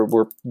whether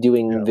we're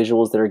doing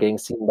visuals that are getting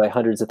seen by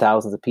hundreds of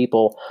thousands of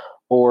people,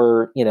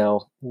 or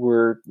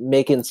we're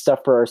making stuff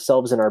for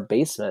ourselves in our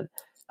basement,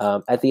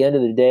 at the end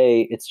of the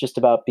day, it's just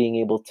about being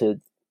able to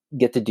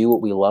get to do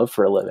what we love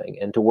for a living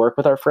and to work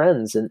with our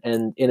friends. And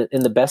in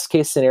the best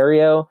case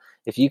scenario,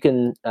 if you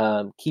can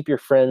keep your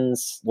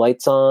friends'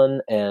 lights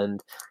on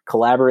and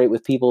collaborate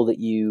with people that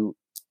you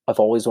have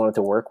always wanted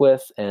to work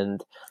with,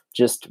 and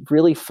just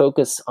really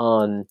focus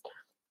on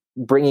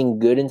bringing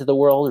good into the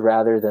world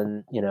rather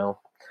than,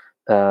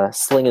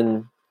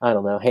 slinging, I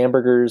don't know,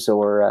 hamburgers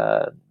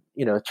or,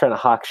 trying to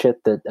hawk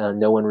shit that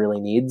no one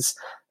really needs.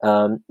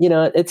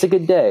 It's a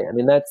good day. I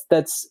mean,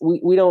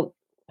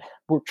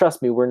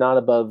 trust me, we're not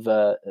above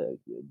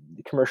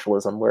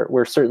commercialism.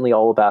 We're certainly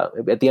all about,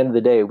 at the end of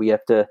the day, we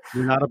have to.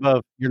 You're not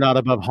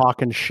above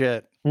hawking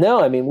shit.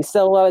 No, I mean, we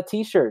sell a lot of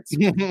t-shirts.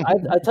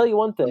 I tell you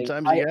one thing,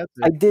 I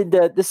did,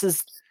 this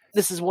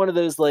is one of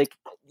those, like,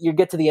 you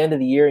get to the end of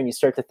the year and you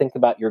start to think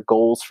about your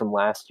goals from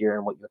last year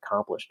and what you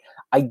accomplished.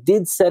 I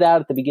did set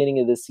out at the beginning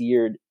of this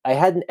year.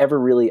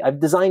 I've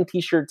designed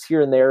t-shirts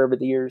here and there over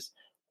the years,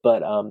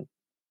 but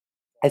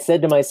I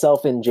said to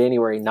myself in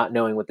January, not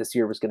knowing what this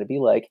year was going to be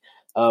like,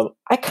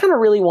 I kind of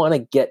really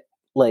want to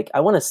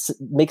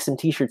make some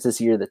t-shirts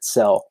this year that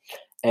sell.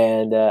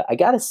 And I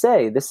got to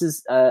say, this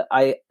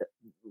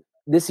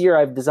year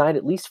I've designed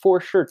at least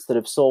 4 shirts that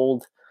have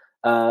sold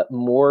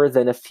more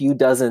than a few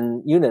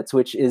dozen units,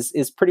 which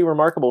is pretty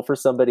remarkable for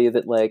somebody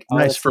that, like,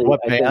 nice. Honestly, for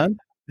what band?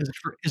 Think,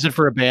 is it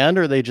for a band,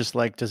 or are they just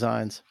like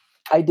designs?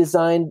 It's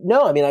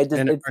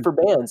for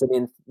bands. I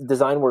mean,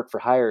 design work for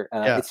hire.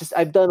 It's just,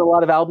 I've done a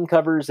lot of album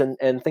covers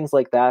and things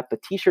like that,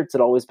 but t-shirts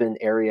had always been an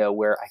area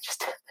where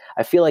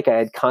I feel like I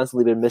had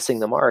constantly been missing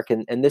the mark.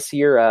 And this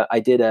year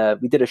we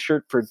did a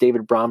shirt for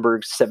David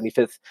Bromberg's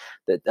 75th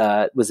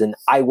that was an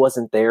I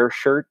Wasn't There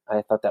shirt.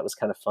 I thought that was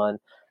kind of fun.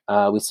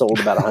 We sold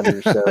about 100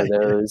 or so of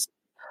those.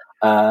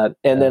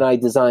 And then I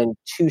designed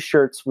 2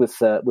 shirts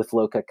with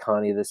Low Cut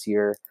Connie this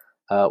year.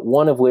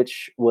 One of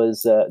which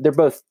was, they're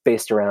both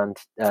based around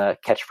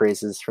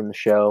catchphrases from the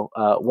show.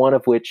 One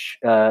of which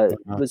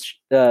was,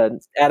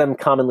 Adam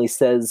commonly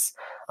says,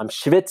 I'm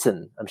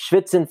schwitzing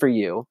for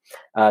you.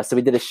 So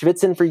we did a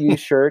schwitzing for you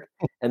shirt.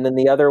 And then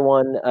the other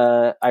one,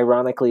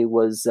 ironically,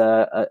 was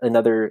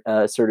another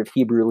sort of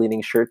Hebrew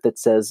leaning shirt that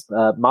says,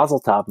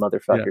 Mazel Tov,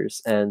 motherfuckers.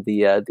 Yeah. And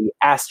the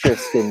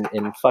asterisk in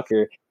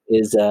fucker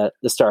is the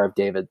Star of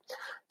David.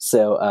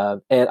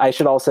 So, and I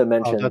should also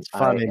mention, that's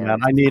funny,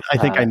 man. I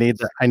think I need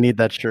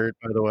that shirt,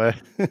 by the way.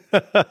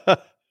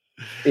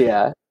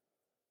 Yeah.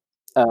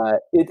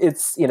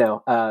 It's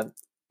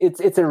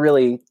a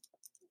really,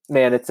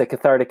 man, it's a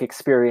cathartic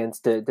experience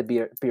to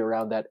be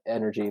around that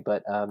energy.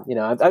 But,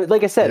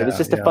 like I said, it was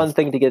just a fun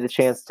thing to get a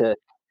chance to,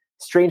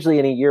 strangely,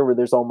 in a year where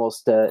there's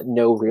almost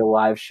no real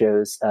live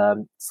shows,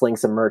 sling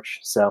some merch.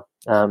 So,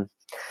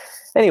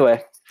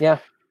 Anyway, yeah.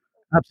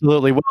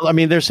 Absolutely. Well, I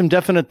mean, there's some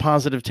definite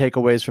positive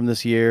takeaways from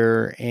this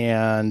year,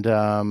 and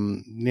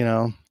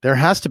there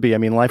has to be. I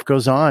mean, life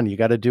goes on. You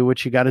got to do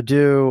what you got to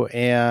do,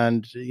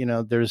 and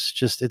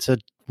it's a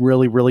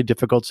really, really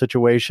difficult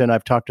situation.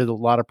 I've talked to a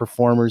lot of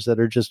performers that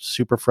are just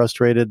super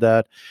frustrated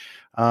that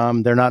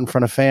they're not in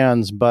front of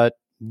fans, but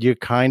you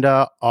kind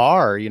of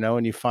are,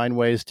 and you find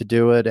ways to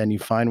do it, and you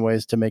find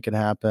ways to make it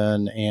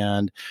happen.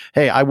 And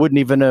hey,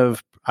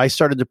 I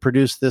started to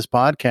produce this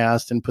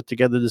podcast and put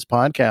together this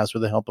podcast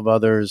with the help of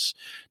others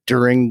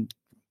during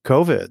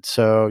COVID.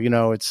 So,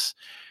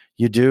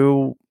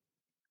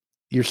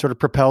 you're sort of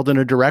propelled in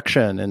a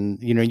direction,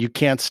 and, you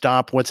can't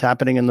stop what's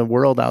happening in the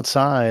world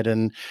outside,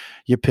 and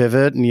you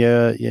pivot and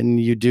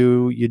you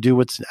do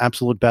what's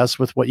absolute best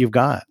with what you've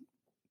got.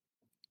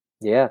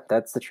 Yeah,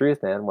 that's the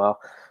truth, man. Well,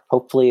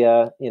 hopefully,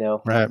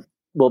 right.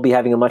 We'll be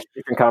having a much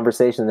different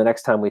conversation the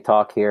next time we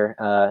talk here,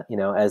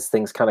 as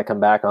things kind of come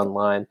back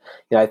online.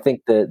 I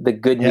think the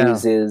good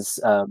news is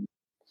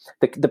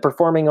the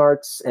performing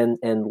arts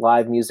and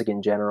live music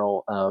in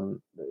general.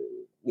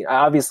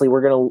 Obviously,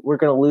 we're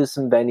gonna lose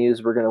some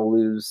venues. We're gonna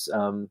lose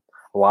a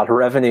lot of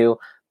revenue.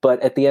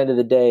 But at the end of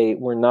the day,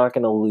 we're not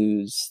going to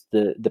lose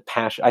the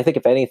passion. I think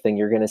if anything,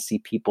 you're going to see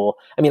people.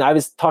 I mean, I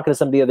was talking to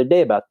somebody the other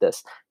day about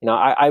this.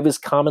 I was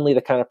commonly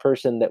the kind of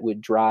person that would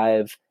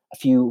drive a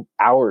few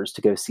hours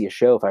to go see a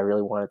show if I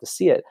really wanted to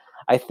see it.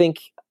 I think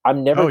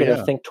I'm never going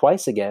to think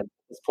twice again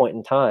at this point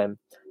in time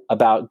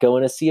about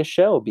going to see a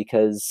show,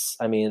 because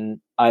I mean,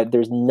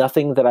 there's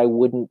nothing that I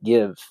wouldn't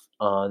give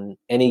on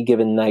any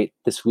given night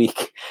this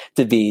week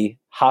to be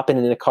hopping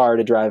in a car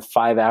to drive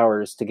 5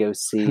 hours to go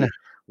see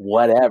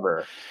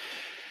whatever.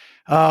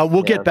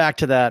 We'll get back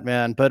to that,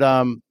 man.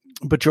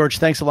 But George,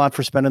 thanks a lot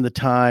for spending the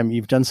time.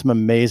 You've done some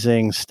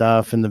amazing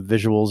stuff in the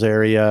visuals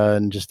area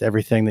and just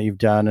everything that you've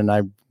done. And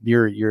I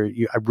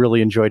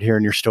really enjoyed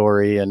hearing your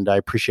story, and I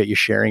appreciate you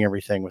sharing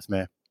everything with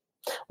me.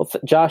 Well,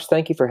 Josh,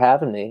 thank you for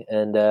having me.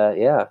 And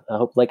I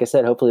hope, like I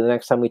said, hopefully the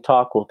next time we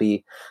talk, we'll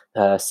be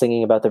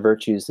singing about the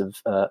virtues of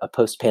a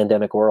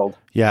post-pandemic world.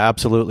 Yeah,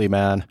 absolutely,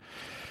 man.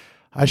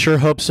 I sure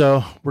hope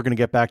so. We're going to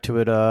get back to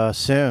it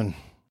soon.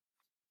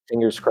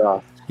 Fingers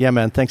crossed. Yeah,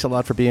 man. Thanks a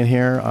lot for being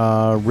here.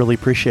 Really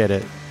appreciate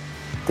it.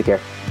 Take care.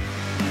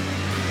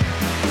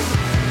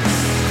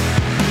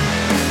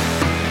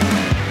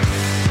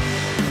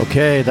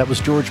 Okay, that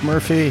was George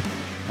Murphy.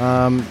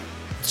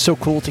 So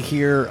cool to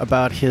hear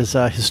about his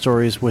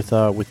stories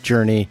with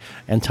Journey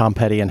and Tom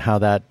Petty and how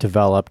that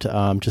developed.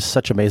 Just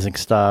such amazing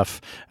stuff.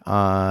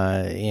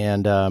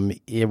 And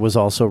it was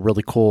also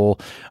really cool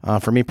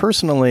for me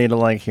personally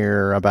to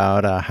hear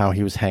about how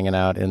he was hanging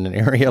out in an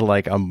area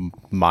like a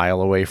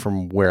mile away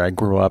from where I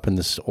grew up, in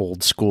this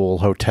old school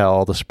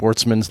hotel, the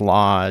Sportsman's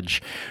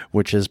Lodge,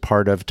 which is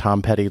part of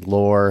Tom Petty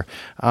lore.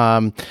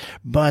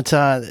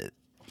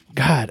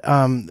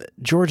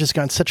 George has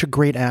got such a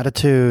great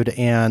attitude,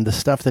 and the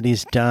stuff that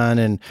he's done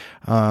and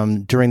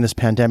during this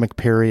pandemic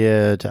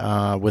period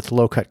with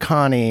Low Cut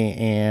Connie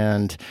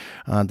and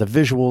the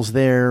visuals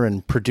there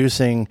and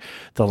producing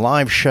the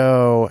live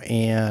show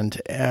and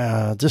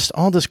just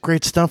all this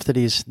great stuff that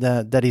he's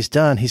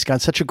done. He's got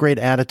such a great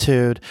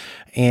attitude,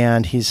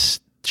 and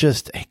he's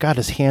just got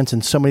his hands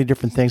in so many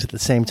different things at the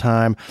same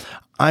time.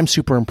 I'm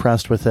super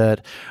impressed with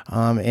it,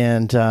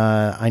 and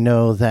I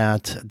know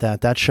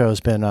that show has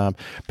been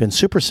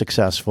super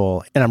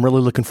successful, and I'm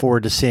really looking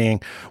forward to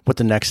seeing what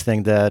the next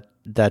thing that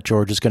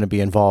George is going to be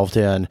involved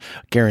in.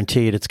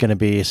 Guaranteed, it's going to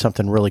be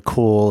something really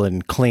cool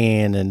and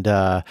clean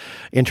and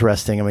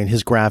interesting. I mean,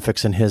 his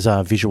graphics and his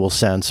visual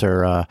sense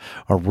are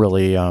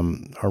really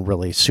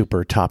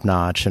super top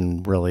notch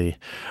and really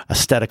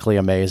aesthetically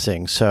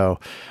amazing. So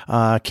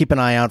keep an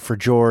eye out for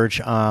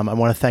George. I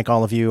want to thank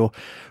all of you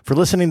for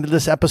listening to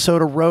this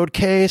episode of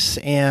Roadcase,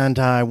 and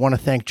I want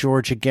to thank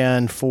George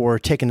again for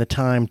taking the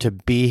time to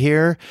be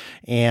here.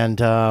 And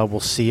we'll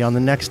see you on the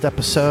next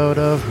episode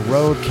of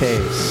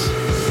Roadcase.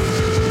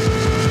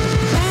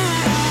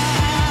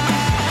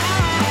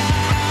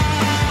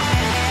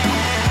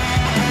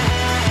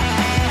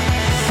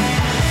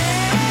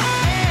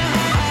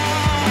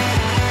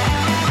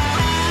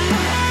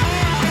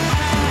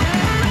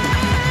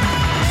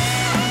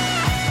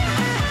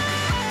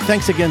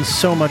 Thanks again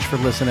so much for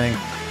listening.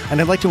 And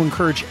I'd like to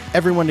encourage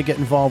everyone to get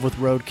involved with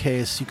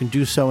Roadcase. You can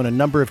do so in a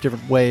number of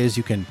different ways.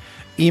 You can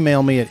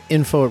email me at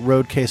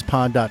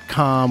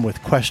info@roadcasepod.com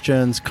with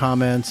questions,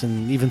 comments,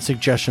 and even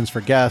suggestions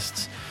for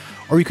guests.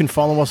 Or you can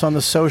follow us on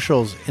the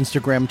socials,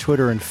 Instagram,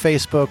 Twitter, and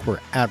Facebook.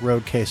 We're at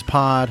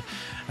RoadcasePod.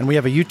 And we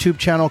have a YouTube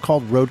channel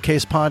called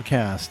Roadcase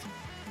Podcast.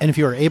 And if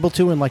you are able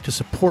to and like to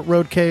support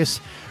Roadcase,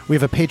 we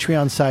have a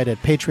Patreon site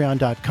at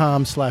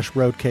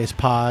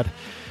patreon.com/RoadcasePod.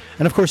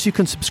 And of course, you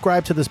can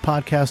subscribe to this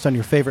podcast on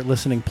your favorite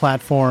listening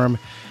platform.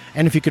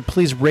 And if you could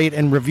please rate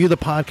and review the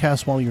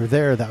podcast while you're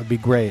there, that would be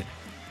great.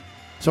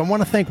 So I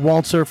want to thank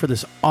Walzer for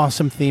this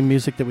awesome theme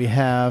music that we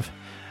have.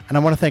 And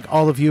I want to thank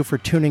all of you for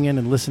tuning in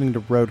and listening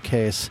to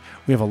Roadcase.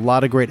 We have a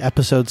lot of great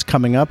episodes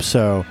coming up,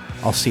 so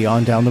I'll see you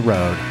on down the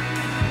road.